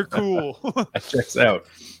 "You're cool." That checks out.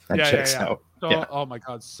 Checks out. So, oh my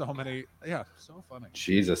God, so many. Yeah, so funny.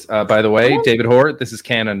 Jesus. By the way, David Hoare, this is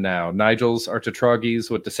canon now. Nigels are to Troggies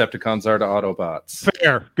what Decepticons are to Autobots.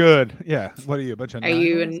 Fair. Good. Yeah. What are you? Are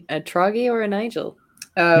you a Troggy or a Nigel?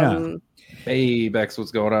 Hey, Bex,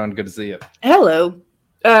 what's going on? Good to see you. Hello.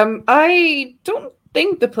 I don't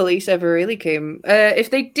think the police ever really came.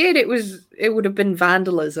 If they did, it would have been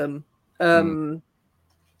vandalism.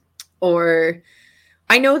 Or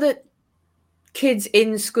I know that kids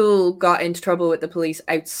in school got into trouble with the police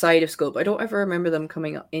outside of school, but I don't ever remember them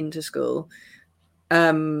coming into school.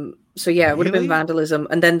 So yeah, it would have been vandalism.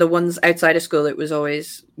 And then the ones outside of school, it was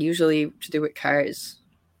always usually to do with cars.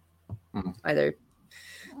 Either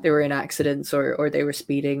they were in accidents or they were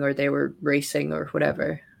speeding or they were racing or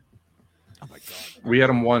whatever. Oh my God. We had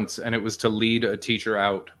him once, and it was to lead a teacher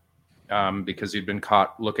out because he'd been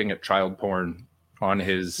caught looking at child porn on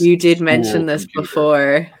his. You did mention this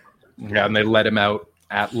before. Yeah, and they let him out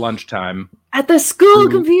at lunchtime. At the school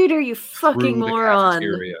computer, you fucking moron.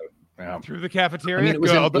 Yeah. Through the cafeteria? I mean, it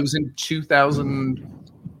was in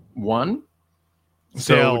 2001.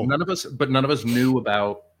 So none of us knew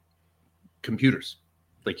about computers.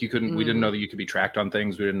 Like you couldn't, we didn't know that you could be tracked on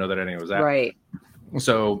things. We didn't know that any of it was that. Right.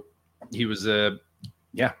 So he was a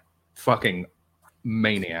fucking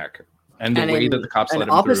maniac. And the way that the cops let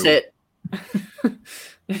him opposite. Through.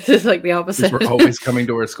 This is like the opposite. We're always coming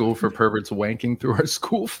to our school for perverts wanking through our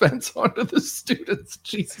school fence onto the students.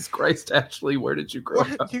 Jesus Christ, Ashley, where did you grow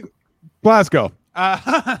up? Glasgow.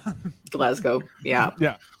 Glasgow, yeah.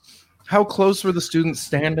 Yeah. How close were the students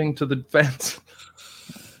standing to the fence?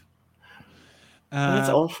 That's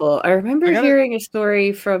awful. I remember hearing a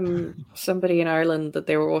story from somebody in Ireland that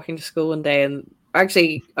they were walking to school one day, and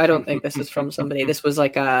actually, I don't think this is from somebody. This was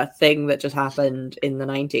like a thing that just happened in the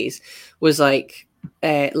 90s. Was like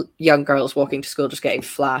young girls walking to school just getting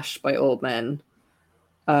flashed by old men.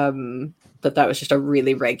 That was just a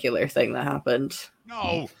really regular thing that happened.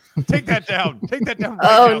 No, take that down. Take that down.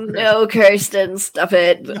 No, Kirsten, stop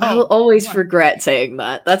it. No, I'll always regret saying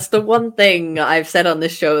that. That's the one thing I've said on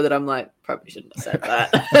this show that I'm like, probably shouldn't have said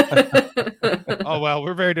that. Oh, well,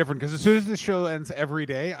 we're very different because as soon as the show ends every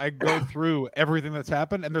day, I go through everything that's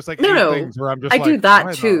happened, and there's like eight things where I'm just I do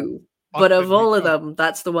that too. But of all of them,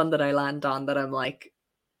 that's the one that I land on that I'm like,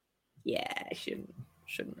 yeah, I shouldn't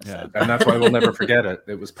have said that. And that's why we'll never forget it.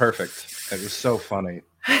 It was perfect. It was so funny.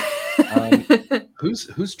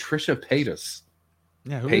 Who's Trisha Paytas?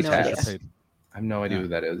 Yeah, who is Paytas? I have no idea who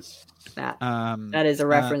that is. That is a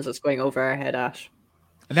reference that's going over our head, Ash.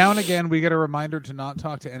 Now and again, we get a reminder to not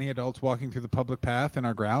talk to any adults walking through the public path in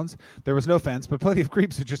our grounds. There was no fence, but plenty of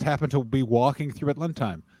creeps who just happened to be walking through at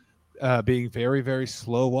lunchtime, being very, very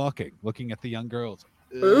slow walking, looking at the young girls.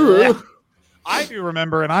 Ooh. I do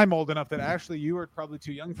remember, and I'm old enough that Ashley, you are probably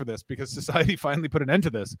too young for this because society finally put an end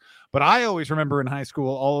to this. But I always remember in high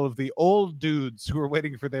school all of the old dudes who were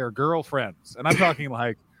waiting for their girlfriends. And I'm talking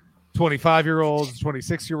like 25-year-olds,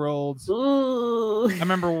 26-year-olds. I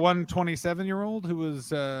remember one 27-year-old who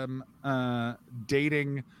was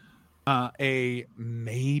dating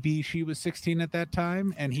maybe she was 16 at that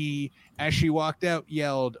time. And he, as she walked out,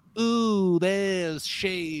 yelled, "Ooh, there's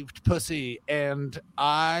shaved pussy." And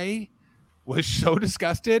I was so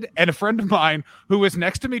disgusted, and a friend of mine who was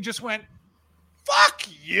next to me just went, Fuck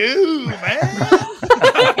you, man.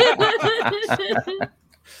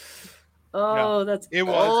 Oh, No, that's it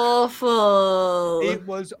was awful. It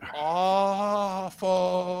was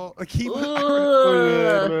awful. Like he was.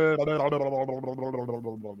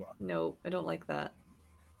 No, I don't like that.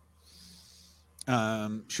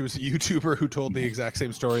 She was a YouTuber who told the exact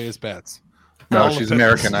same story as Bets. No, she's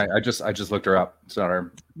American. I just looked her up. It's not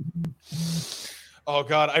her. Oh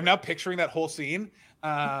God, I'm now picturing that whole scene.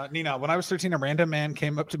 Nina, when I was 13, a random man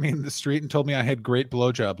came up to me in the street and told me I had great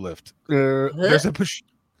blowjob lift.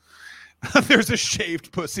 There's a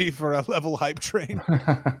shaved pussy for a level hype train.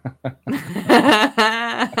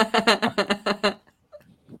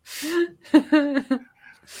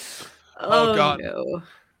 Oh God. No.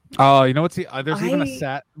 Oh, you know what's there's even a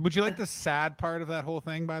sad. Would you like the sad part of that whole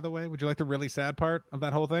thing? By the way, would you like the really sad part of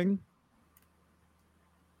that whole thing?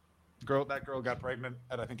 That girl got pregnant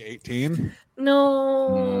at I think 18.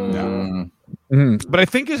 No. But I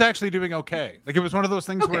think is actually doing okay. Like it was one of those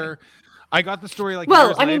things where I got the story like.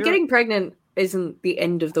 Well, I mean, later. getting pregnant isn't the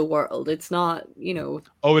end of the world. It's not, you know.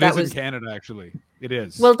 Oh, it is in Canada actually. It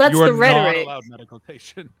is. Well, that's you are the rhetoric. not allowed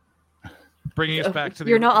medication. Bringing us back to the.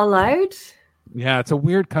 You're not allowed. Yeah, it's a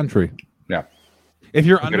weird country. Yeah. If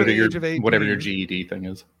you're under the age of 18, whatever your GED thing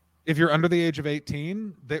is. If you're under the age of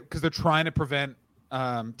 18, because they're trying to prevent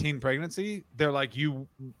teen pregnancy, they're like you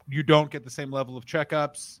don't get the same level of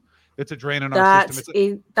checkups. It's a drain on our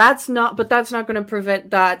system. That's not going to prevent.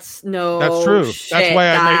 That's true. Shit, that's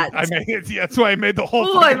why I made it. That's why I made the whole.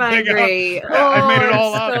 Oh, I'm angry. I made it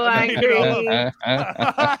all up. So angry.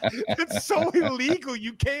 It's so illegal.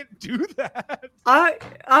 You can't do that.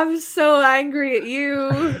 I'm so angry at you.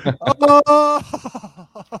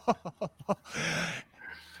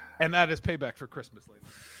 And that is payback for Christmas, ladies.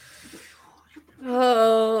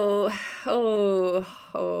 Oh.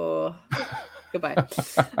 Goodbye.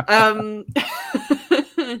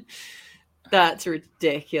 That's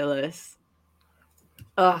ridiculous.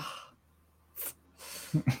 Ugh.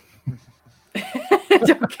 I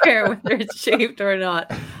don't care whether it's shaved or not.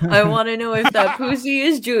 I want to know if that pussy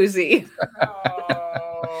is juicy.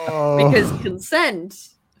 Because consent.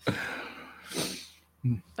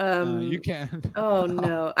 You can't. Oh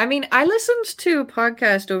no. I mean, I listened to a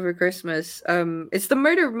podcast over Christmas. It's the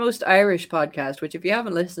Murder Most Irish podcast, which if you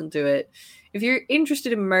haven't listened to it, if you're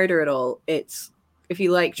interested in murder at all, if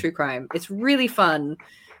you like true crime, it's really fun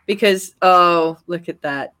because look at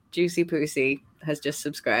that. Juicy Pussy has just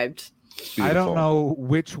subscribed. Beautiful. I don't know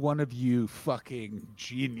which one of you fucking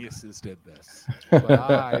geniuses did this.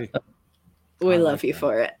 But we love you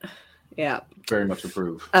for it. Yeah. Very much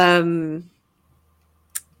approve. Murder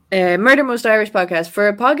Most Irish podcast, for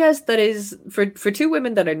a podcast that is for two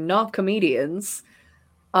women that are not comedians.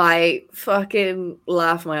 I fucking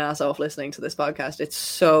laugh my ass off listening to this podcast. It's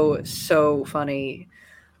so funny.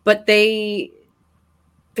 But they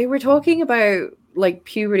were talking about like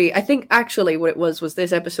puberty. I think actually what it was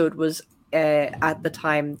this episode was at the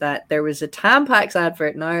time that there was a Tampax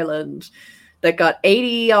advert in Ireland that got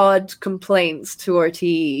 80 odd complaints to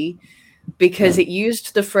RTE because it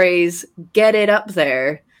used the phrase "get it up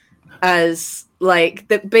there" as like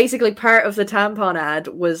basically part of the tampon ad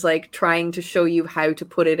was like trying to show you how to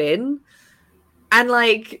put it in. And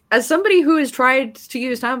like, as somebody who has tried to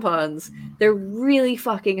use tampons, they're really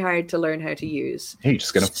fucking hard to learn how to use. Hey,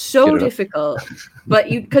 just gonna so difficult. But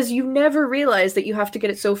because you never realize that you have to get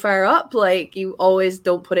it so far up, like you always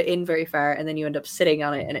don't put it in very far, and then you end up sitting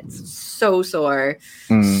on it, and it's so sore,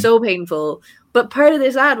 so painful. But part of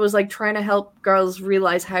this ad was like trying to help girls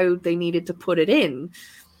realize how they needed to put it in.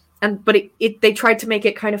 But they tried to make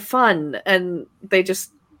it kind of fun, and they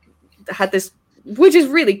just had this, which is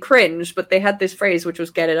really cringe, but they had this phrase which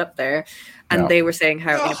was "get it up there," and they were saying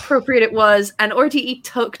how inappropriate it was, and RTE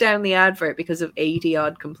took down the advert because of 80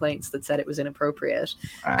 odd complaints that said it was inappropriate.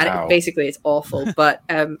 Wow. And basically it's awful. But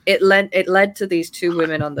it led to these two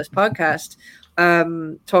women on this podcast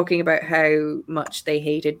talking about how much they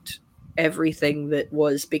hated everything that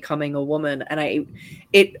was becoming a woman, and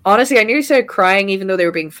it honestly, I nearly started crying even though they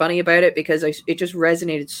were being funny about it, because it just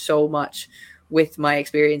resonated so much with my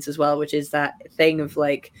experience as well, which is that thing of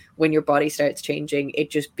like when your body starts changing, it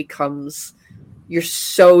just becomes, you're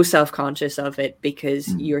so self-conscious of it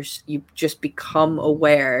because you just become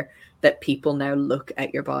aware that people now look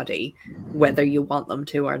at your body whether you want them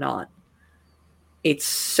to or not. It's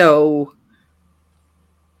so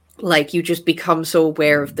like you just become so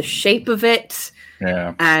aware of the shape of it,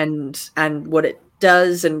 and what it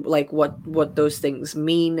does, and like what those things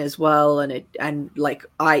mean as well. And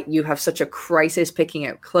you have such a crisis picking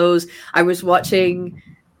out clothes. I was watching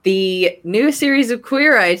the new series of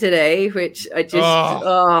Queer Eye today, which I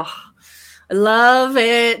I love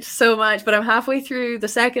it so much, but I'm halfway through the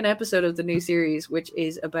second episode of the new series, which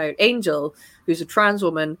is about Angel, who's a trans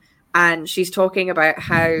woman, and she's talking about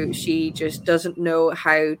how she just doesn't know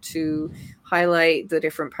how to highlight the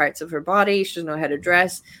different parts of her body. She doesn't know how to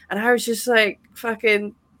dress. And I was just like,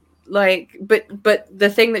 fucking, like, but the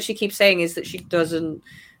thing that she keeps saying is that she doesn't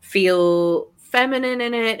feel feminine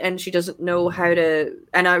in it, and she doesn't know how to,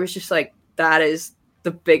 and I was just like, that is the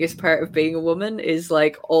biggest part of being a woman, is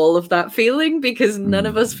like all of that feeling, because none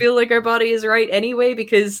of us feel like our body is right anyway,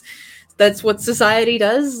 because that's what society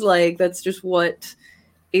does. Like, that's just what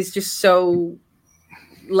is just so,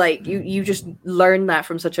 like, you just learn that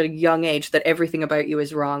from such a young age, that everything about you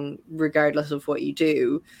is wrong regardless of what you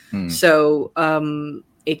do. So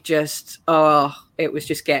it just, it was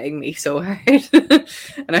just getting me so hard.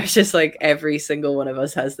 And I was just like, every single one of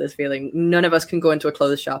us has this feeling. None of us can go into a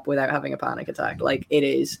clothes shop without having a panic attack. Like, it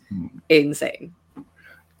is insane.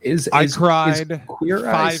 I cried Queer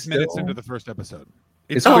 5 minutes into the first episode.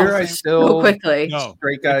 Is Queer Eye still so quickly? No.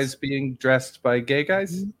 Straight guys being dressed by gay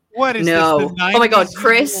guys? What is No. this? The 90s? Oh my God,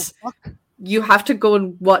 Chris, you have to go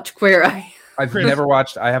and watch Queer Eye. I've never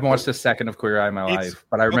watched. I haven't watched a second of Queer Eye in my life,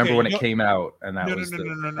 but I remember when it came out, and that was the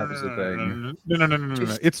thing.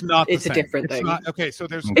 No. It's not. It's the a same. different It's thing. not, okay, so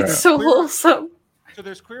there's. Okay. It's so wholesome. So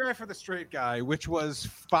there's Queer Eye for the Straight Guy, which was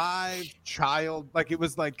 5 child. Like, it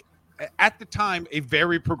was like, at the time, a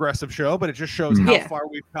very progressive show, but it just shows how far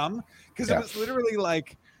we've come, because it was literally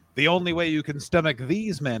like, the only way you can stomach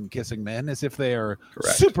these men kissing men is if they are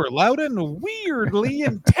super loud and weirdly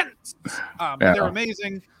intense. They're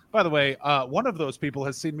amazing. By the way, one of those people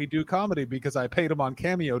has seen me do comedy because I paid him on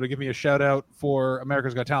Cameo to give me a shout out for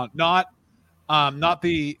America's Got Talent. Not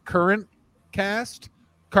the current cast,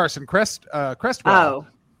 Carson Crestwell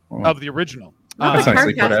of the original.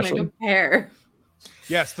 Compare.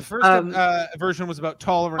 Yes, the first version was about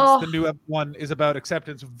tolerance. The new one is about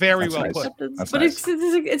acceptance. Very well put. But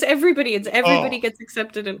it's everybody. It's everybody gets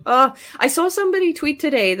accepted. And I saw somebody tweet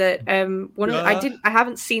today that I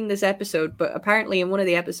haven't seen this episode, but apparently in one of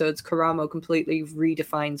the episodes, Karamo completely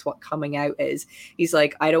redefines what coming out is. He's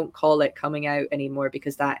like, I don't call it coming out anymore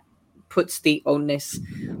because that puts the onus,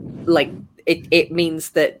 like it means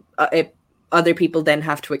that other people then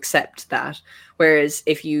have to accept that. Whereas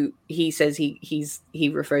if he says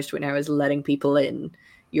he refers to it now as letting people in,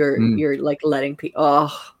 you're like letting people.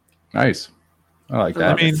 Oh, nice. I like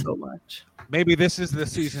that. I mean, so much. Maybe this is the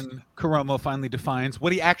season Karamo finally defines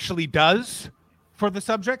what he actually does for the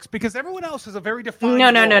subjects, because everyone else is a very defined.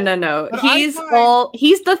 No. He's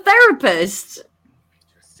the therapist.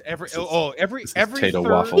 Every potato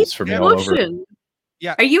waffles for me all over.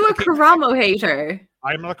 Yeah. Are you a Karamo hater?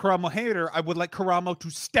 I'm a Karamo hater. I would like Karamo to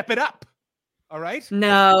step it up. All right.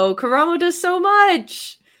 No, Karamo does so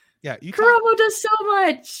much. Yeah, Karamo does so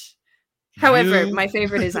much. However, my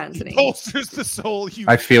favorite is Anthony. Bolsters the soul.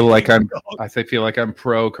 I feel like I'm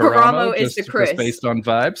pro Karamo. Karamo is the Chris, just based on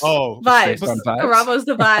vibes. Vibes. Karamo's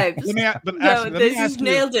the vibes. This has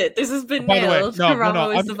nailed it. This has been nailed.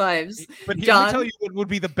 Karamo is the vibes. But let me tell you what would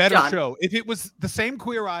be the better show. If it was the same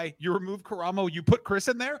Queer Eye, you remove Karamo, you put Chris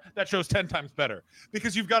in there, that show's 10 times better,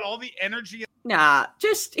 because you've got all the energy. Nah,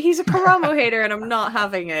 he's a Karamo hater, and I'm not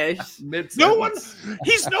having it. He's no one's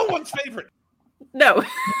favorite. No.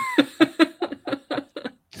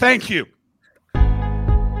 Thank you.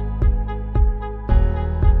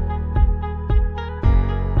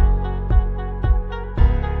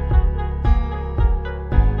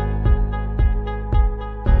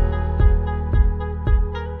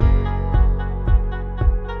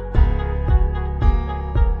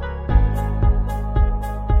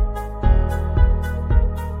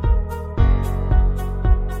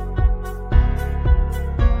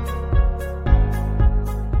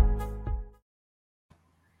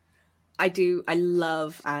 I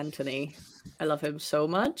love Anthony. I love him so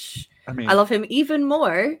much. I love him even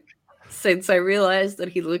more since I realized that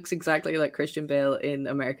he looks exactly like Christian Bale in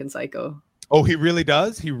American Psycho. Oh, he really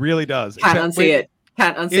does? He really does. Can't unsee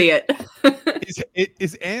it.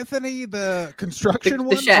 Is Anthony the construction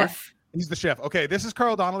one? The chef. He's the chef. Okay, this is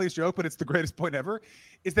Carl Donnelly's joke, but it's the greatest point ever.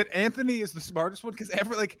 Is that Anthony is the smartest one, because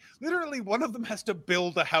literally one of them has to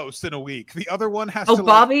build a house in a week. The other one has to. Oh,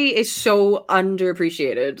 Bobby is so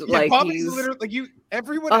underappreciated. Yeah, Bobby's literally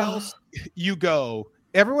everyone else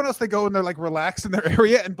Everyone else, they go and they're like relaxed in their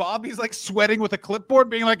area, and Bobby's like sweating with a clipboard,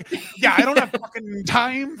 being like, "Yeah, I don't have fucking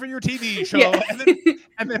time for your TV show." Yeah.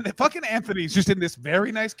 And then fucking Anthony's just in this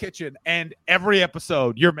very nice kitchen, and every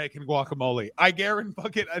episode you're making guacamole. I guarantee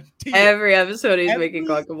fucking every episode he's making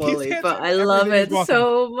guacamole, but I love it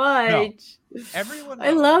so much. No. Everyone,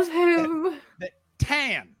 I love him.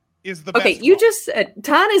 Tan is the best. Okay, you one. just said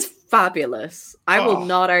Tan is fabulous. I will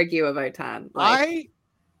not argue about Tan.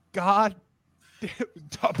 God,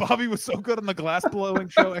 Bobby was so good on the glass blowing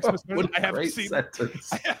show. I haven't seen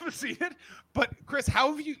it. But Chris,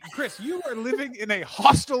 Chris, you are living in a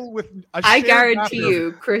hostel with I guarantee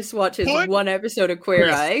you, Chris watches one episode of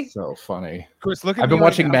Queer Eye. So funny. Chris, look at I've been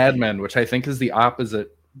watching Mad Men, which I think is the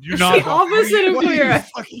opposite. You're not the opposite of Queer Eye.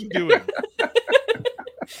 What are you fucking doing?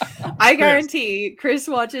 I guarantee Chris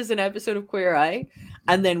watches an episode of Queer Eye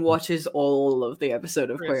and then watches all of the episode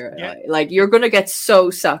of Queer Eye. Like, you're gonna get so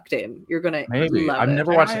sucked in. You're gonna love I've it.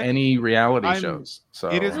 never watched any reality shows, so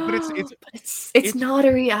it is, but it's not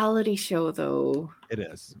a reality show though. It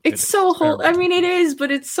is. It's so I mean, it is, but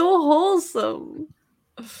it's so wholesome.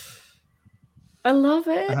 I love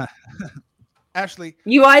it. Ashley,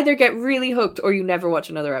 you either get really hooked or you never watch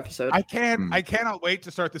another episode. I cannot wait to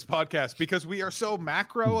start this podcast because we are so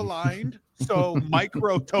macro aligned, so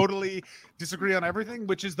micro totally disagree on everything,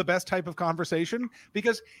 which is the best type of conversation.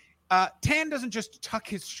 Because Tan doesn't just tuck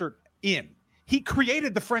his shirt in; he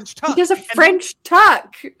created the French tuck. He does a French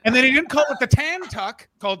tuck, and then he didn't call it the Tan tuck;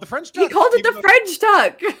 called it the French tuck. He called it the French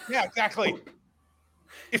tuck. Yeah, exactly.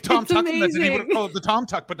 If Tom Tuck then he would have called it the Tom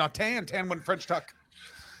Tuck, but not Tan. Tan went French tuck.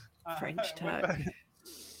 French tuck.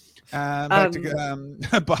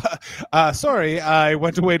 Sorry, I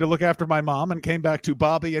went away to look after my mom and came back to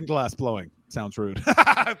Bobby and glass blowing. Sounds rude.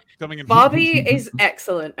 Coming in. Bobby is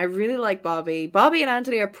excellent. I really like Bobby. Bobby and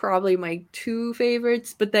Anthony are probably my two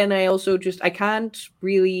favorites, but then I also I can't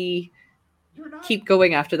really keep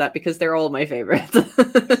going after that because they're all my favorites.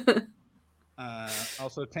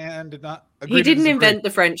 Also, Tan did not. He didn't invent the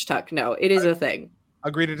French tuck. No, it is a thing.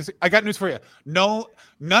 Agree to disagree. I got news for you. No,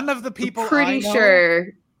 none of the people. I'm pretty sure.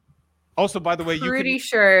 Also, by the way,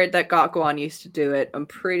 sure that Gokwan used to do it. I'm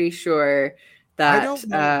pretty sure that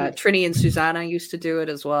Trini and Susanna used to do it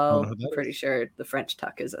as well. I'm pretty sure the French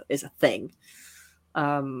tuck is a thing.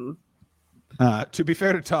 To be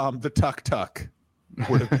fair to Tom, the tuck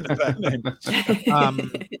would have been a bad name.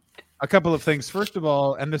 A couple of things. First of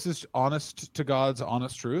all, and this is honest to God's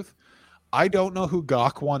honest truth, I don't know who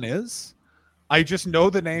Gokwan is. I just know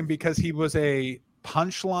the name because he was a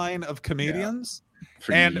punchline of comedians.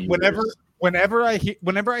 Yeah, and whenever I hear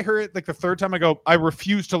it, like the third time, I go, I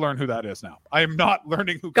refuse to learn who that is now. I am not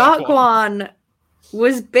learning who Gokwan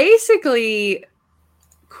was basically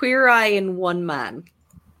Queer Eye in one man.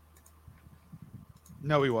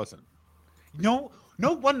 No, he wasn't. No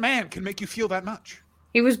one man can make you feel that much.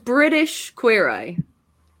 He was British Queer Eye.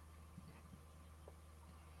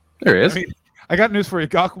 There he is. I got news for you.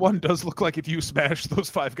 Gokwan does look like if you smash those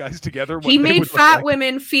five guys together. He made fat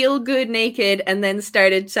women feel good naked and then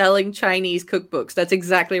started selling Chinese cookbooks. That's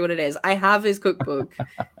exactly what it is. I have his cookbook.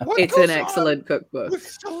 It's an excellent cookbook.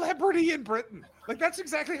 With celebrity in Britain. Like, that's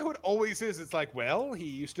exactly how it always is. It's like, well, he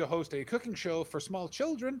used to host a cooking show for small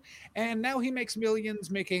children, and now he makes millions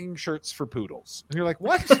making shirts for poodles. And you're like,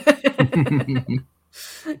 what?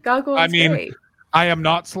 Gokwan's great. I am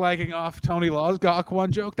not slagging off Tony Law's Gokwan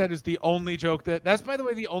joke. That is the only joke that's, by the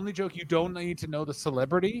way, the only joke you don't need to know the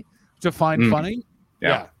celebrity to find funny.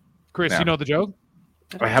 Yeah. Chris, you know the joke?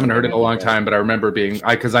 I haven't heard it in a long time, but I remember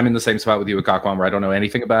because I'm in the same spot with you with Gokwan where I don't know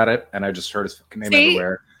anything about it, and I just heard his fucking name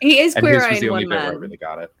everywhere. He is and Queer Eye in one man. Man. Where I really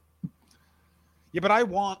got it. Yeah, but I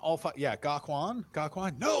want all five. Yeah, Gokwan.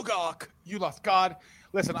 No, Gok. You lost. God.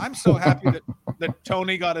 Listen, I'm so happy that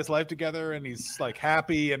Tony got his life together and he's like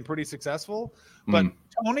happy and pretty successful. But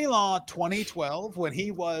Tony Law 2012, when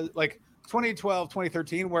he was like 2012,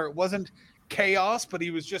 2013, where it wasn't chaos, but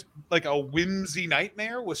he was just like a whimsy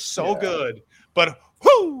nightmare, was so good. But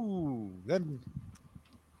then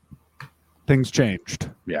things changed.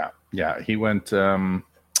 Yeah. He went.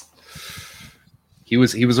 He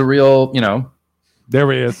was a real,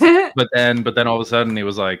 There he is. But then all of a sudden he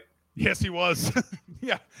was like, yes, he was.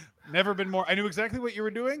 Yeah. Never been more. I knew exactly what you were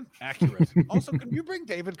doing. Accurate. Also, can you bring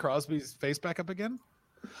David Crosby's face back up again?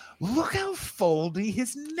 Look how foldy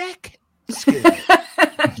his neck skin.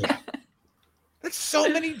 That's so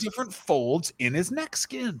many different folds in his neck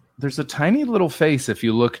skin. There's a tiny little face if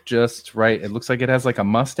you look just right. It looks like it has like a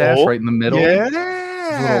mustache right in the middle. Yeah.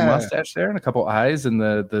 There's a little mustache there and a couple eyes and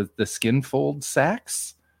the skin fold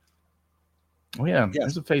sacs. Oh yeah,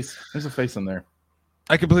 there's a face. There's a face in there.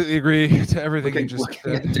 I completely agree to everything you just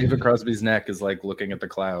said. At David Crosby's neck is like looking at the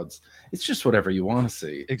clouds. It's just whatever you want to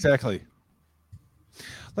see. Exactly.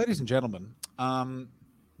 Ladies and gentlemen,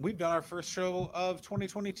 we've done our first show of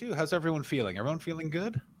 2022. How's everyone feeling? Everyone feeling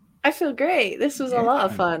good? I feel great. This was a lot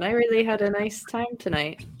of fun. I really had a nice time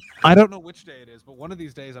tonight. I don't know which day it is, but one of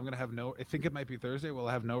these days I'm going to have I think it might be Thursday. We'll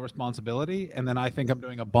have no responsibility. And then I think I'm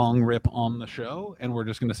doing a bong rip on the show and we're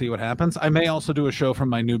just going to see what happens. I may also do a show from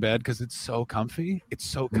my new bed because it's so comfy. It's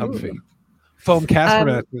so comfy. Ooh. Foam Casper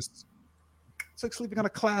mattress. It's like sleeping on a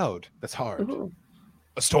cloud. That's hard. Ooh.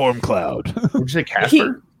 A storm cloud. Did you say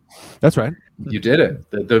Casper? That's right. You did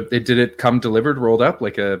it. Did it come delivered, rolled up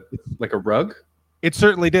like a rug? It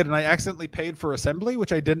certainly did, and I accidentally paid for assembly,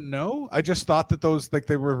 which I didn't know. I just thought that those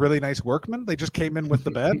they were really nice workmen. They just came in with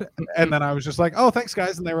the bed, and then I was just like, "Oh, thanks,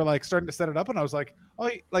 guys," and they were like starting to set it up, and I was like,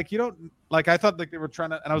 "Oh, like you don't like?" I thought like they were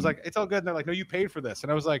trying to, and I was like, "It's all good." And they're like, "No, you paid for this,"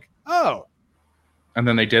 and I was like, "Oh." And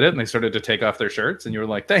then they did it, and they started to take off their shirts, and you were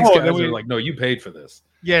like, "Thanks, guys." They're like, "No, you paid for this."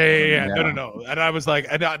 Yeah. No. And I was like,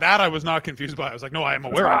 and that I was not confused by. I was like, "No, I am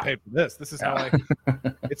aware I paid for this. This is how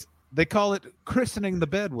they call it christening the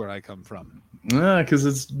bed where I come from." Because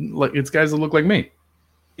it's guys that look like me.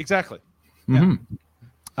 Exactly. Mm-hmm.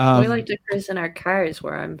 Yeah. We like to christen our cars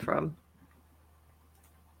where I'm from.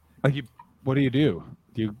 Like what do? Do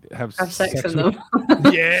you have sex in them?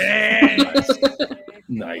 Yeah.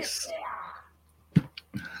 Nice.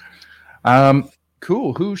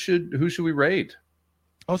 Cool. Who should we raid?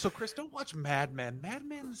 Oh, so Chris, don't watch Mad Men. Mad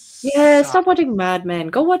Men. Yeah, stop watching Mad Men.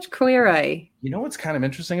 Go watch Queer Eye. You know what's kind of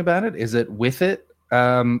interesting about it is that with it,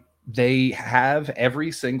 they have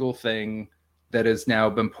every single thing that has now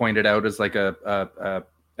been pointed out as like an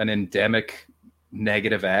endemic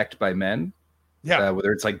negative act by men. Yeah,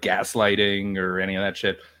 whether it's like gaslighting or any of that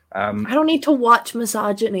shit. I don't need to watch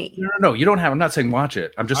misogyny. No, you don't have. I'm not saying watch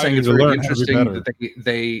it. I'm just saying it's very interesting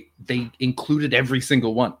that they included every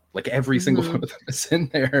single one, like every single one of them is in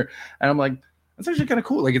there, and I'm like, that's actually kind of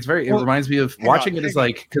cool. Like it's very. It reminds me of watching it as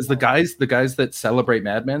like because the guys that celebrate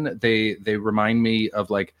Mad Men, they remind me of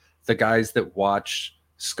like the guys that watch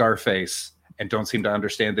Scarface and don't seem to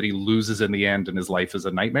understand that he loses in the end and his life is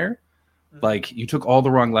a nightmare. Like you took all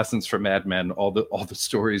the wrong lessons from Mad Men. All the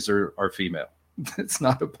stories are female. It's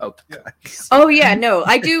not about the guys. Oh yeah, no,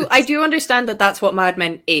 I do understand that that's what Mad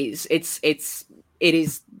Men is. It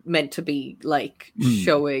is meant to be like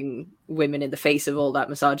showing women in the face of all that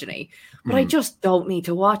misogyny, but I just don't need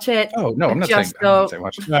to watch it. Oh no, I'm not saying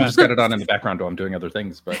watch it. I just got it on in the background while I'm doing other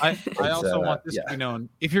things. But I also want this to be known.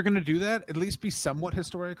 If you're going to do that, at least be somewhat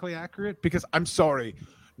historically accurate. Because I'm sorry,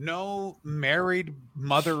 no married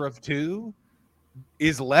mother of two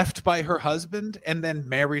is left by her husband and then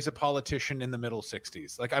marries a politician in the middle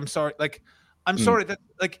 60s. Like, I'm sorry. Like, I'm sorry that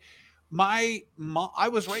like my mom, I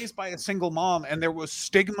was raised by a single mom and there was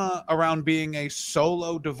stigma around being a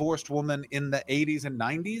solo divorced woman in the 80s and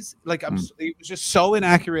 90s. Like it was just so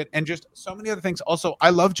inaccurate and just so many other things. Also, I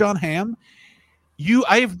love Jon Hamm.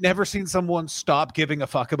 I have never seen someone stop giving a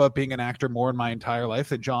fuck about being an actor more in my entire life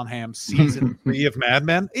than Jon Hamm. Season 3 of Mad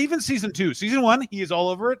Men, even season 2. Season 1, he is all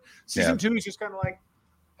over it. Season 2, he's just kind of like,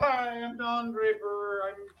 "Hi, I'm Don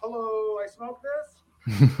Draper. Hello, I smoke this."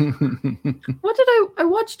 What did I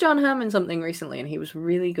watched Jon Hamm in something recently, and he was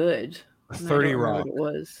really good. 30 Rock. It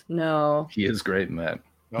was no. He is great in that.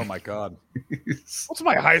 Oh my god! What's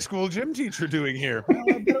my high school gym teacher doing here?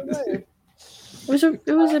 It was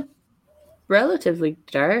a relatively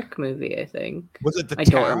dark movie, I think. Was it I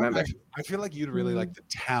don't remember. I feel like you'd really like The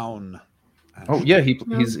Town. Oh yeah,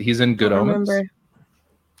 he's in Good Omens.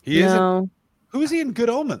 He is. Who is he in Good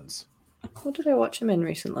Omens? What did I watch him in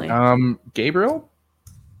recently? Gabriel.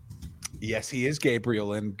 Yes, he is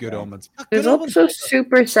Gabriel in Good Omens. There's also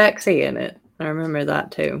super sexy in it. I remember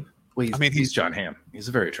that too. Well, he's Jon Hamm. He's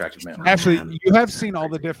a very attractive man. Actually, you have seen all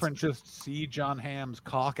the different just see Jon Hamm's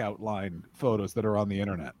cock outline photos that are on the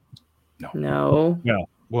internet. No.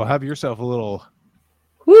 Well, have yourself a little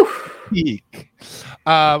peek.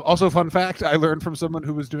 Also, fun fact, I learned from someone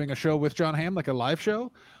who was doing a show with Jon Hamm, like a live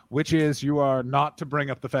show, which is you are not to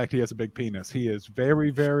bring up the fact he has a big penis. He is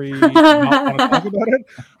very, very not want to talk about it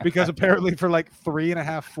because apparently for like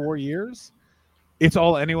 3.5, 4 years, it's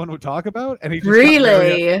all anyone would talk about. And he just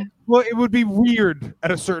really? Well, it would be weird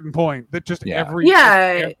at a certain point that just every...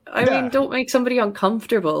 I mean, don't make somebody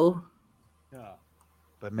uncomfortable.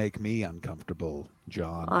 But make me uncomfortable,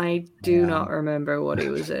 John. I do not remember what he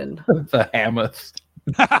was in. The Hamath.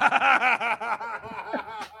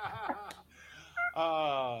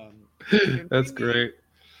 That's great.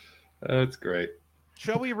 That's great.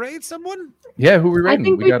 Shall we raid someone? Yeah, who are we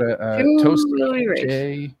raiding? We got a Toast really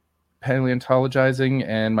J, Paleontologizing,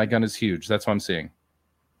 and My Gun is Huge. That's what I'm seeing.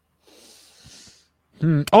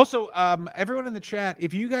 Also, everyone in the chat,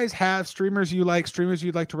 if you guys have streamers you'd like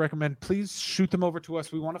to recommend, please shoot them over to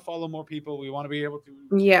us. We want to follow more people. We want to be able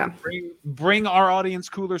to bring our audience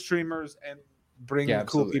cooler streamers, and bring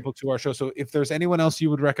cool people to our show. So if there's anyone else you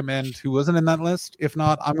would recommend who wasn't in that list, if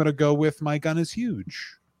not, I'm going to go with My Gun Is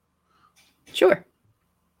Huge. Sure.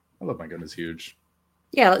 I love My Gun Is Huge.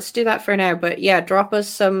 Yeah, let's do that for now. But yeah, drop us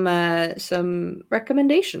some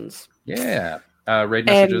recommendations. Yeah. Raid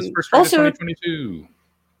messages. First raid of 2022.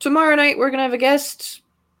 Tomorrow night we're gonna have a guest.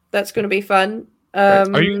 That's gonna be fun. Are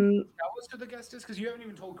you gonna tell us who the guest is? Because you haven't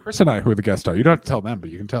even told Chris and I who the guests are. You don't have to tell them, but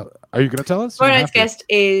you can tell. Are you gonna tell us? Tomorrow night's guest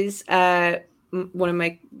is one of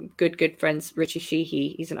my good friends, Richie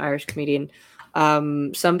Sheehy. He's an Irish comedian.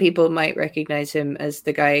 Some people might recognize him as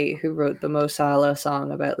the guy who wrote the Mo Salah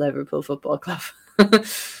song about Liverpool Football Club.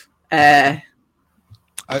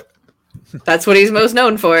 That's what he's most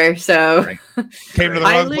known for. So came to the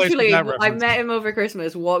wrong place. I met him over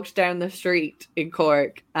Christmas, walked down the street in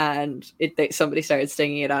Cork, and somebody started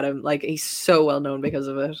singing it at him. Like, he's so well known because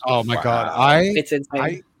of it. Oh my god, it's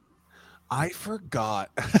insane. I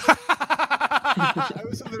forgot. I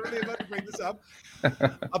was literally about to bring this up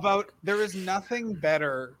about there is nothing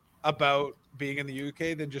better about being in the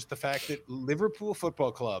UK than just the fact that Liverpool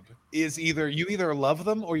Football Club is either you love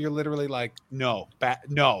them or you're literally like no.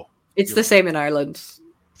 It's the same in Ireland.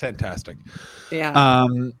 Fantastic. Yeah.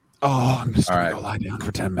 I'm just going to go lie down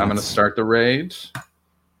for 10 minutes. I'm going to start the raid.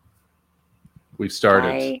 We've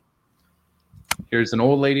started. Bye. Here's an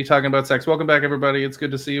old lady talking about sex. Welcome back, everybody. It's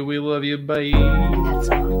good to see you. We love you. Bye. That's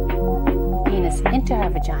all. Penis into her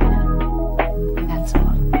vagina. That's all.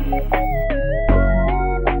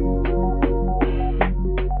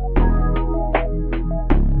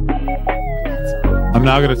 I'm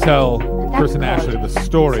now going to tell Chris and Ashley the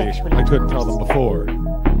story I couldn't tell them before.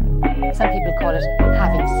 Some people call it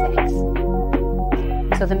having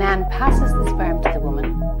sex. So the man passes the sperm to the woman,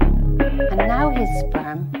 and now his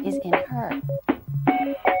sperm is in her.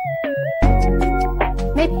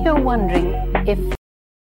 Maybe you're wondering if